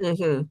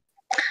 Mm-hmm.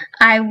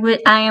 I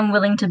am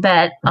willing to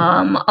bet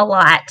a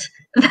lot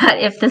that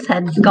if this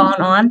had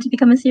gone on to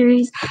become a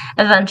series,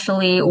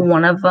 eventually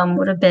one of them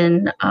would have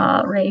been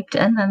raped,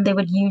 and then they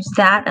would use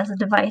that as a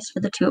device for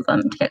the two of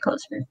them to get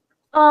closer.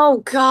 Oh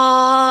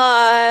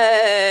God!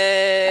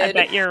 I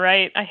bet you're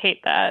right. I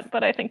hate that,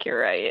 but I think you're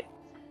right.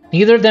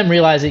 Neither of them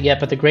realize it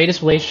yet, but the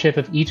greatest relationship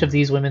of each of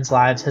these women's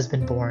lives has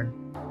been born.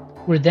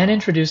 We're then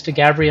introduced to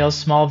Gabrielle's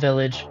small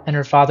village and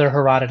her father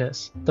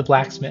Herodotus, the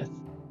blacksmith.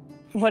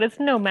 What does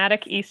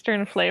nomadic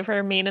Eastern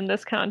flavor mean in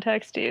this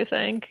context, do you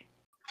think?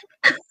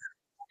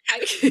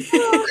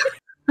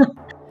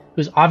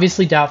 Who's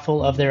obviously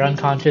doubtful of their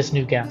unconscious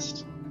new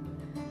guest.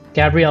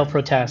 Gabrielle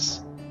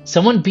protests.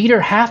 Someone beat her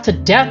half to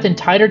death and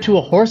tied her to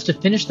a horse to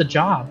finish the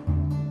job.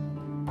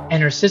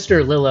 And her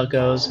sister Lilla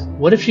goes,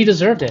 "What if she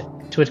deserved it?"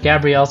 To which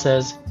Gabrielle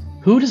says,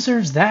 "Who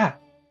deserves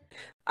that?"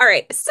 All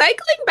right,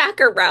 cycling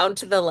back around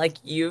to the like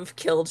you've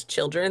killed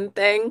children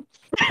thing.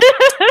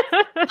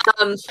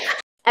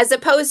 As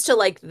opposed to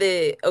like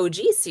the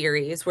OG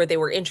series where they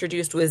were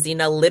introduced with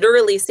Xena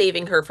literally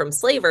saving her from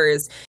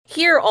slavers,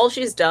 here all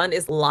she's done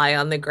is lie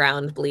on the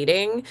ground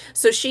bleeding.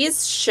 So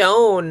she's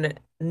shown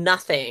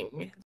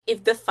nothing.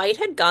 If the fight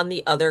had gone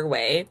the other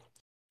way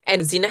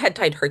and Xena had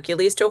tied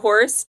Hercules to a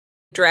horse,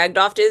 dragged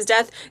off to his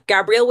death,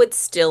 Gabrielle would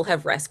still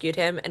have rescued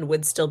him and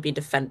would still be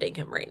defending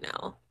him right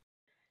now.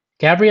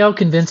 Gabrielle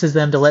convinces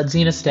them to let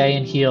Xena stay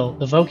and heal,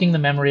 evoking the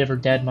memory of her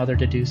dead mother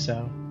to do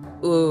so.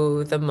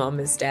 Ooh, the mom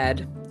is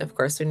dead. Of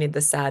course, we need the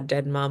sad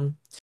dead mom.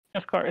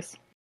 Of course.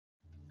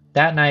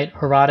 That night,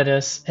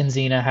 Herodotus and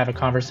Xena have a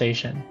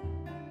conversation.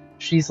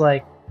 She's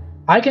like,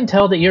 "I can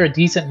tell that you're a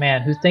decent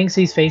man who thinks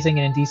he's facing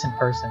an indecent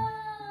person."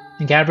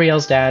 And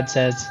Gabrielle's dad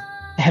says,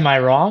 "Am I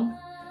wrong?"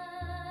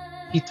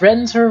 He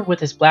threatens her with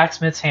his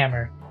blacksmith's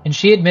hammer, and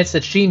she admits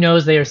that she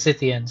knows they are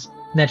Scythians,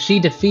 and that she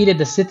defeated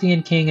the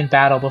Scythian king in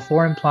battle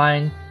before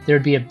implying there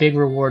would be a big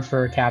reward for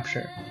her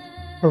capture.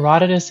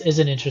 Herodotus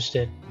isn't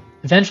interested,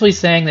 eventually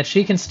saying that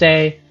she can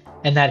stay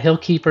and that he'll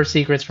keep her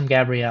secrets from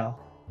Gabrielle.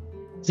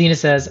 Xena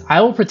says,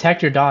 "I will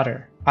protect your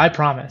daughter. I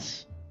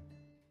promise."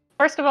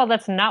 First of all,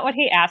 that's not what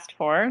he asked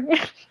for.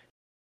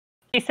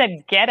 He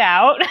said, "Get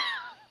out."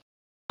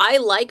 I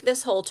like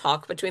this whole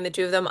talk between the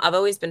two of them. I've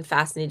always been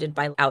fascinated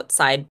by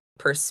outside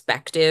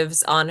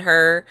perspectives on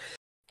her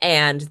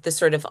and the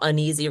sort of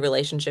uneasy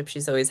relationship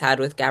she's always had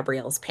with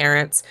Gabrielle's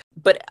parents.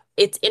 But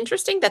it's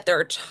interesting that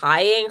they're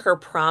tying her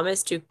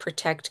promise to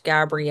protect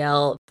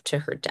Gabrielle to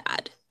her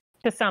dad.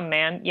 To some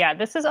man. Yeah,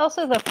 this is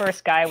also the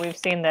first guy we've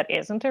seen that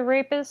isn't a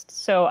rapist,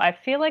 so I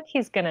feel like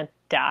he's gonna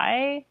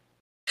die.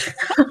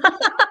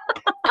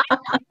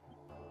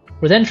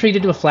 We're then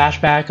treated to a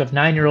flashback of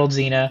 9-year-old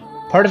Xena,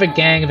 part of a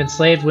gang of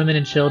enslaved women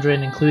and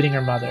children, including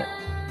her mother.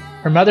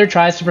 Her mother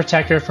tries to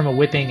protect her from a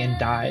whipping and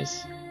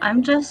dies.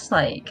 I'm just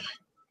like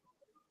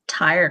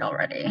tired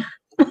already.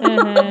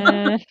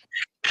 Mm-hmm.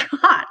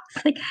 God,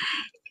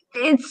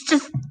 it's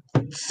just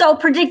so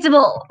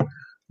predictable.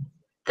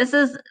 This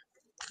is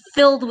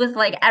filled with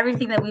like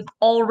everything that we've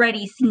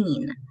already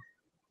seen.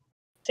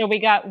 So we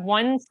got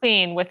one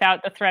scene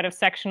without the threat of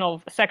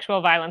sexual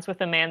violence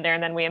with a man there,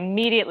 and then we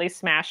immediately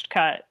smashed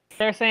cut.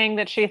 They're saying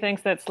that she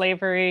thinks that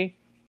slavery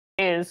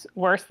is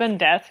worse than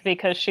death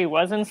because she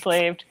was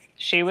enslaved,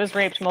 she was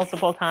raped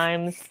multiple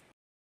times,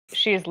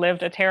 she's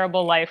lived a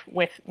terrible life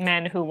with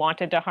men who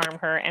wanted to harm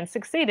her and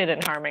succeeded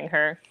in harming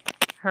her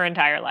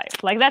entire life.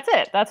 Like, that's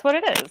it. That's what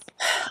it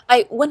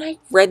is. When I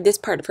read this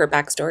part of her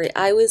backstory,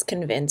 I was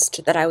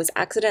convinced that I was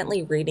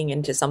accidentally reading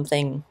into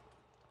something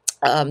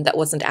that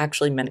wasn't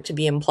actually meant to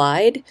be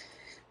implied.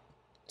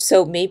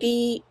 So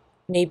maybe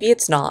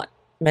it's not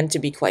meant to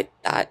be quite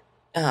that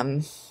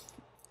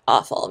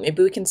awful.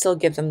 Maybe we can still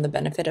give them the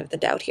benefit of the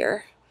doubt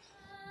here.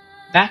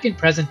 Back in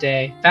present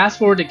day, fast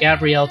forward to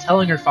Gabrielle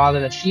telling her father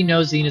that she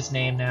knows Xena's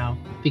name now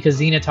because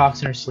Xena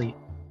talks in her sleep.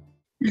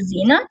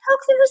 Xena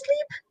talks in her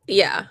sleep?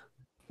 Yeah.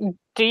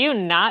 Do you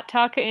not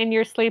talk in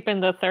your sleep in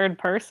the third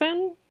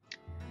person?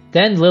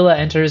 Then Lilla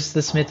enters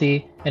the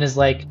smithy and is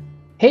like,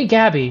 "Hey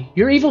Gabby,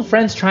 your evil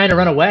friend's trying to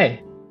run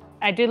away."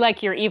 I do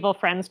like your evil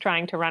friends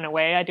trying to run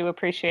away. I do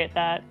appreciate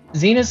that.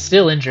 Xena's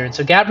still injured,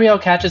 so Gabrielle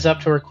catches up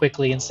to her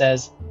quickly and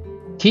says,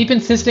 "Keep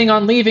insisting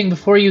on leaving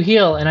before you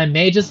heal, and I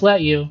may just let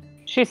you."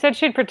 She said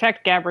she'd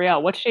protect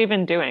Gabrielle. What's she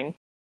even doing?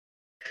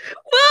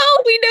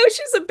 Well, we know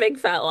she's a big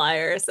fat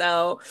liar,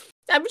 so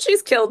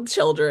she's killed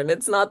children.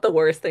 It's not the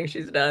worst thing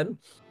she's done.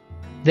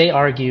 They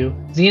argue,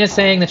 Xena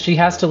saying that she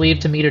has to leave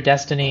to meet her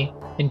destiny,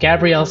 and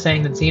Gabrielle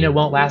saying that Xena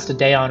won't last a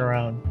day on her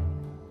own.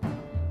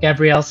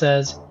 Gabrielle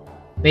says,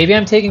 "Maybe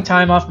I'm taking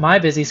time off my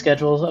busy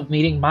schedule of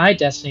meeting my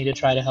destiny to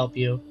try to help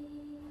you.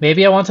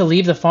 Maybe I want to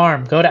leave the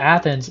farm, go to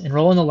Athens,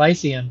 enroll in the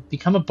Lyceum,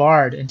 become a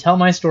bard, and tell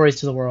my stories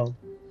to the world.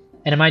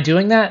 And am I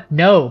doing that?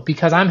 No,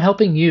 because I'm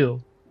helping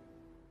you."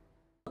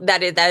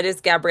 That is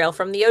Gabrielle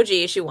from the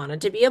OG. She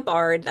wanted to be a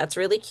bard. That's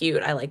really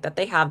cute. I like that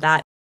they have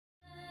that.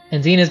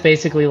 And Xena's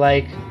basically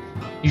like,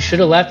 "You should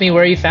have left me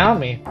where you found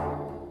me."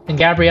 And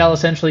Gabrielle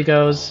essentially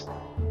goes,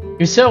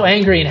 "You're so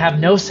angry and have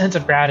no sense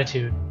of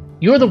gratitude.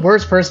 You're the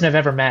worst person I've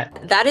ever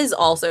met." That is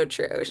also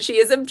true. She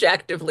is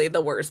objectively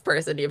the worst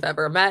person you've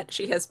ever met.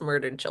 She has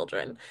murdered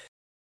children.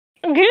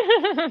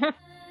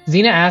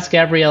 Xena asks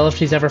Gabrielle if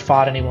she's ever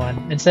fought anyone,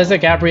 and says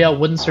that Gabrielle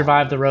wouldn't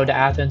survive the road to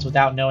Athens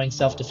without knowing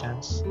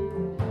self-defense.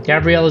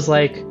 Gabrielle is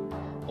like,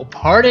 "Well,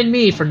 pardon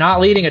me for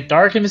not leading a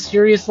dark and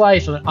mysterious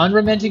life of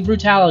unrelenting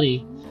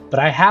brutality, but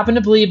I happen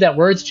to believe that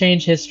words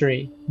change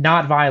history,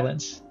 not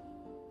violence."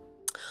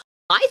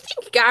 I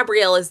think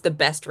Gabrielle is the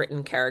best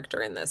written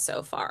character in this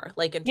so far.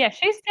 Yeah,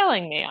 she's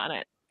selling me on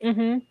it.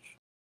 Mm-hmm.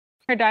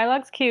 Her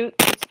dialogue's cute.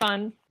 It's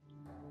fun.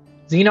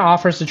 Xena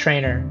offers to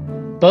train her,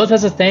 both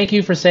as a thank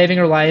you for saving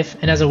her life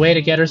and as a way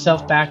to get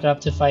herself back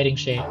up to fighting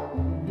shape.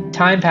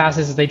 Time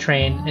passes as they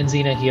train, and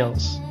Xena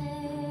heals.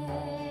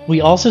 We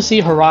also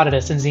see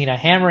Herodotus and Xena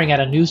hammering at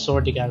a new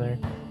sword together.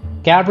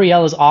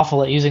 Gabrielle is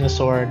awful at using the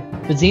sword,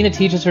 but Xena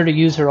teaches her to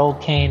use her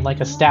old cane like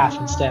a staff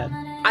instead.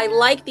 I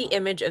like the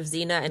image of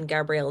Xena and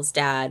Gabrielle's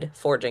dad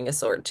forging a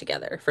sword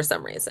together for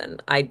some reason.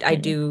 I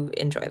do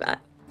enjoy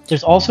that.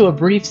 There's also a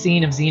brief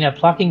scene of Xena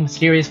plucking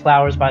mysterious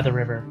flowers by the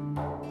river.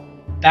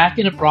 Back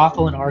in a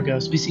brothel in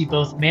Argos, we see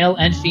both male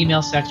and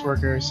female sex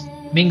workers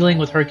mingling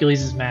with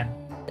Hercules' men.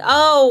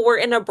 Oh, we're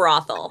in a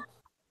brothel.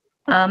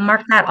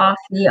 Mark that off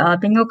the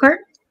bingo card.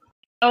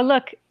 Oh,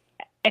 look.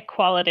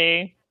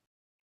 Equality.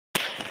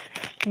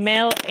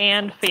 Male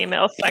and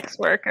female sex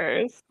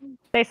workers.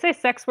 They say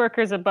sex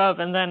workers above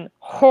and then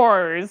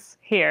whores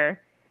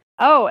here.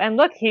 Oh, and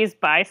look, he's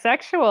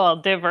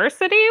bisexual.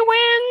 Diversity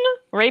win?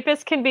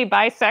 Rapists can be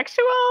bisexual?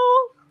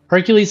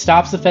 Hercules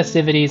stops the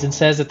festivities and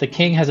says that the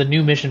king has a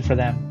new mission for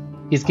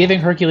them. He's giving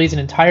Hercules an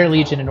entire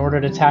legion in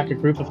order to attack a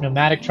group of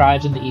nomadic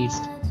tribes in the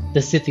east,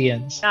 the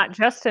Scythians. Not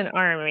just an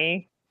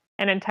army,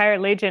 an entire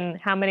legion.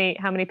 How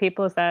many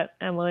people is that,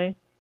 Emily?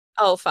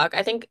 Oh, fuck.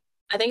 I think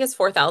it's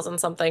 4,000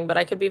 something, but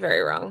I could be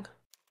very wrong.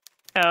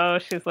 Oh,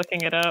 she's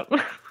looking it up.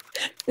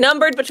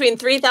 Numbered between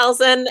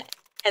 3,000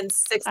 and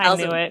 6,000. I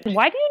knew it.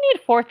 Why do you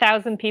need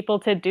 4,000 people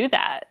to do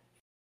that?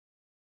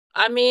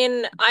 I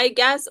mean, I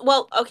guess,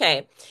 well,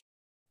 okay.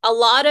 A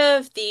lot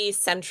of the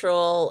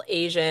Central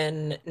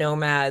Asian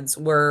nomads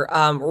were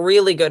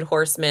really good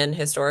horsemen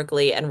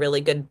historically and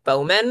really good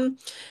bowmen.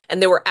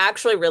 And they were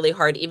actually really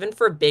hard, even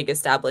for big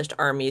established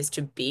armies,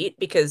 to beat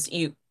because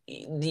you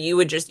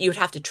would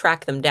have to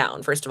track them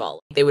down. First of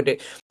all, they would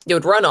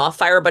run off,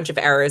 fire a bunch of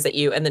arrows at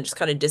you, and then just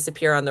kind of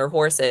disappear on their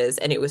horses.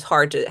 And it was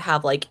hard to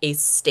have like a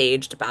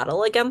staged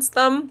battle against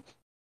them.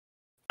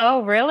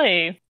 Oh,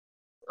 really?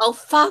 Oh,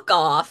 fuck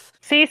off.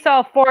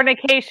 Seesaw,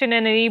 fornication,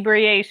 and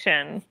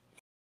inebriation.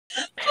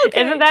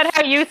 Okay. Isn't that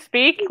how you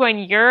speak when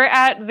you're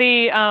at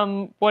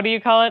the, what do you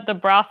call it? The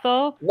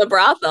brothel? The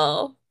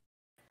brothel.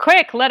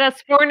 Quick, let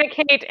us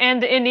fornicate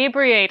and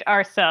inebriate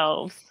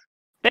ourselves.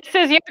 This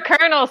is your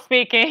colonel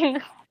speaking.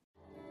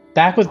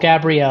 Back with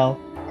Gabrielle,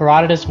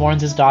 Herodotus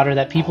warns his daughter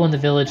that people in the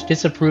village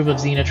disapprove of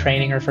Xena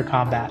training her for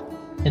combat,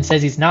 and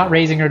says he's not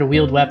raising her to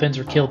wield weapons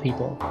or kill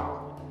people.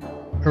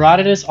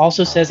 Herodotus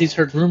also says he's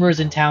heard rumors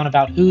in town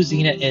about who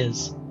Xena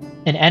is,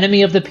 an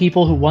enemy of the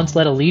people who once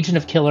led a legion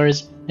of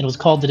killers and was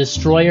called the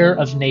Destroyer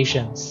of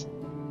Nations.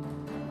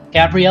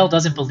 Gabrielle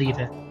doesn't believe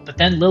it, but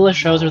then Lilla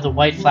shows her the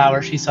white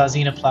flower she saw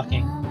Xena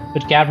plucking,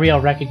 which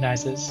Gabrielle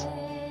recognizes.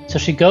 So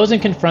she goes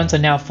and confronts a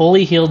now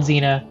fully healed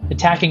Xena,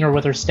 attacking her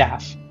with her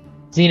staff.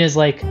 Xena's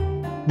like,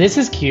 This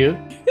is cute.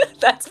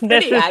 That's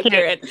pretty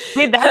accurate.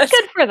 See, that's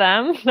good for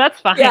them. That's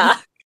fine. Yeah.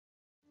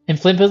 And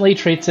flippantly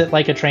treats it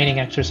like a training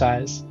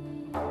exercise.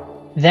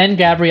 Then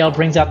Gabrielle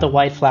brings out the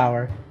white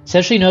flower,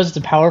 says she knows it's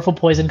a powerful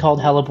poison called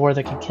hellebore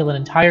that can kill an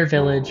entire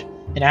village,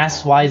 and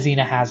asks why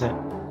Xena has it.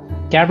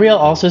 Gabrielle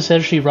also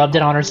says she rubbed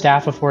it on her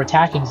staff before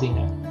attacking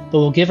Xena, but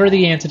will give her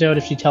the antidote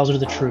if she tells her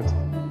the truth.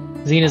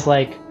 Xena's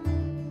like,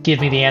 "Give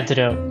me the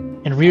antidote,"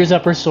 and rears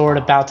up her sword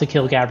about to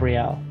kill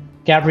Gabrielle.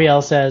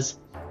 Gabrielle says,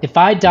 "If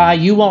I die,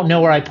 you won't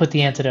know where I put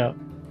the antidote.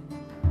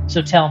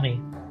 So tell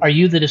me, are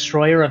you the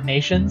destroyer of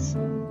nations?"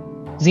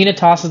 Xena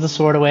tosses the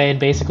sword away and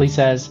basically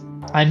says,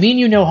 "I mean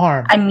you no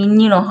harm." I mean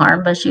you no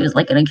harm, but she was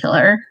like gonna kill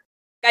her.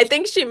 I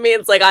think she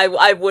means like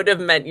I would have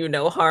meant you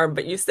no harm,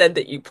 but you said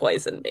that you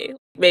poisoned me.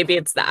 Maybe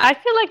it's that. I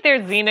feel like their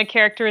Xena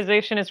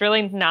characterization is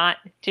really not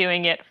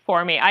doing it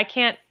for me. I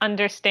can't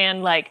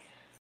understand like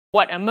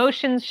what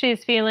emotions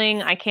she's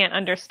feeling. I can't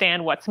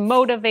understand what's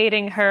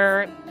motivating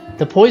her.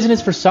 The poison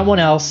is for someone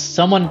else,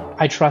 someone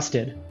I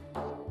trusted.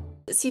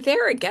 See,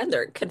 there again,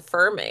 they're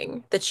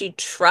confirming that she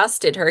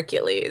trusted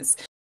Hercules.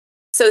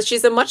 So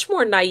she's a much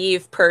more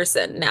naive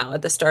person now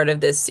at the start of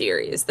this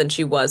series than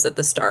she was at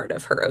the start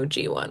of her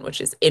OG one,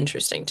 which is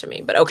interesting to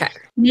me, but okay.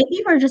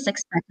 Maybe we're just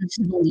expected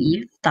to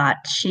believe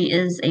that she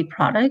is a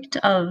product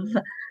of,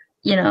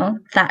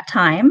 that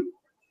time.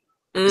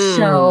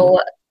 So,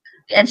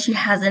 and she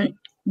hasn't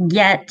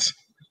yet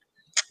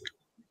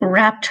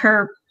wrapped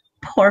her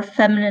poor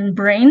feminine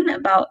brain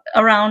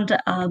around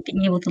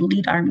being able to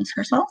lead armies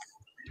herself.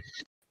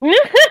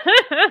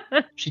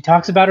 She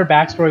talks about her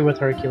backstory with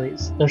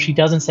Hercules, though she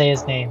doesn't say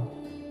his name.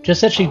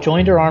 Just that she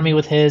joined her army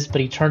with his,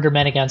 but he turned her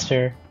men against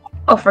her.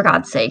 Oh, for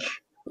God's sake.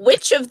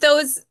 Which of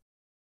those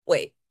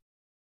men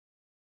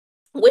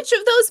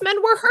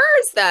were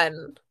hers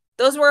then?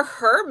 Those were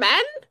her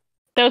men?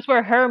 Those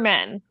were her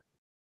men.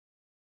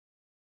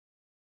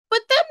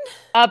 But then...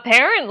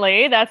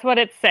 Apparently, that's what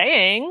it's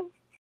saying.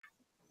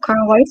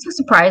 Carl, why are you so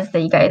surprised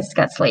that you guys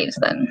got slaves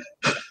then?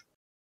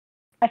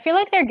 I feel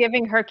like they're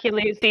giving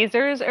Hercules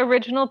Caesar's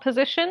original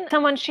position.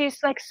 Someone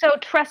she's like so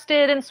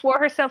trusted and swore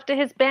herself to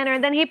his banner,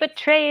 and then he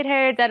betrayed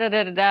her,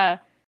 da-da-da-da-da.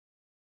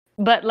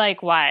 But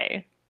like,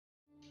 why?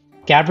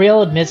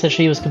 Gabrielle admits that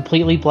she was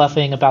completely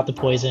bluffing about the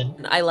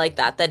poison. I like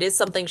that. That is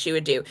something she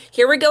would do.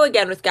 Here we go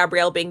again with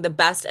Gabrielle being the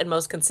best and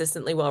most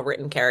consistently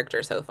well-written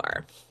character so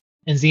far.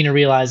 And Xena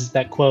realizes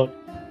that, quote,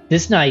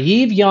 "This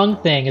naive young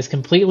thing has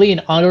completely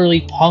and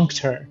utterly punked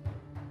her."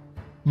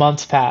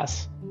 Months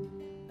pass.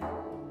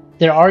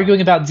 They're arguing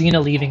about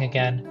Xena leaving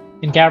again,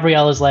 and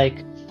Gabrielle is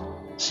like,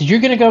 "So you're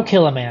gonna go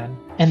kill a man,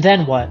 and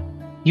then what?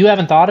 You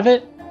haven't thought of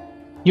it?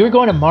 You're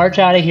going to march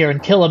out of here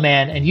and kill a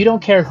man, and you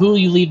don't care who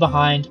you leave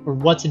behind or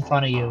what's in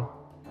front of you."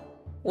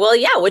 Well,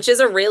 yeah, which is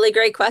a really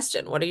great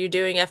question. What are you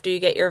doing after you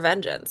get your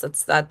vengeance?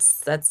 That's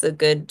a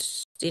good,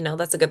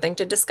 that's a good thing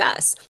to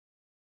discuss.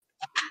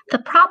 The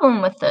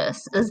problem with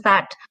this is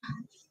that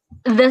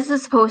this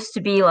is supposed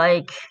to be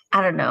like,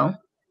 I don't know,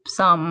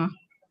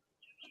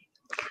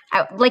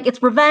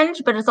 it's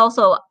revenge, but it's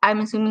also, I'm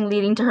assuming,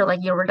 leading to her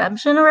like your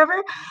redemption or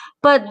whatever.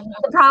 But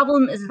the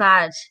problem is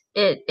that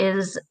it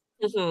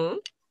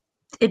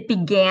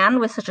began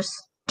with such a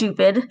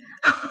stupid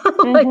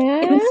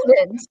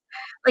incident.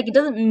 Like, it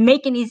doesn't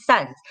make any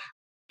sense.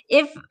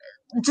 If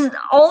just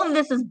all of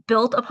this is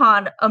built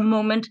upon a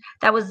moment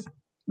that was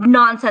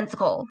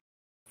nonsensical.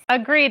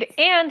 Agreed.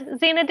 And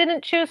Xena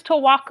didn't choose to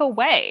walk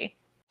away.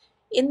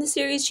 In the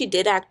series, she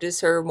did act as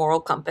her moral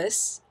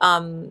compass,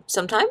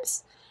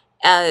 sometimes.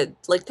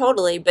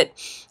 Totally, but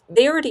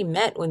they already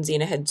met when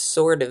Xena had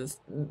sort of,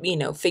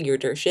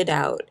 figured her shit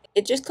out.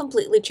 It just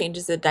completely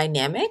changes the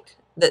dynamic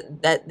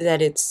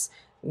that it's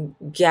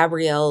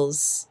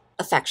Gabrielle's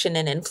affection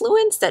and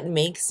influence that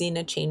makes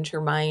Xena change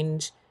her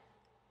mind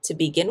to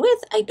begin with.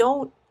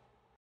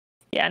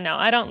 Yeah, no,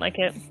 I don't like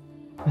it.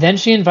 Then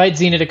she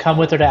invites Xena to come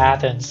with her to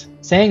Athens,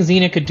 saying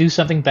Xena could do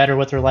something better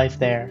with her life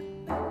there.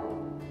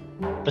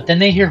 But then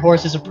they hear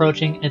horses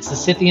approaching, and it's the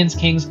Scythians'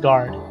 king's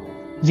guard.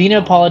 Xena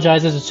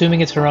apologizes,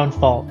 assuming it's her own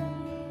fault.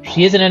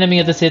 She is an enemy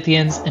of the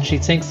Scythians, and she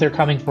thinks they're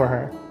coming for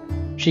her.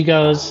 She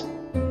goes,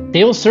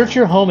 "They will search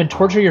your home and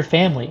torture your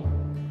family,"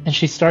 and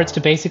she starts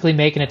to basically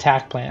make an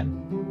attack plan.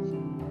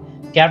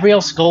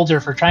 Gabrielle scolds her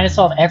for trying to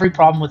solve every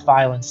problem with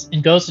violence,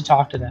 and goes to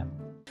talk to them.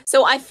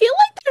 So I feel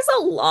like there's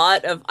a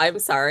lot of, I'm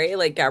sorry,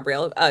 like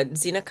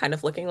Xena kind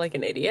of looking like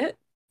an idiot.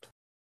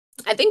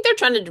 I think they're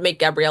trying to make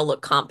Gabrielle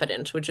look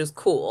competent, which is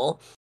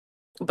cool.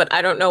 But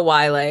I don't know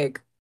why,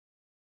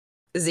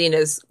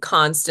 Xena's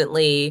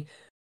constantly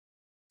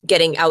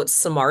getting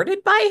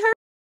outsmarted by her,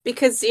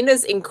 because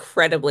Xena's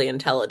incredibly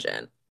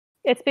intelligent.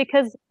 It's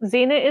because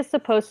Xena is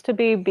supposed to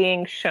be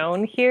being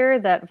shown here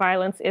that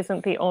violence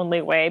isn't the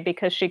only way,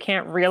 because she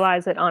can't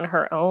realize it on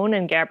her own,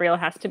 and Gabrielle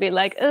has to be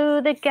like, oh,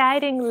 the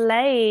guiding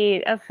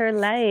light of her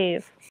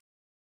life.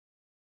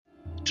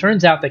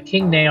 Turns out that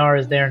King Nayar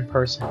is there in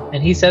person,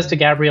 and he says to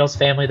Gabrielle's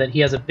family that he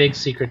has a big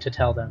secret to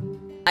tell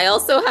them. I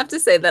also have to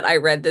say that I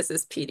read this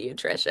as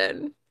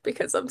pediatrician,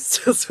 because I'm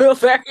still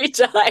very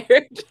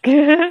tired.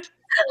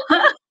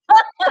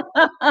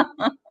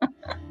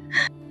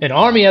 An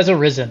army has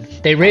arisen.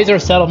 They raise our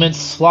settlements,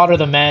 slaughter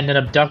the men, and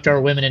abduct our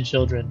women and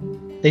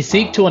children. They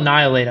seek to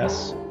annihilate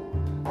us.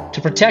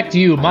 To protect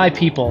you, my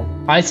people,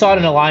 I sought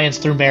an alliance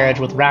through marriage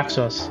with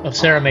Raxos of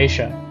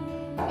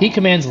Saramatia. He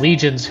commands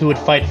legions who would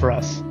fight for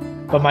us.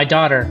 But my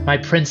daughter, my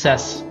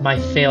princess, my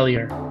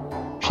failure,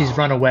 she's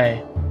run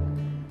away.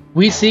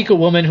 We seek a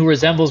woman who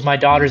resembles my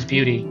daughter's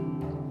beauty.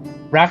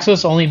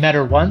 Raxos only met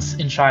her once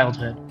in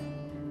childhood.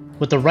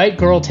 With the right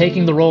girl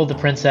taking the role of the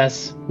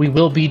princess, we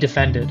will be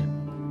defended.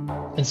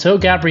 And so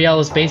Gabrielle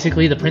is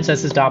basically the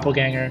princess's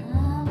doppelganger,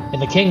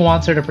 and the king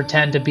wants her to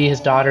pretend to be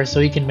his daughter so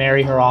he can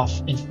marry her off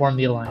and form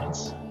the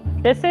alliance.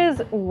 This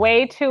is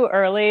way too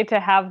early to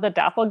have the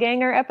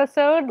doppelganger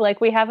episode.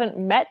 Like, we haven't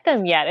met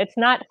them yet. It's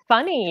not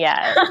funny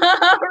yet.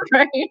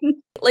 Right.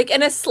 Like,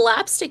 in a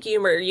slapstick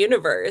humor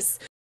universe,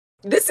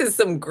 this is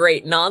some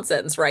great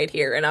nonsense right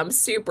here, and I'm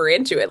super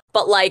into it.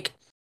 But, like,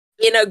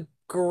 in a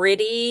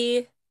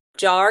gritty,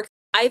 dark,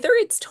 either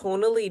it's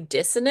tonally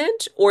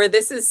dissonant, or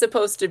this is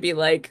supposed to be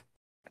like,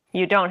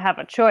 you don't have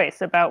a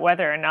choice about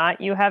whether or not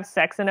you have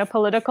sex in a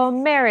political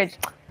marriage.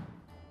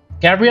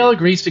 Gabrielle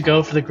agrees to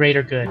go for the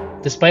greater good,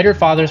 despite her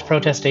father's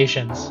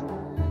protestations.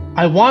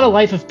 I want a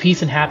life of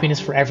peace and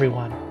happiness for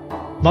everyone.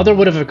 Mother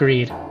would have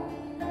agreed.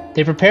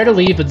 They prepare to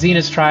leave, but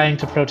Xena's trying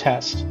to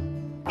protest.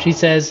 She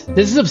says,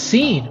 "This is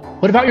obscene.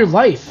 What about your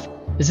life?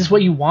 Is this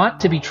what you want,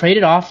 to be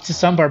traded off to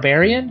some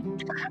barbarian?"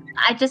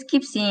 I just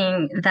keep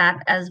seeing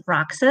that as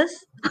Roxas.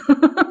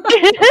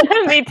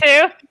 Me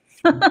too.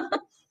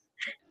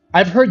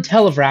 I've heard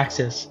tell of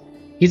Raxus.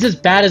 He's as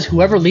bad as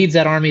whoever leads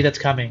that army that's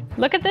coming.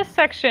 Look at this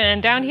section.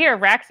 Down here,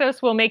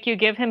 Raxos will make you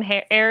give him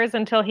heirs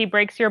until he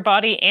breaks your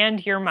body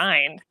and your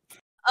mind.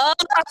 Oh,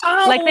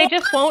 like, they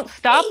just won't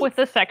stop with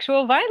the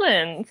sexual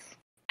violence.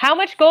 How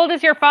much gold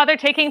is your father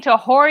taking to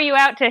whore you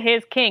out to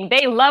his king?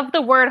 They love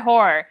the word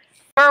whore.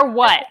 For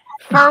what?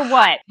 For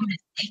what?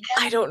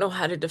 I don't know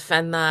how to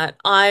defend that.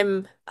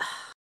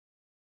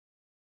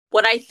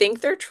 What I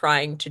think they're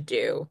trying to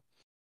do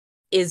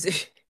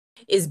is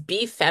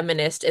be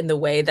feminist in the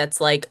way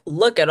that's like,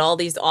 look at all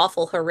these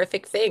awful,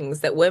 horrific things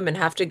that women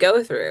have to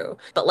go through.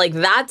 But, like,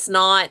 that's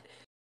not...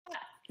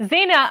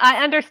 Xena,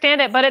 I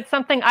understand it, but it's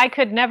something I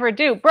could never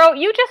do. Bro,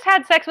 you just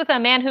had sex with a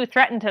man who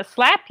threatened to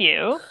slap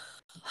you.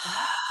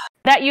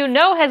 That you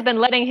know has been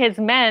letting his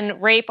men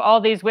rape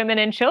all these women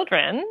and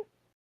children.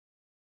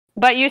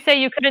 But you say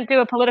you couldn't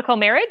do a political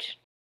marriage?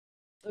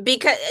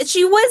 Because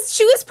she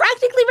was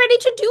practically ready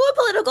to do a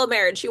political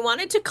marriage. She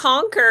wanted to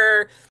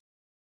conquer...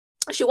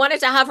 She wanted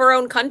to have her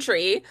own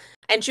country,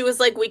 and she was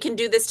like, we can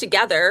do this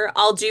together.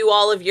 I'll do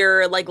all of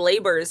your, like,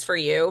 labors for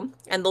you,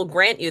 and they'll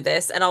grant you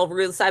this, and I'll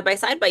rule side by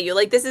side by you.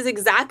 Like, this is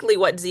exactly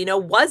what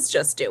Xena was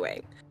just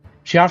doing.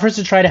 She offers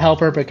to try to help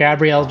her, but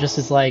Gabrielle just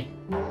is like,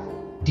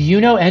 do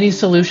you know any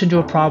solution to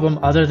a problem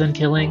other than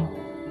killing?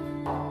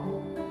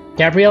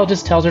 Gabrielle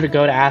just tells her to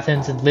go to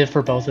Athens and live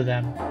for both of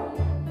them.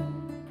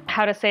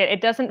 How to say it?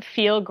 It doesn't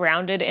feel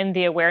grounded in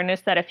the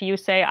awareness that if you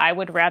say, I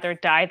would rather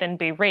die than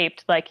be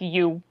raped, like,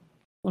 you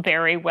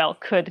very well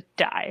could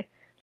die.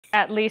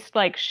 At least,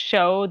 like,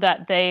 show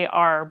that they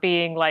are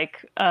being,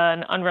 like,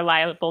 an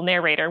unreliable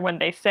narrator when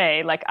they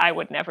say, like, I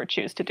would never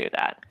choose to do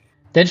that.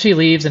 Then she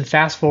leaves, and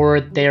fast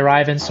forward, they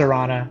arrive in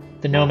Sarana,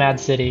 the nomad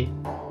city.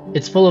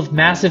 It's full of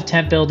massive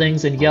tent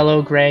buildings and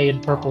yellow, gray,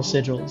 and purple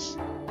sigils.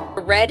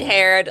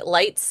 Red-haired,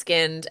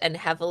 light-skinned, and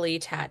heavily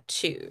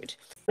tattooed.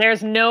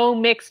 There's no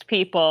mixed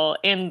people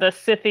in the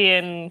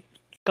Scythian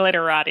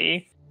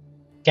glitterati.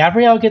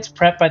 Gabrielle gets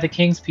prepped by the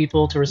king's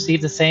people to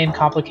receive the same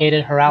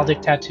complicated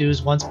heraldic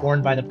tattoos once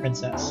worn by the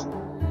princess.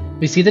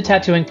 We see the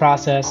tattooing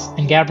process,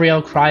 and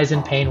Gabrielle cries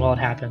in pain while it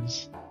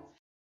happens.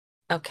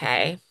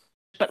 Okay.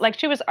 But, like,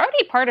 she was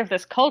already part of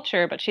this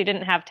culture, but she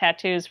didn't have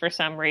tattoos for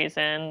some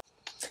reason.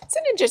 It's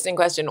an interesting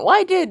question.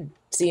 Why did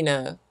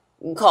Xena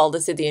call the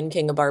Scythian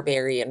king a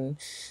barbarian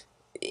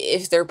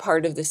if they're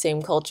part of the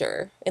same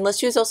culture? Unless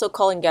she was also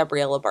calling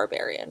Gabrielle a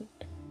barbarian.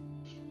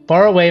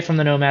 Far away from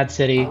the nomad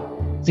city,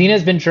 Xena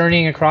has been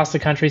journeying across the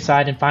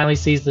countryside and finally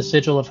sees the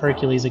sigil of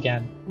Hercules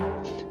again.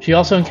 She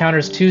also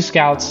encounters two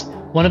scouts,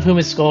 one of whom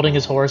is scolding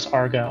his horse,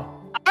 Argo.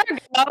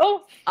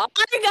 Argo?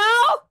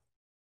 Argo?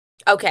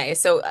 Okay,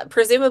 so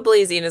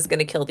presumably Xena's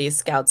gonna kill these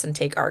scouts and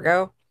take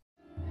Argo?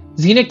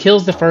 Xena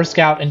kills the first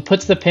scout and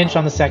puts the pinch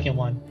on the second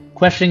one,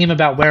 questioning him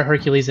about where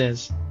Hercules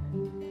is.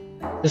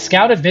 The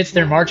scout admits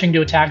they're marching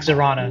to attack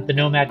Xerana, the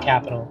nomad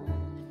capital.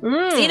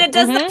 Xena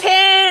does the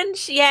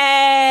pinch!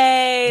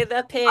 Yay!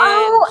 The pinch!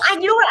 Oh,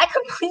 you know what? I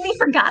completely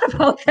forgot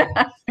about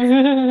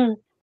that.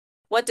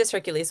 What does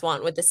Hercules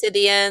want with the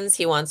Scythians?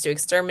 He wants to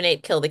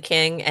exterminate, kill the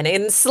king, and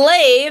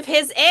enslave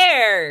his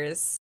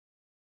heirs!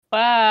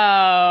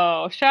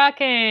 Wow,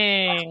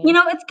 shocking. You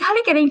know, it's kind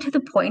of getting to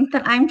the point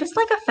that I'm just,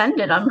 like,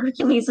 offended on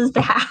Hercules'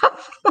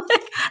 behalf.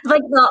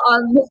 like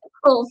the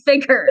mythical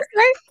figure.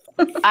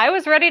 I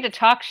was ready to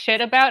talk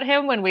shit about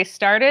him when we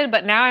started,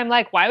 but now I'm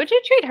like, why would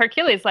you treat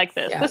Hercules like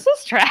this? Yeah. This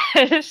is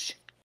trash.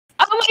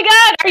 Oh my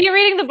god, are you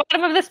reading the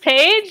bottom of this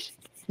page?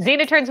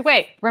 Xena turns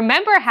away.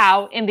 Remember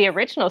how, in the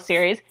original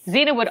series,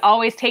 Xena would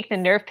always take the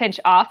nerve pinch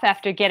off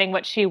after getting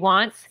what she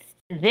wants?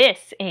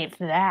 This ain't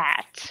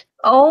that.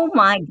 Oh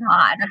my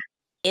god.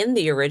 In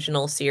the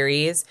original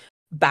series,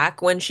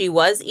 back when she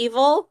was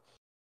evil,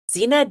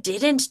 Xena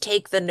didn't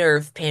take the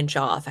nerve pinch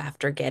off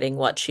after getting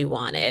what she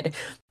wanted.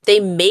 They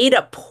made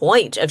a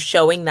point of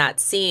showing that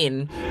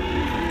scene.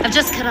 I've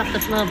just cut off the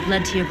flow of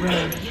blood to your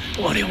brain.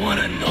 What do you want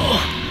to know?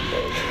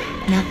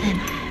 Nothing.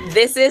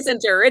 This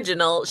isn't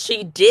original.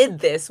 She did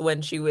this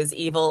when she was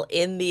evil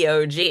in the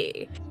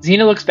OG.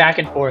 Xena looks back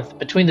and forth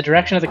between the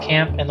direction of the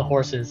camp and the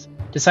horses,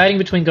 deciding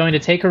between going to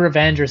take her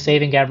revenge or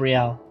saving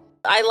Gabrielle.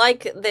 I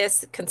like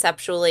this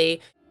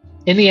conceptually.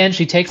 In the end,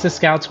 she takes the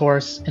scout's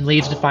horse and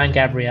leaves to find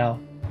Gabrielle.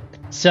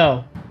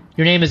 So,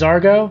 your name is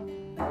Argo?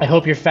 I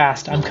hope you're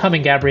fast. I'm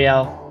coming,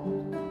 Gabrielle.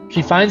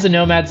 She finds the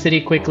nomad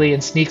city quickly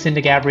and sneaks into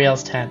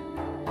Gabrielle's tent.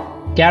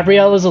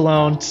 Gabrielle is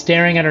alone,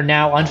 staring at her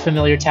now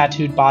unfamiliar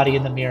tattooed body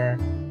in the mirror,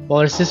 while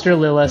her sister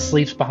Lila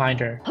sleeps behind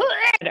her.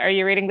 Are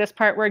you reading this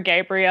part where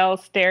Gabrielle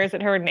stares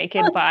at her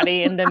naked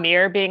body in the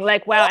mirror, being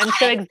like, wow, I'm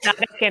so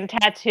exotic and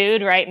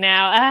tattooed right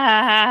now.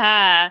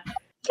 Ah.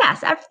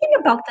 Yes, everything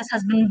about this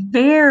has been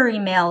very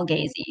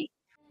male-gazy.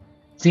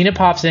 Xena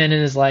pops in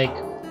and is like,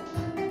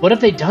 what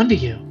have they done to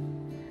you?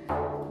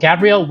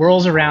 Gabrielle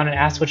whirls around and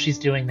asks what she's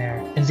doing there,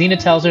 and Xena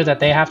tells her that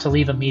they have to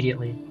leave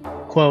immediately.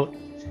 Quote,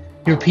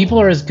 your people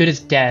are as good as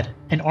dead.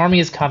 An army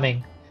is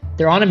coming.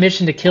 They're on a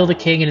mission to kill the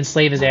king and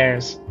enslave his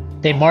heirs.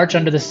 They march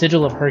under the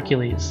sigil of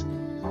Hercules.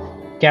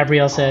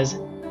 Gabrielle says,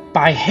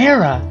 by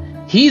Hera!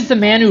 He's the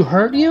man who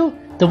hurt you?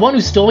 The one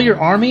who stole your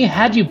army,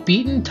 had you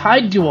beaten,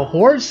 tied you to a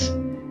horse?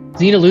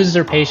 Xena loses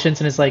her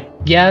patience and is like,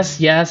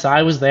 yes,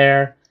 I was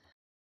there.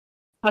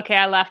 Okay,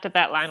 I laughed at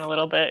that line a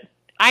little bit.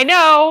 I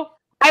know!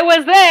 I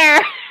was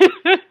there!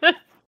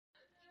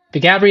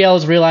 But Gabrielle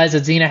has realized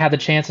that Xena had the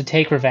chance to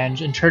take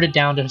revenge and turned it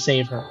down to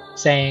save her,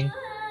 saying,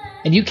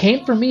 and you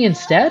came for me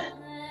instead?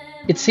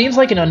 It seems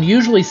like an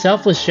unusually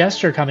selfless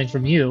gesture coming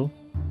from you.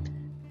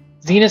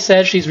 Xena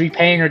says she's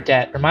repaying her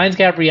debt, reminds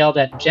Gabrielle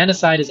that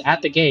genocide is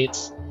at the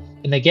gates,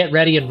 and they get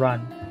ready and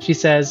run. She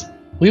says,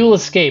 we will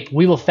escape,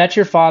 we will fetch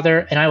your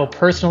father, and I will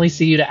personally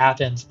see you to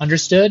Athens.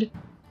 Understood?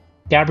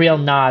 Gabrielle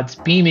nods,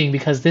 beaming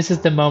because this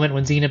is the moment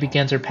when Xena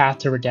begins her path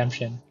to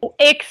redemption.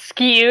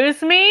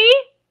 Excuse me?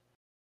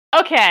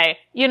 Okay,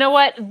 you know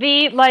what?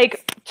 The,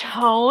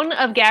 tone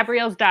of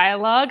Gabrielle's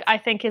dialogue, I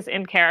think, is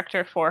in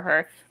character for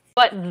her.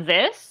 But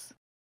this?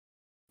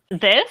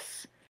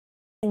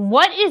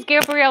 What is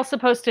Gabrielle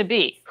supposed to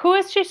be? Who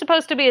is she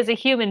supposed to be as a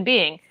human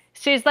being?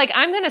 She's like,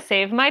 I'm going to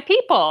save my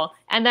people.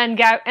 And then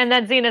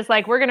Xena's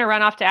like, we're going to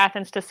run off to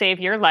Athens to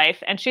save your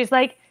life. And she's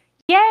like,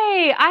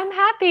 yay, I'm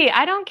happy.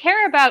 I don't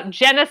care about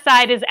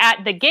genocide is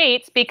at the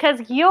gates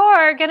because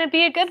you're going to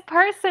be a good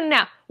person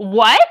now.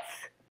 What?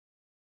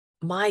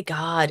 My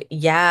God,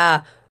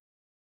 yeah.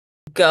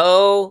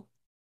 Go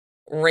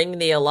ring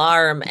the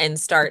alarm and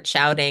start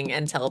shouting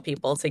and tell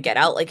people to get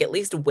out. Like, at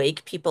least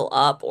wake people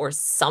up or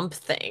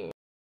something.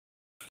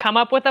 Come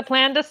up with a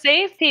plan to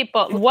save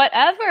people.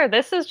 Whatever.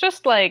 This is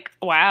just like,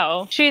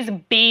 wow. She's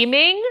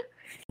beaming.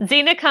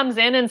 Xena comes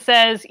in and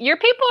says, your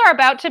people are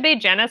about to be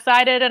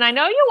genocided, and I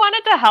know you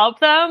wanted to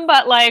help them,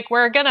 but,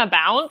 we're gonna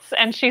bounce.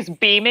 And she's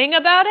beaming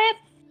about it.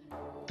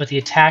 But the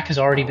attack has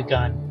already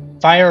begun.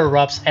 Fire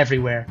erupts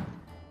everywhere.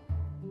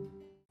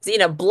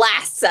 Xena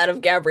blasts out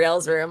of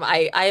Gabrielle's room.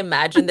 I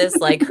imagine this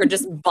like her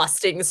just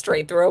busting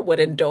straight through a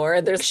wooden door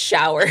and there's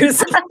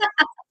showers.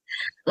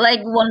 Like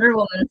Wonder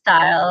Woman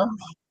style.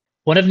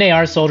 One of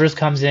Nayar's soldiers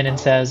comes in and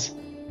says,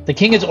 the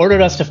king has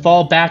ordered us to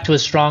fall back to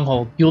his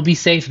stronghold. You will be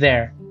safe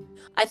there.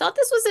 I thought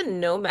this was a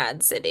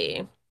nomad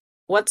city.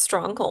 What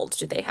strongholds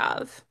do they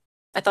have?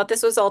 I thought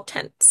this was all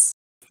tents.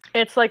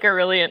 It's like a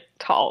really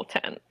tall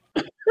tent.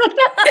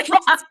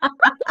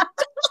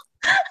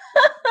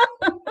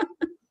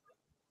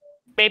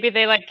 Maybe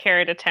they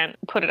carried a tent,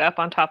 put it up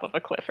on top of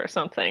a cliff or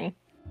something.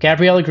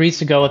 Gabrielle agrees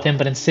to go with him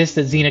but insists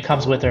that Xena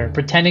comes with her,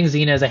 pretending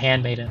Xena is a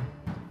handmaiden.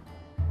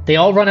 They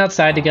all run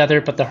outside together,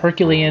 but the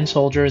Herculean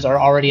soldiers are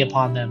already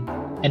upon them,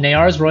 and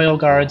Nayar's royal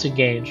guards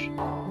engage.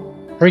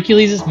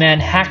 Hercules' men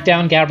hack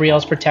down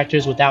Gabrielle's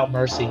protectors without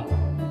mercy.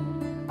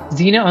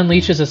 Xena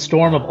unleashes a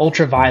storm of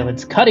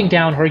ultraviolence, cutting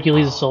down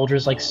Hercules'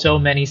 soldiers like so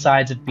many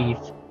sides of beef.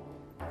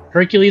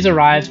 Hercules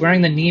arrives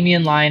wearing the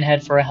Nemean lion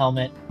head for a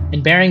helmet,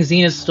 and bearing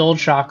Xena's stoled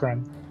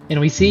chakram, and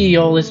we see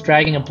Aeolus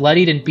dragging a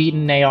bloodied and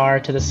beaten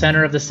Nayar to the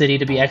center of the city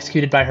to be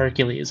executed by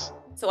Hercules.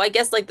 So I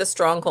guess the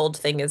stronghold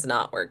thing is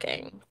not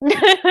working.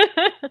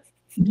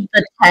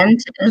 The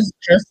tent is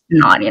just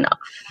not enough.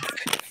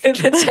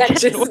 The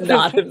tent is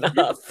not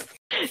enough.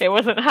 It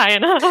wasn't high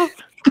enough.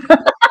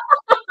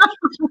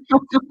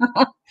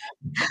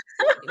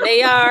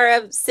 Nayar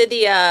of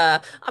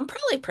Scythia. I'm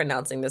probably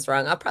pronouncing this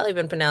wrong. I've probably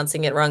been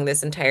pronouncing it wrong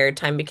this entire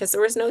time because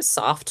there was no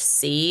soft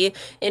C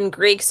in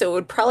Greek, so it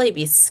would probably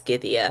be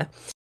Scythia.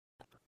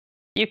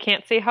 You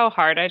can't see how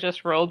hard I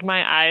just rolled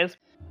my eyes.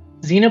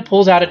 Xena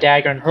pulls out a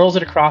dagger and hurls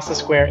it across the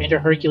square into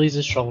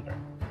Hercules' shoulder.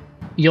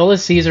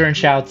 Aeolus sees her and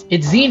shouts,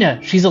 it's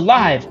Xena! She's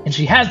alive! And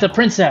she has the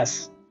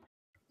princess!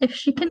 If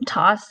she can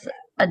toss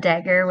a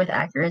dagger with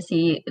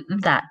accuracy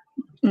that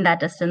in that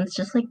distance,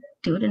 just like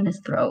do it in his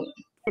throat.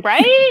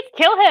 Right?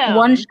 Kill him.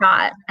 One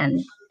shot and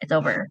it's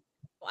over.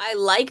 I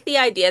like the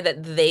idea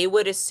that they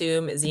would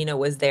assume Xena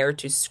was there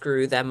to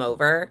screw them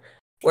over,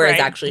 whereas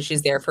Right. actually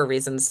she's there for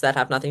reasons that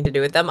have nothing to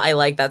do with them. I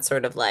like that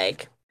sort of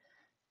like...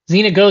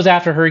 Xena goes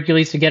after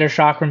Hercules to get her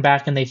chakram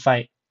back and they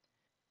fight.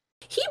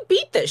 He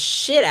beat the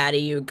shit out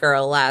of you,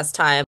 girl, last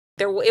time.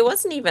 It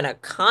wasn't even a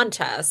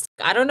contest.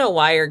 I don't know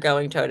why you're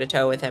going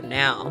toe-to-toe with him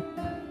now.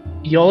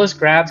 Iolaus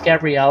grabs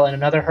Gabrielle and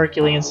another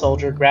Herculean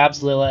soldier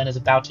grabs Lilla and is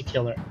about to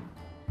kill her.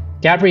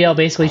 Gabrielle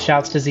basically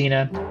shouts to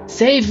Xena,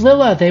 "Save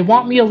Lilla! They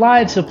want me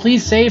alive, so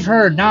please save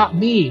her, not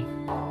me!"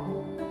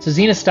 So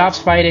Xena stops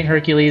fighting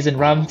Hercules and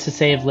runs to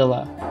save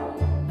Lilla.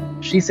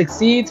 She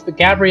succeeds, but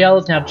Gabrielle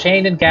is now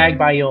chained and gagged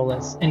by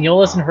Iolaus, and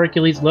Iolaus and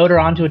Hercules load her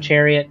onto a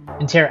chariot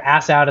and tear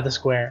ass out of the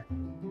square.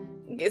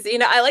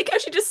 Xena, I like how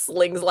she just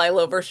slings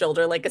Lila over her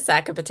shoulder like a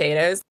sack of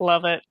potatoes.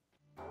 Love it.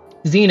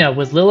 Xena,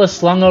 with Lilla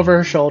slung over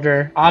her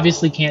shoulder,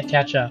 obviously can't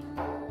catch up.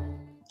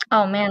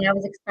 Oh man, I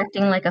was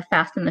expecting like a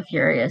Fast and the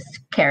Furious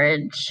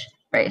carriage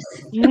race.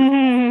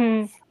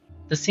 The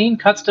scene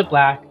cuts to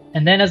black,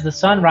 and then as the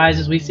sun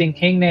rises, we see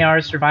King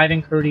Near's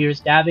surviving courtiers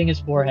dabbing his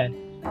forehead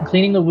and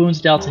cleaning the wounds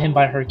dealt to him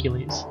by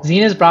Hercules.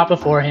 Xena is brought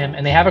before him,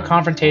 and they have a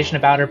confrontation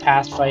about her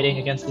past fighting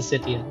against the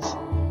Scythians.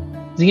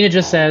 Xena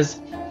just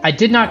says, "I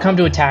did not come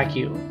to attack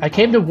you. I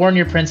came to warn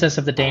your princess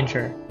of the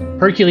danger.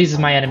 Hercules is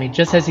my enemy,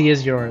 just as he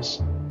is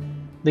yours."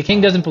 The king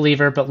doesn't believe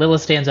her, but Lilla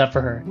stands up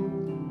for her.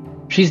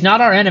 "She's not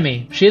our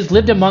enemy. She has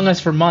lived among us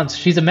for months.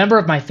 She's a member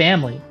of my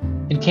family,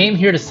 and came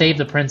here to save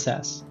the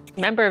princess."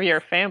 Member of your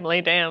family,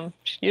 damn.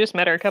 You just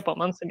met her a couple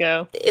months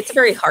ago. It's a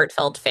very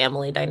heartfelt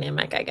family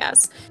dynamic, I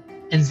guess.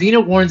 And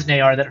Xena warns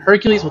Near that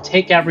Hercules will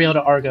take Gabrielle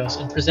to Argos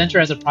and present her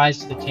as a prize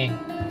to the king,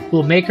 who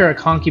will make her a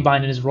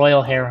concubine in his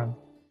royal harem.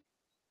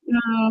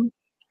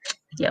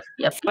 Yep.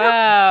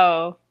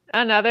 Wow.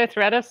 Another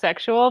threat of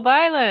sexual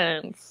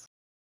violence.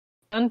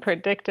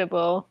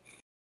 Unpredictable.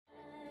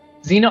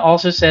 Xena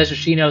also says that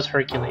she knows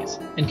Hercules,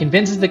 and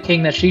convinces the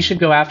king that she should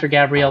go after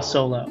Gabrielle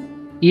solo,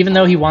 even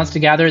though he wants to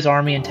gather his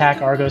army and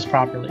attack Argos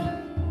properly.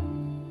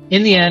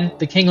 In the end,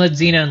 the king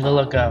lets Xena and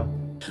Lilla go.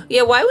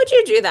 Yeah, why would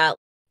you do that?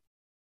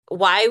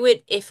 Why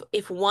would,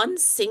 if one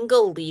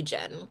single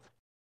legion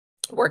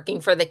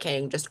working for the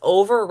king just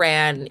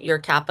overran your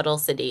capital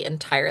city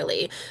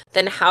entirely,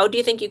 then how do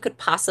you think you could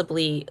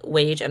possibly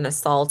wage an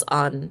assault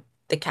on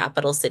the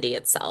capital city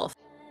itself?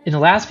 In the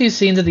last few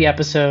scenes of the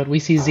episode, we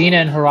see Xena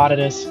and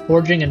Herodotus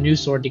forging a new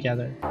sword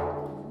together.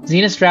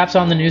 Xena straps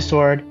on the new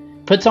sword,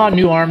 puts on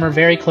new armor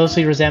very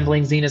closely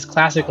resembling Xena's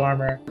classic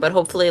armor, but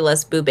hopefully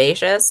less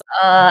boobacious.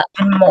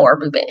 More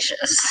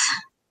boobacious.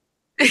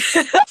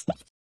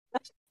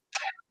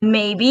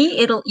 Maybe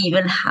it'll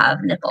even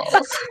have nipples.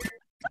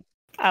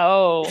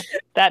 Oh,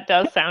 that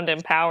does sound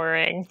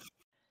empowering.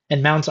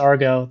 and mounts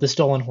Argo, the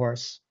stolen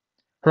horse.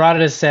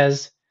 Herodotus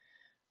says,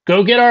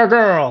 "Go get our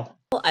girl!"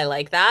 I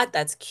like that.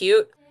 That's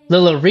cute.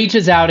 Lilla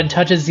reaches out and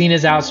touches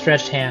Xena's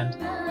outstretched hand.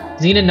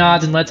 Xena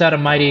nods and lets out a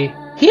mighty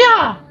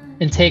 "Hiya!"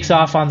 and takes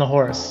off on the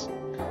horse.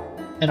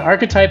 An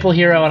archetypal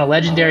hero on a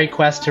legendary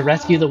quest to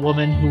rescue the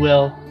woman who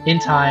will, in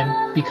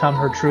time, become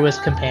her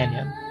truest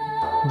companion.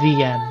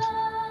 The end.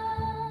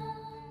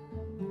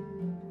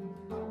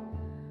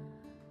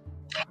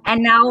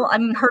 And now, I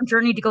mean, her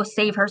journey to go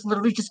save her is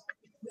literally just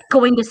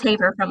going to save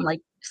her from, like,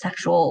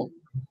 sexual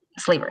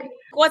slavery.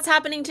 What's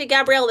happening to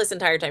Gabrielle this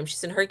entire time?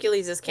 She's in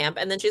Hercules' camp,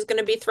 and then she's going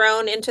to be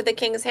thrown into the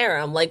king's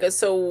harem. Like,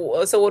 so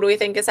what do we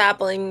think is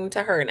happening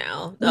to her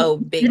now? Oh,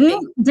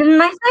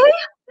 Didn't I say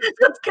that's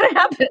what's gonna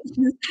happen?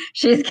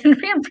 She's gonna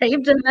be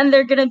raped, and then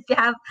they're gonna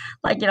have,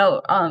 like,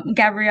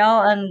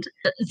 Gabrielle and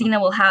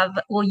Xena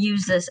will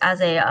use this as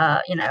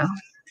a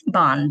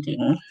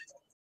bonding.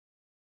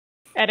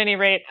 At any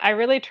rate, I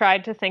really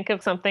tried to think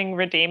of something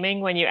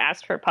redeeming when you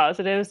asked for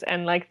positives,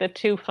 and like the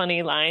two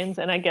funny lines,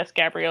 and I guess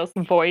Gabrielle's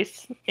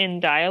voice in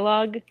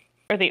dialogue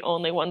are the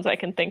only ones I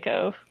can think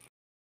of.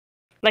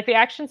 Like, the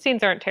action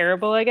scenes aren't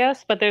terrible, I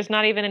guess, but there's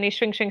not even any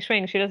swing.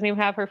 She doesn't even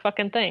have her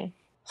fucking thing.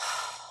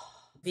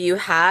 You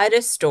had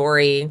a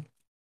story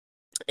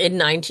in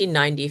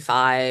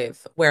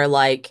 1995 where,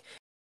 like,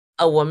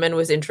 a woman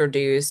was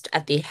introduced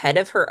at the head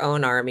of her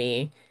own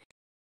army,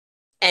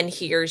 and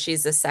here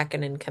she's the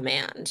second in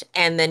command.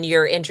 And then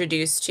you're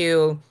introduced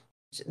to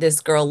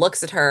this girl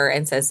looks at her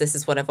and says, "This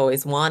is what I've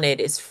always wanted,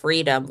 is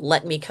freedom.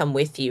 Let me come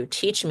with you.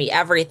 Teach me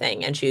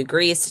everything." And she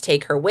agrees to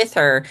take her with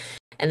her,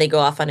 and they go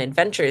off on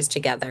adventures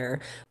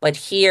together. But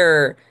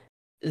here,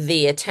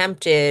 the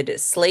attempted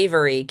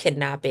slavery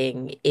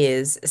kidnapping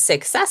is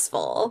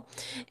successful,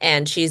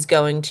 and she's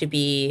going to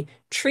be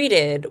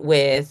treated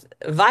with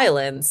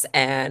violence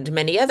and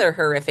many other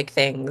horrific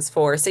things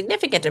for a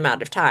significant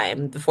amount of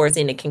time before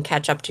Xena can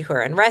catch up to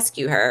her and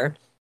rescue her.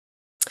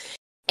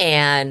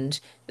 And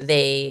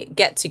they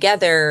get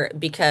together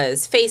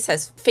because fate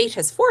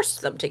has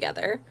forced them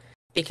together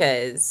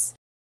because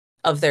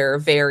of their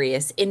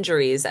various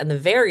injuries and the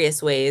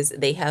various ways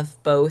they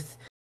have both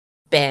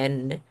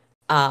been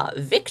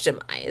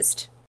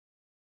victimized.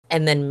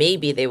 and then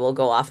maybe they will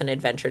go off and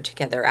adventure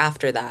together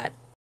after that.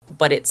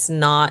 But it's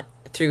not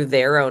through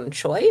their own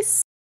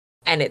choice,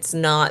 and it's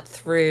not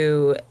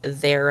through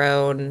their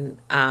own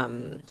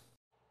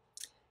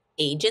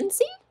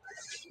agency.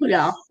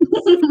 Yeah.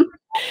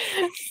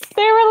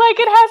 They were like,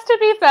 it has to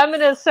be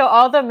feminist, so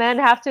all the men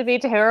have to be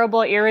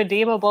terrible,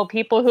 irredeemable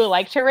people who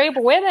like to rape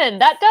women.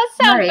 That does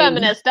sound Right.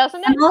 feminist,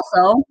 doesn't it? And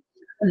also,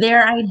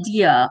 their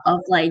idea of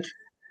like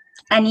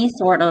any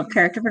sort of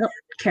character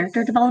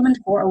development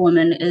for a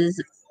woman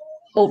is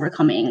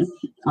overcoming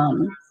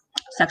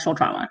sexual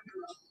trauma.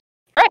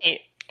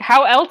 Right.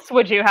 How else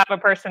would you have a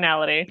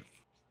personality?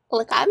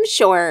 Look, I'm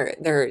sure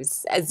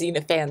there's a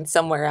Xena fan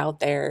somewhere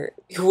out there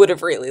who would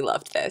have really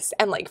loved this.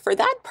 And like for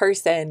that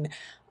person,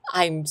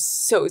 I'm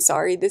so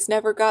sorry this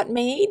never got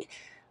made.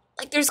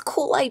 Like there's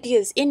cool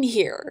ideas in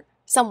here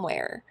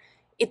somewhere.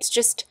 It's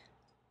just,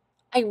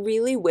 I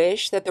really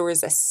wish that there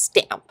was a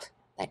stamp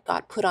that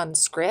got put on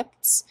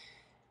scripts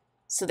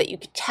so that you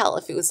could tell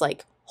if it was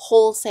like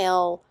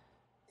wholesale,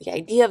 the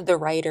idea of the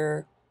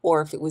writer,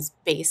 or if it was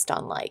based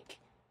on like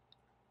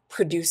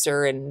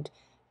producer and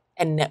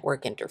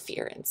network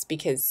interference,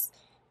 because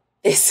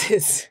this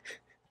is...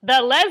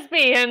 The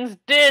lesbians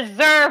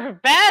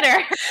deserve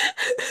better!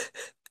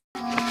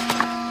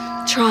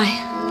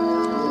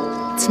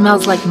 Try. It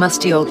smells like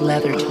musty old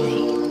leather to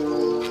me.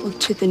 Well,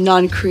 to the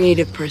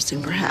non-creative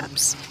person,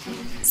 perhaps.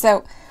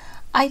 So,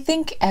 I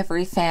think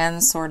every fan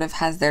sort of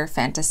has their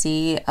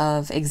fantasy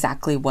of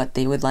exactly what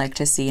they would like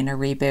to see in a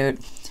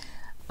reboot.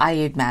 I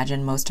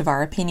imagine most of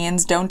our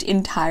opinions don't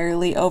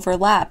entirely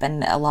overlap,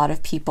 and a lot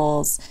of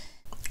people's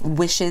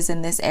wishes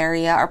in this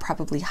area are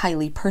probably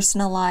highly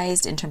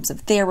personalized in terms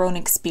of their own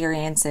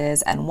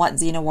experiences and what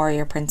Xena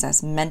Warrior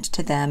Princess meant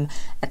to them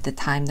at the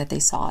time that they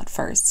saw it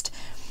first.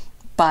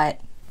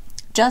 But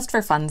just for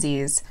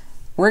funsies,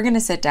 we're going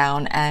to sit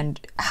down and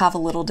have a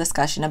little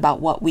discussion about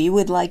what we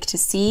would like to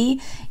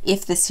see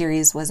if the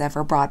series was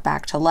ever brought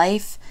back to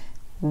life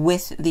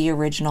with the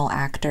original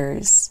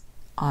actors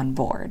on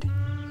board.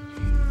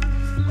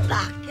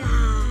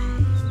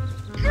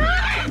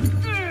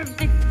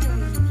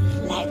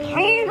 Like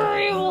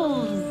hungry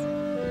wolves.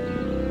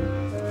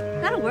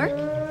 That'll work.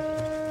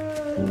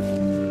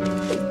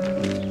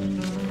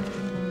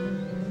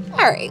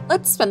 All right,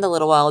 let's spend a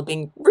little while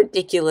being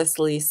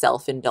ridiculously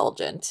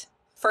self-indulgent.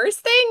 First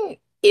thing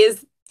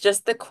is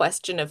just the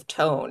question of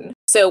tone.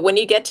 So when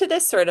you get to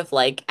this sort of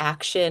like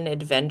action,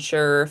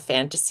 adventure,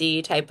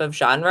 fantasy type of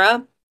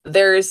genre,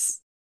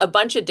 there's a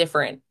bunch of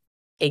different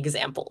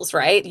examples,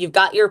 right? You've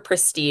got your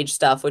prestige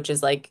stuff, which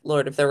is like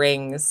Lord of the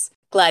Rings,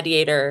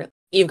 Gladiator.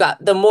 You've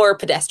got the more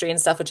pedestrian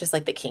stuff, which is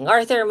like the King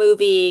Arthur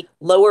movie,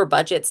 lower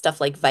budget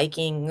stuff like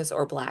Vikings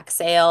or Black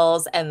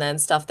Sails, and then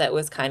stuff that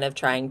was kind of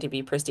trying to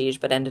be prestige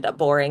but ended up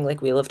boring,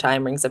 like Wheel of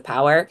Time, Rings of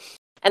Power.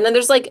 And then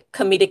there's like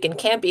comedic and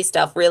campy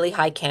stuff, really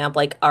high camp,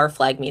 like Our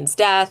Flag Means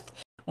Death.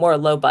 More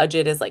low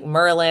budget is like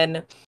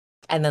Merlin.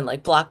 And then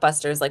like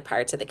blockbusters like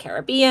Pirates of the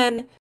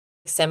Caribbean.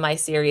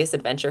 Semi-serious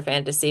adventure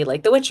fantasy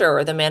like The Witcher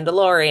or The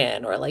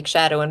Mandalorian or like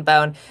Shadow and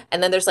Bone.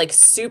 And then there's like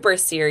super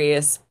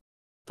serious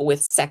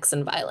with sex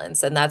and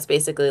violence, and that's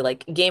basically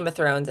like Game of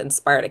Thrones and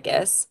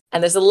Spartacus.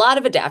 And there's a lot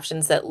of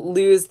adaptations that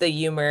lose the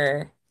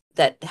humor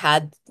that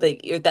had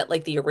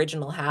the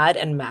original had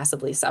and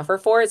massively suffer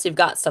for it. So you've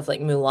got stuff like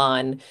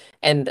Mulan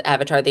and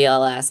Avatar: The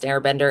Last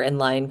Airbender and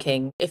Lion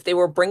King. If they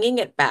were bringing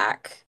it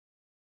back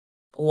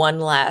one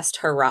last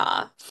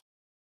hurrah,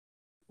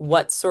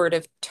 what sort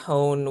of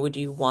tone would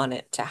you want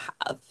it to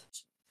have?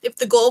 If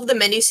the goal of the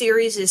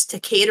miniseries is to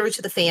cater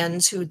to the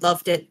fans who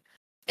loved it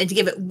and to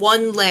give it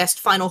one last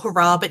final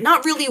hurrah, but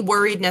not really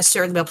worried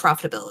necessarily about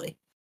profitability.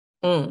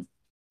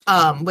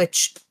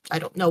 Which I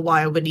don't know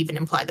why I would even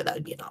imply that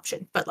would be an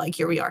option, but like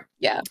here we are.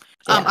 Yeah.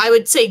 I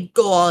would say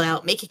go all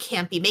out, make it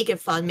campy, make it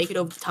fun, make it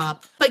over the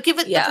top, but give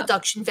it the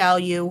production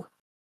value.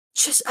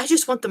 I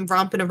just want them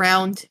romping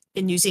around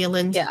in New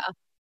Zealand. Yeah.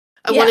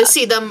 I want to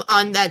see them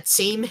on that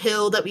same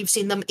hill that we've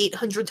seen them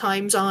 800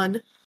 times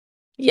on.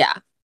 Yeah.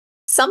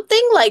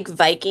 Something like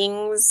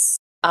Vikings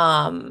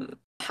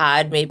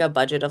had maybe a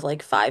budget of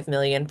like $5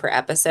 million per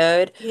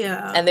episode.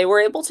 Yeah. And they were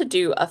able to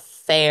do a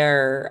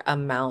fair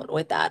amount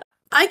with that.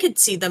 I could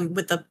see them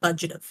with a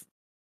budget of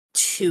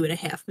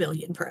 $2.5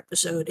 million per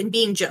episode and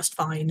being just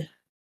fine.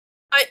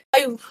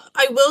 I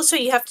will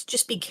say you have to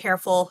just be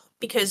careful,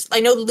 because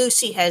I know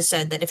Lucy has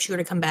said that if she were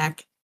to come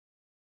back,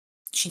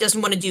 she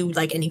doesn't want to do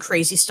like any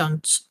crazy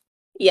stunts.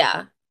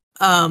 Yeah.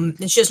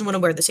 And she doesn't want to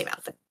wear the same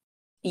outfit.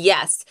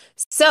 Yes.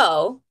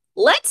 So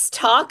let's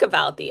talk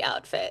about the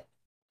outfit.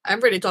 I'm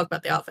ready to talk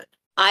about the outfit.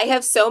 I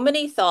have so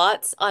many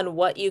thoughts on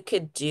what you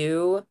could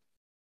do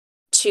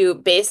to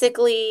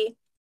basically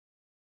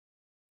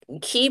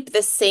keep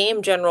the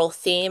same general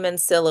theme and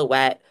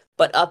silhouette,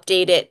 but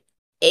update it,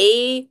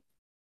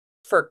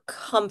 for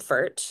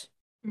comfort,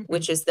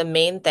 which is the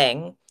main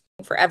thing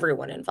for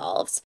everyone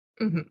involved,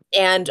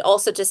 and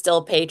also to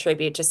still pay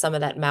tribute to some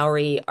of that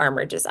Maori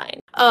armor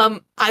design.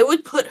 I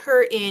would put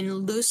her in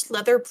loose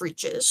leather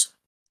breeches.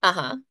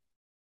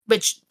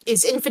 Which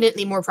is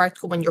infinitely more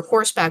practical when you're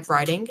horseback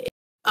riding.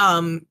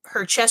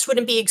 Her chest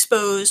wouldn't be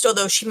exposed,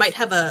 although she might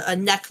have a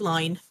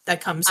neckline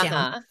that comes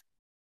down.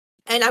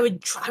 And I would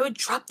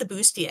drop the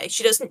bustier.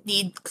 She doesn't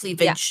need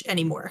cleavage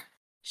anymore.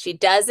 She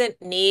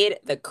doesn't need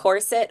the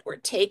corset. We're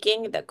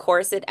taking the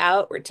corset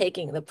out. We're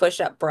taking the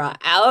push-up bra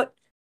out.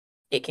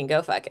 It can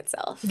go fuck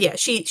itself. Yeah,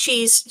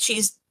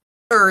 she's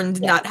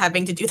earned not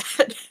having to do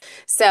that.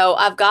 So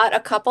I've got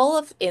a couple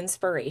of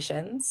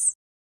inspirations.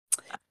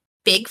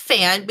 Big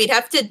fan. We'd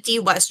have to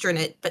de-western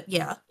it, but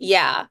yeah.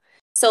 Yeah.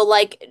 So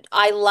like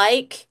I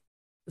like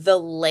the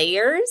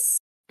layers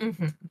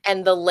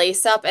and the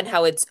lace up and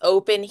how it's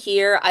open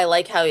here. I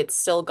like how it's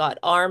still got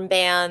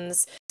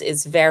armbands.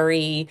 It's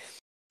very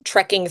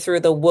trekking through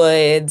the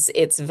woods.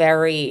 It's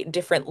very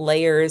different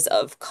layers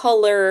of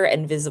color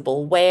and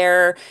visible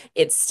wear.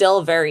 It's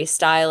still very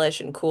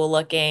stylish and cool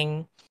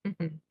looking.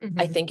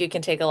 I think you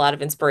can take a lot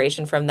of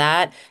inspiration from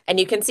that. And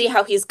you can see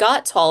how he's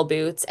got tall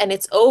boots and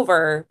it's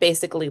over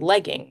basically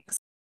leggings.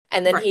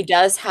 And then he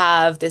does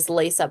have this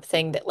lace-up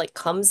thing that like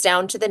comes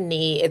down to the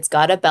knee. It's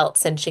got a belt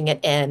cinching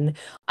it in.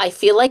 I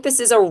feel like this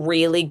is a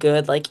really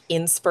good like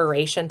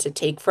inspiration to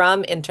take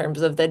from in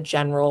terms of the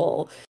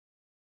general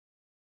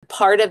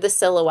part of the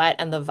silhouette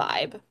and the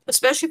vibe.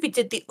 Especially if we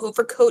did the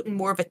overcoat and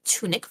more of a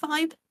tunic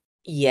vibe.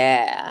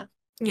 Yeah.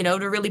 You know,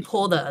 to really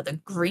pull the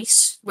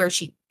grease where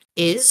she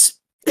is.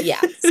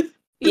 Yes.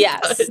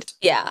 Yes.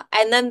 Yeah.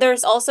 And then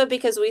there's also,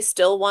 because we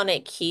still want to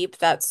keep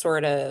that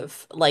sort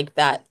of like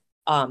that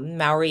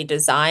Maori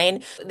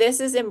design,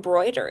 this is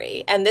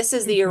embroidery, and this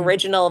is the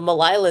original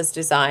Malila's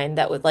design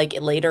that would like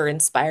later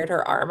inspired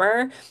her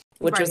armor,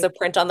 which was a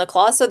print on the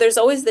cloth. So there's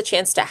always the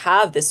chance to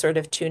have this sort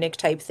of tunic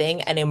type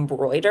thing and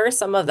embroider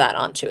some of that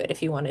onto it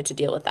if you wanted to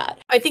deal with that.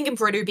 I think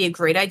embroidery would be a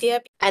great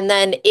idea. And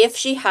then if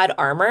she had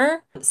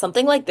armor,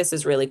 something like this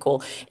is really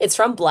cool. It's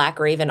from Black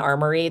Raven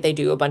Armory. They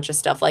do a bunch of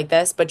stuff like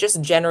this, but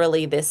just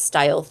generally this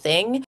style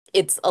thing.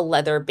 It's a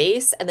leather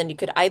base, and then you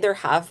could either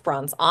have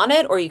bronze on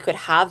it or you could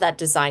have that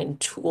design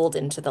tooled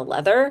into the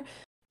leather.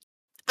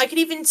 I could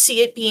even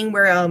see it being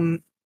where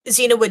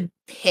Xena would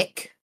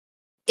pick,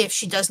 if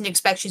she doesn't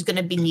expect she's going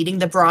to be needing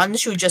the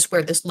bronze, she would just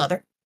wear this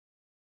leather.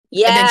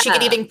 Yeah. And then she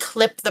could even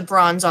clip the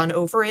bronze on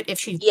over it if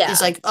she is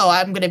like, oh,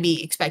 I'm going to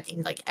be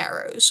expecting like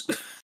arrows.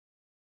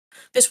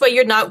 This way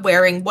you're not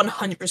wearing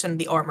 100% of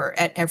the armor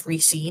at every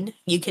scene.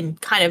 You can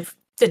kind of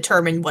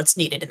determine what's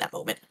needed in that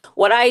moment.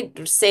 What I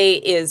say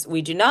is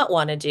we do not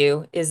want to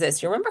do is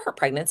this. You remember her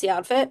pregnancy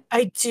outfit?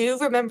 I do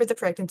remember the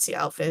pregnancy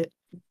outfit.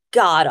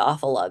 God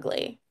awful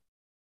ugly.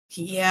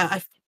 Yeah,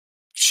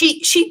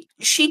 she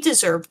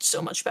deserved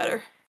so much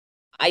better.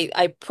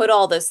 I put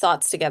all those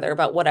thoughts together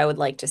about what I would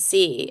like to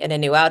see in a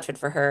new outfit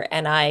for her,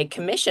 and I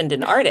commissioned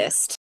an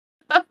artist.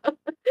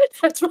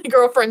 That's my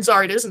girlfriend's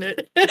art, isn't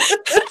it?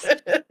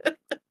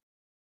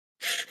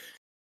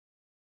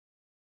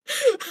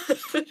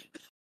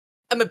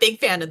 I'm a big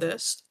fan of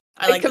this.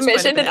 I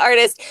commissioned an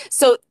artist.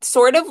 So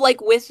sort of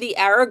like with the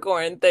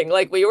Aragorn thing,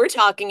 like we were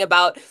talking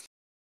about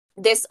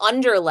this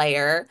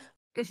underlayer,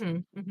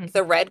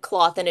 the red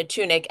cloth and a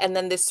tunic, and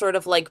then this sort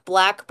of like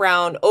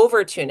black-brown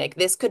over tunic.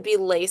 This could be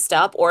laced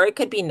up or it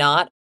could be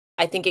not.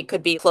 I think it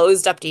could be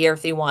closed up to here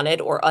if you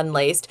wanted or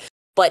unlaced.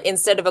 But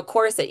instead of a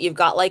corset, you've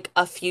got like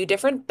a few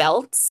different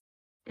belts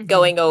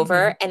going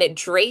over and it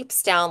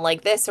drapes down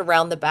like this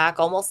around the back,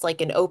 almost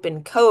like an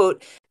open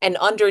coat. And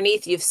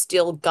underneath, you've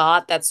still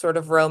got that sort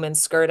of Roman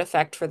skirt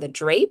effect for the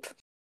drape.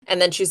 And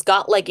then she's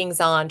got leggings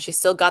on. She's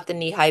still got the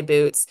knee-high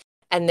boots.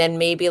 And then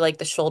maybe like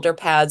the shoulder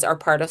pads are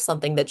part of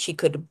something that she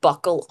could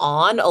buckle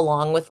on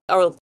along with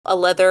a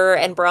leather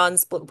and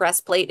bronze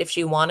breastplate if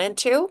she wanted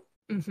to.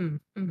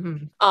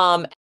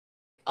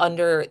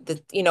 Under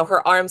the, you know,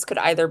 her arms could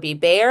either be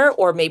bare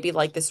or maybe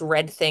like this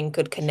red thing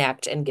could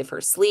connect and give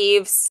her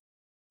sleeves.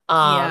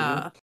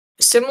 Yeah.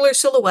 Similar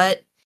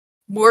silhouette,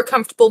 more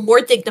comfortable, more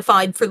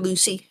dignified for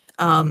Lucy.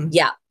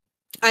 Yeah.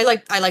 I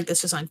like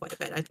this design quite a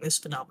bit. I think this is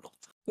phenomenal.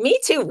 Me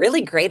too.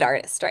 Really great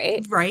artist,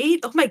 right? Right?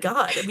 Oh my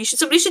god.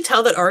 Somebody should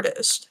tell that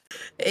artist.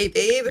 Hey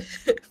babe,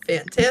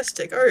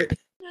 fantastic art.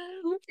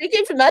 She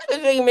keeps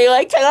messaging me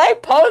like, can I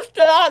post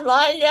it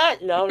online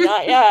yet? No,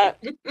 not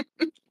yet.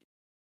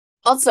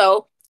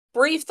 Also,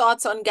 brief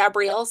thoughts on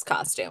Gabrielle's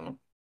costume.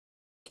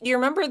 Do you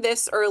remember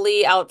this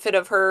early outfit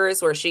of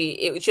hers where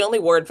she only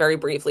wore it very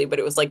briefly, but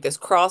it was like this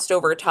crossed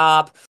over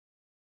top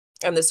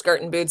and the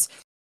skirt and boots?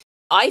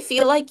 I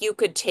feel like you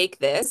could take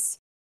this,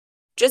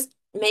 just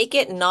make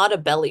it not a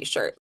belly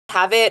shirt.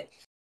 Have it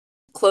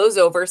close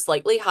over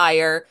slightly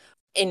higher,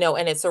 you know,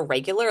 and it's a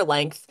regular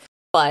length,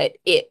 but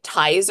it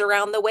ties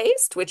around the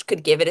waist, which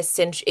could give it a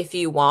cinch if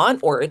you want,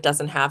 or it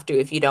doesn't have to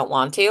if you don't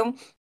want to.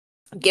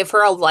 Give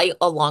her a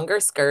longer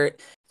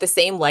skirt, the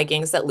same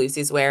leggings that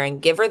Lucy's wearing,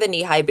 give her the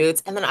knee-high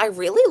boots, and then I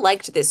really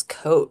liked this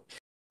coat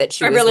that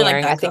she was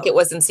wearing. I think it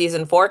was in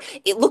season 4.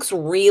 It looks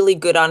really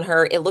good on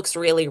her. It looks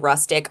really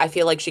rustic. I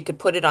feel like she could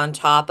put it on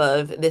top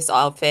of this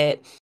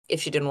outfit if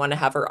she didn't want to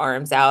have her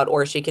arms out,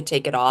 or she could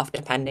take it off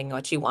depending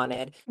what she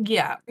wanted.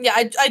 Yeah.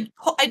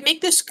 I'd make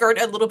this skirt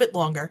a little bit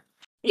longer.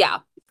 Yeah.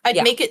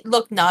 I'd make it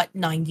look not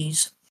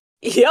 90s.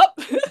 Yep.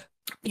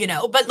 You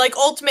know, but like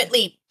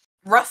ultimately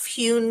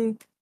rough-hewn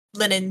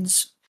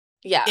linens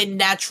in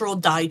natural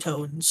dye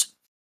tones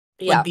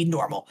would be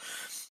normal.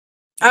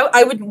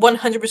 I would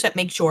 100%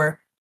 make sure,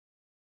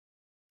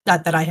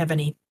 not that I have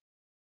any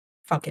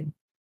fucking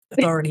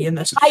authority in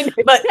this,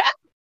 but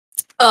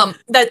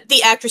that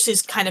the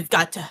actresses kind of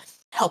got to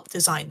help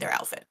design their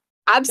outfit.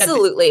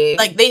 Absolutely.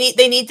 Like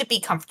they need to be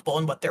comfortable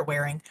in what they're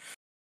wearing.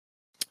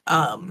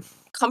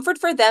 Comfort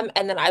for them,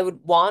 and then I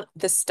would want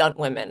the stunt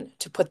women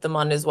to put them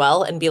on as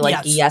well and be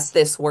like, yes,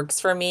 this works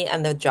for me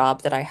and the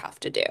job that I have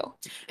to do.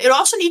 It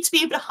also needs to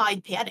be able to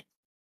hide padding.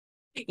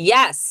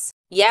 Yes.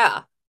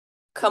 Yeah.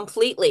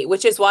 Completely.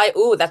 Which is why,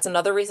 that's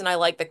another reason I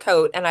like the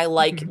coat, and I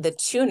like the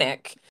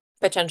tunic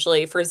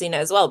potentially for Xena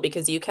as well,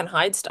 because you can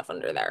hide stuff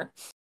under there.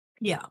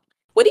 Yeah.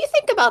 What do you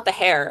think about the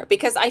hair?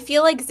 Because I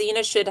feel like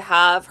Xena should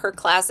have her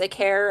classic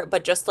hair,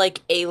 but just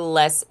like a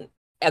less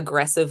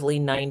aggressively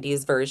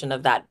 90s version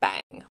of that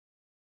bang.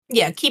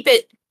 Yeah, keep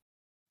it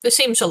the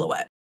same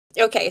silhouette.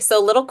 Okay,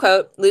 so little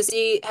quote.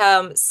 Lucy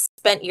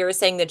spent years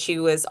saying that she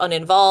was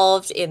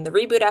uninvolved in the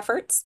reboot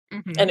efforts,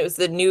 and it was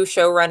the new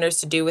showrunners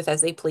to do with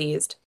as they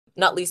pleased,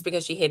 not least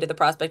because she hated the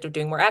prospect of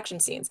doing more action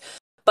scenes.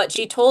 But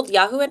she told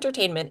Yahoo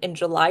Entertainment in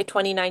July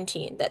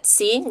 2019 that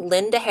seeing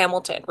Linda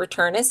Hamilton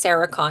return as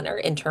Sarah Connor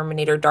in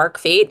Terminator Dark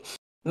Fate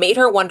made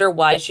her wonder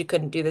why she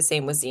couldn't do the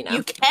same with Xena.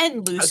 You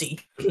can, Lucy.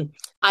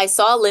 I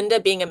saw Linda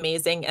being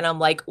amazing, and I'm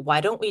like,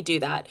 why don't we do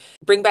that?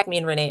 Bring back me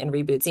and Renee and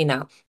reboot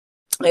Xena.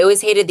 I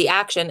always hated the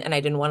action, and I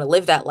didn't want to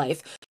live that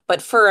life.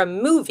 But for a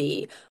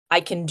movie, I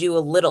can do a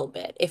little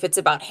bit. If it's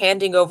about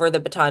handing over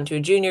the baton to a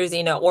junior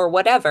Xena or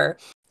whatever,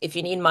 if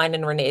you need mine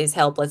and Renee's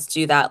help, let's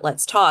do that.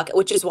 Let's talk.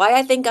 Which is why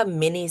I think a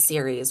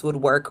mini-series would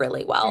work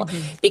really well.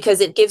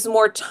 Because it gives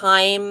more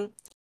time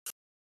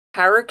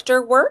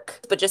character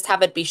work, but just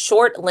have it be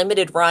short,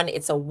 limited run.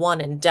 It's a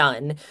one and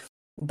done.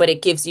 But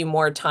it gives you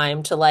more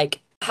time to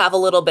like have a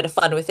little bit of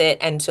fun with it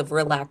and to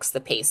relax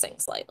the pacing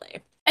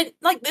slightly. And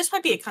like, this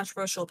might be a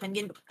controversial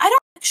opinion, but I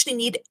don't actually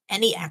need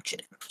any action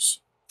in this.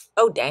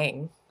 Oh,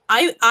 dang.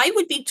 I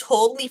would be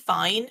totally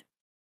fine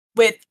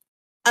with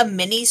a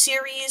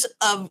mini-series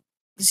of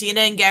Xena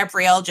and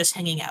Gabrielle just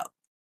hanging out.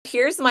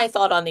 Here's my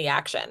thought on the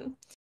action.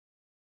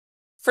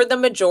 For the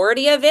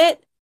majority of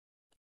it,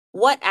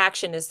 what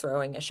action is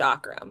throwing a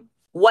chakram?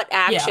 What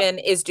action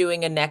is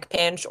doing a neck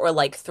pinch or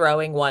like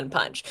throwing one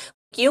punch?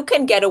 You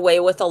can get away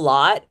with a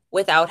lot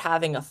without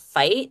having a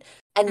fight.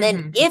 And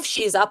then if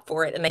she's up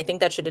for it, and I think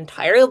that should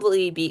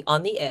entirely be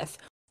on the if,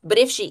 but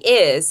if she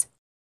is,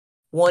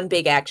 one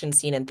big action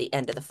scene at the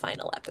end of the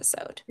final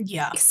episode.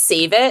 Yeah. Like,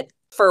 save it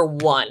for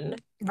one.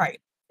 Right.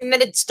 And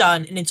then it's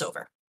done and it's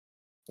over.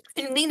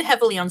 And lean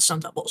heavily on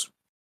stunt doubles.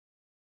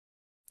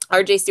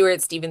 RJ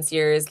Stewart, Steven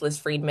Sears, Liz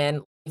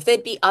Friedman, if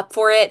they'd be up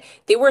for it,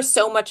 they were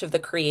so much of the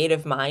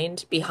creative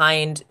mind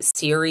behind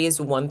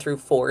series 1 through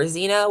 4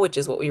 Xena, which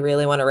is what we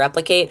really want to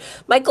replicate.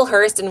 Michael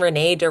Hurst and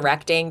Renee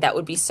directing, that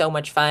would be so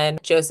much fun.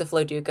 Joseph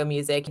Loduca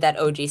music, that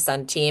OG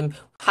Sun team.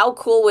 How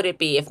cool would it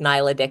be if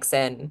Nyla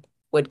Dixon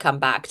would come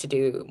back to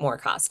do more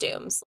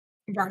costumes?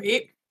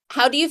 Right.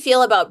 How do you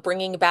feel about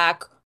bringing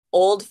back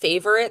old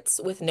favorites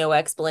with no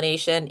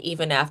explanation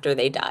even after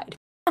they died?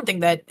 I don't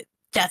think that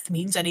death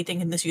means anything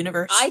in this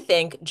universe. I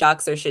think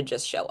Joxer should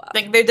just show up.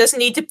 Like there doesn't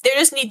need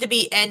to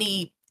be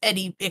any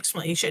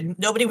explanation.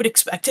 Nobody would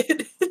expect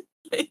it.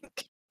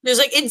 There's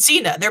like in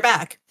Xena, they're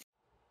back.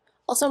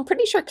 Also, I'm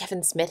pretty sure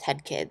Kevin Smith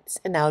had kids,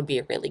 and that would be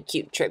a really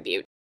cute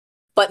tribute.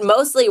 But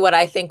mostly what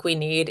I think we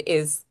need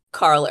is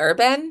Karl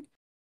Urban,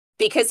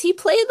 because he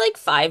played like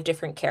 5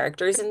 different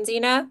characters in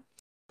Xena.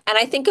 And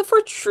I think if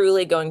we're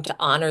truly going to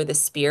honor the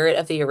spirit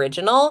of the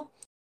original,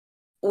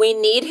 we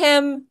need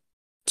him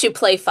to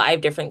play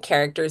 5 different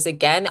characters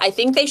again. I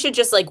think they should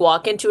just like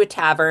walk into a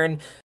tavern,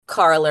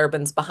 Karl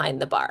Urban's behind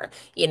the bar.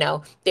 You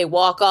know, they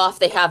walk off,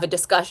 they have a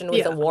discussion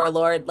with a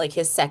warlord, like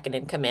his second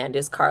in command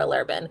is Karl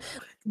Urban.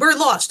 We're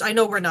lost. I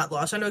know we're not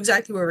lost. I know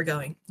exactly where we're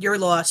going. You're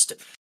lost.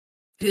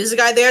 Who's the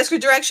guy they ask for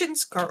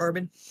directions? Karl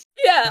Urban.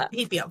 Yeah.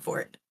 He'd be up for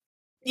it.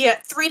 Yeah,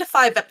 3 to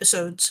 5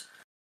 episodes.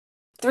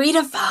 3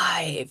 to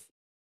 5.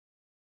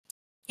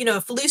 You know,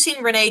 if Lucy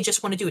and Renee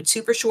just want to do it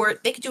super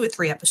short, they could do a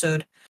 3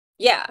 episode.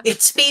 Yeah.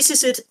 It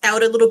spaces it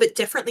out a little bit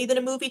differently than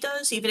a movie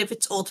does, even if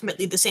it's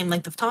ultimately the same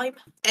length of time.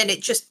 And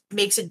it just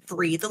makes it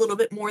breathe a little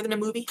bit more than a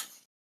movie.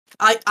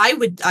 I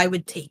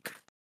would take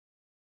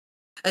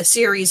a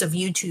series of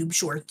YouTube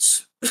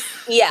shorts.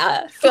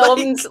 Yeah.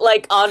 Filmed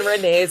like on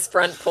Renee's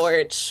front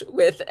porch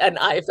with an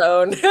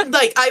iPhone.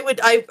 Like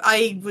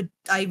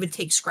I would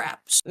take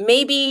scraps.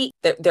 Maybe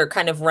they're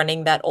kind of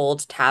running that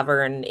old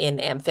tavern in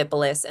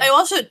Amphipolis. I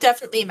also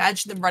definitely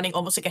imagine them running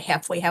almost like a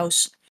halfway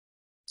house.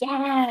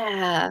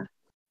 Yeah.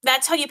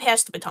 That's how you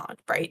pass the baton,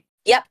 right?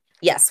 Yep.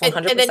 Yes,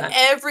 100%. And then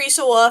every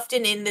so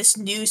often in this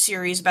new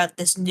series about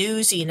this new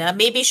Xena,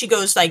 maybe she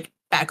goes like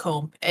back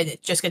home and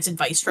it just gets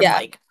advice from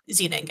like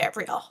Xena and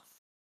Gabrielle.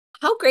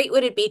 How great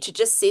would it be to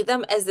just see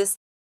them as this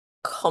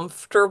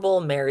comfortable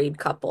married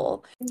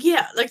couple.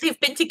 Yeah, like they've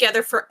been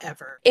together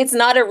forever. It's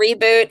not a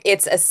reboot,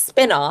 it's a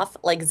spin-off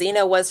like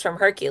Xena was from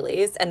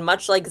Hercules, and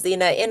much like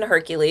Xena in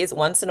Hercules,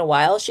 once in a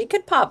while she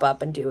could pop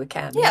up and do a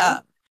cameo. Yeah.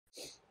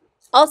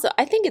 Also,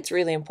 I think it's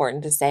really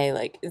important to say,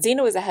 like,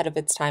 Xena was ahead of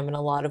its time in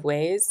a lot of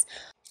ways.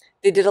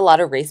 They did a lot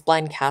of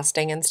race-blind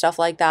casting and stuff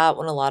like that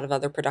when a lot of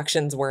other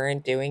productions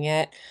weren't doing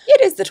it.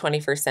 It is the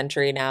 21st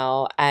century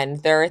now,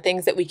 and there are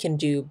things that we can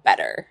do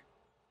better.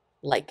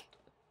 Like,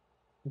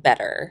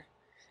 better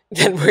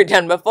than were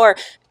done before.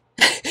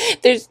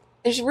 There's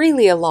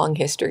really a long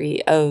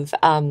history of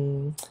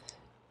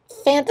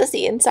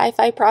fantasy and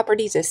sci-fi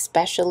properties,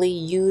 especially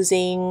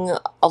using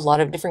a lot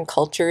of different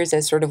cultures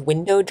as sort of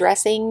window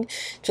dressing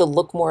to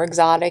look more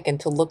exotic and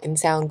to look and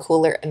sound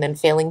cooler, and then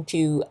failing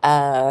to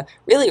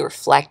really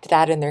reflect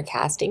that in their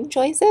casting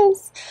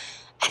choices.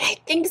 And I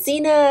think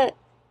Xena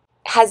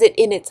has it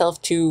in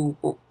itself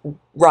to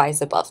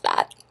rise above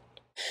that.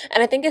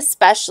 And I think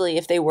especially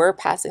if they were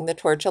passing the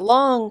torch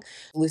along,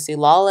 Lucy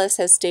Lawless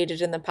has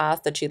stated in the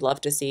past that she'd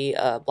love to see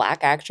a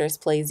Black actress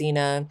play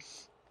Xena.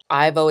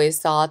 I've always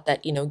thought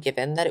that, you know,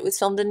 given that it was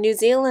filmed in New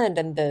Zealand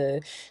and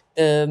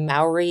the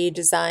Maori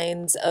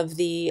designs of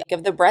the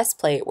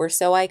breastplate were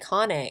so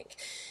iconic,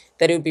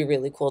 that it would be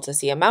really cool to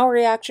see a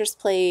Maori actress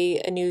play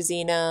a new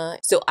Xena.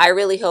 So I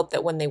really hope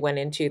that when they went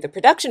into the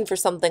production for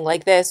something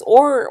like this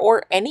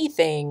or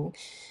anything,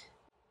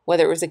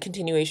 whether it was a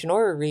continuation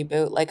or a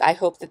reboot, like, I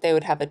hope that they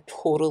would have a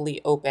totally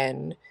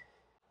open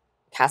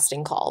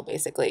casting call,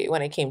 basically,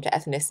 when it came to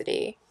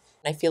ethnicity.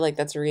 And I feel like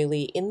that's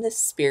really in the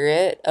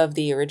spirit of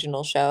the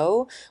original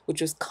show, which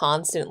was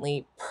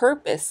constantly,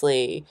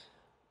 purposely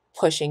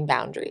pushing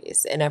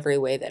boundaries in every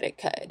way that it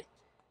could.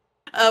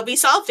 We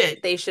solved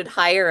it. They should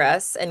hire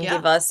us and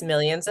give us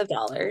millions of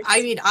dollars.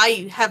 I mean,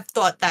 I have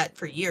thought that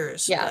for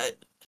years. Yeah. But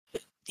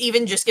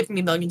even just giving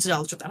me millions of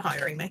dollars without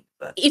hiring me.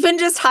 But. Even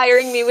just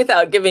hiring me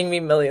without giving me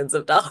millions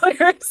of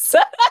dollars.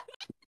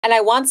 And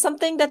I want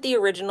something that the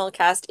original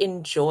cast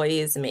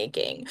enjoys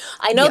making.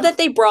 I know that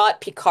they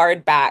brought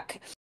Picard back,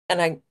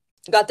 and I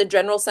got the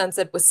general sense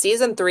that with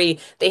season 3,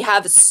 they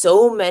have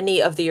so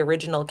many of the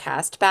original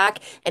cast back,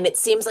 and it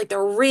seems like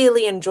they're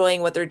really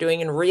enjoying what they're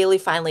doing and really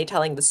finally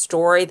telling the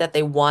story that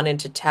they wanted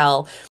to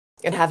tell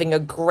and having a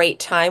great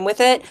time with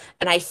it.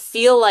 And I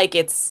feel like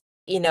it's,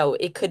 you know,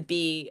 it could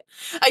be...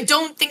 I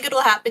don't think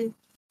it'll happen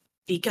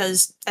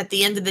because at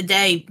the end of the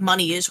day,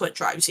 money is what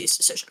drives these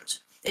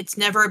decisions. It's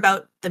never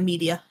about the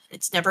media.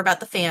 It's never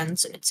about the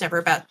fans, and it's never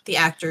about the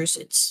actors.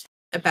 It's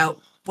about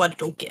what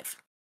it'll give.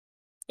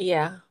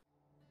 Yeah.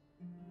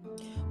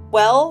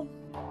 Well...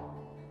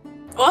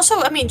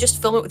 Also, I mean,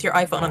 just film it with your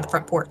iPhone on the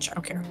front porch. I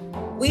don't care.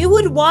 We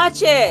would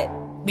watch it!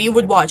 We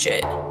would watch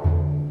it.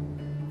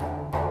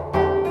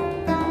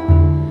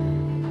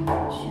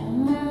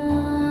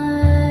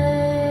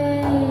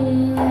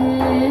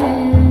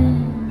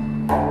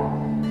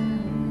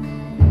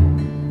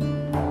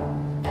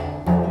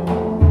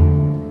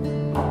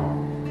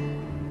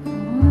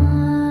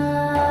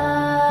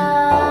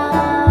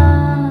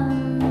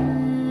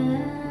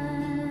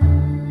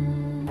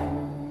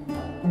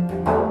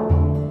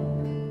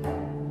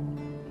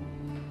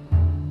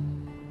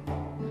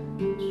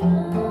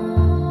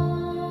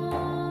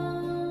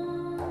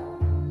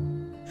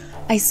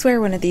 I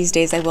swear one of these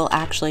days I will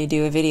actually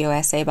do a video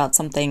essay about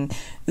something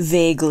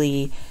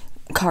vaguely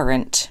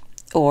current,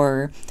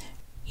 or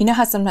you know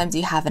how sometimes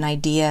you have an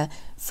idea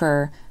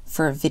for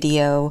a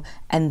video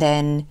and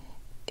then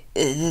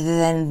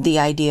the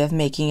idea of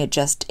making it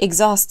just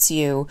exhausts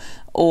you,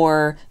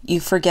 or you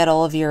forget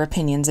all of your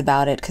opinions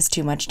about it because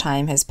too much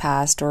time has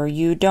passed, or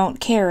you don't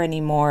care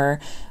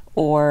anymore,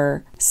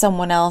 or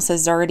someone else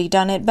has already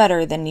done it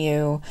better than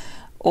you,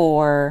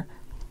 or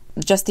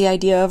just the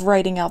idea of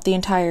writing out the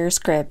entire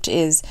script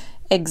is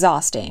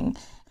exhausting.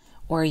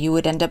 Or you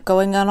would end up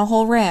going on a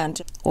whole rant,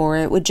 or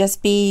it would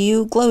just be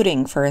you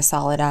gloating for a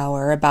solid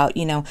hour about,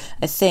 you know,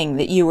 a thing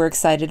that you were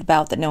excited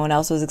about that no one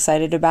else was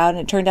excited about, and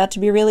it turned out to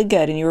be really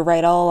good, and you were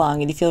right all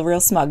along, and you feel real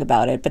smug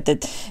about it, but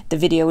the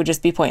video would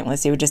just be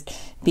pointless. It would just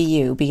be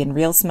you being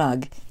real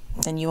smug.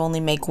 And you only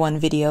make one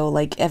video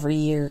like every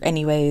year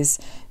anyways,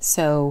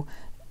 so,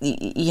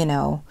 you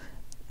know,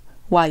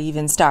 why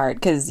even start?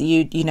 Because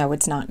you know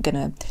it's not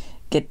gonna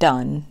get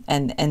done.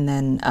 And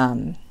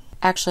then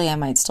actually I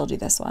might still do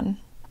this one.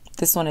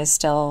 This one's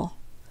still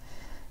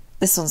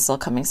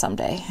coming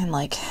someday in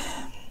like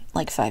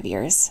 5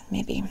 years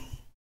maybe.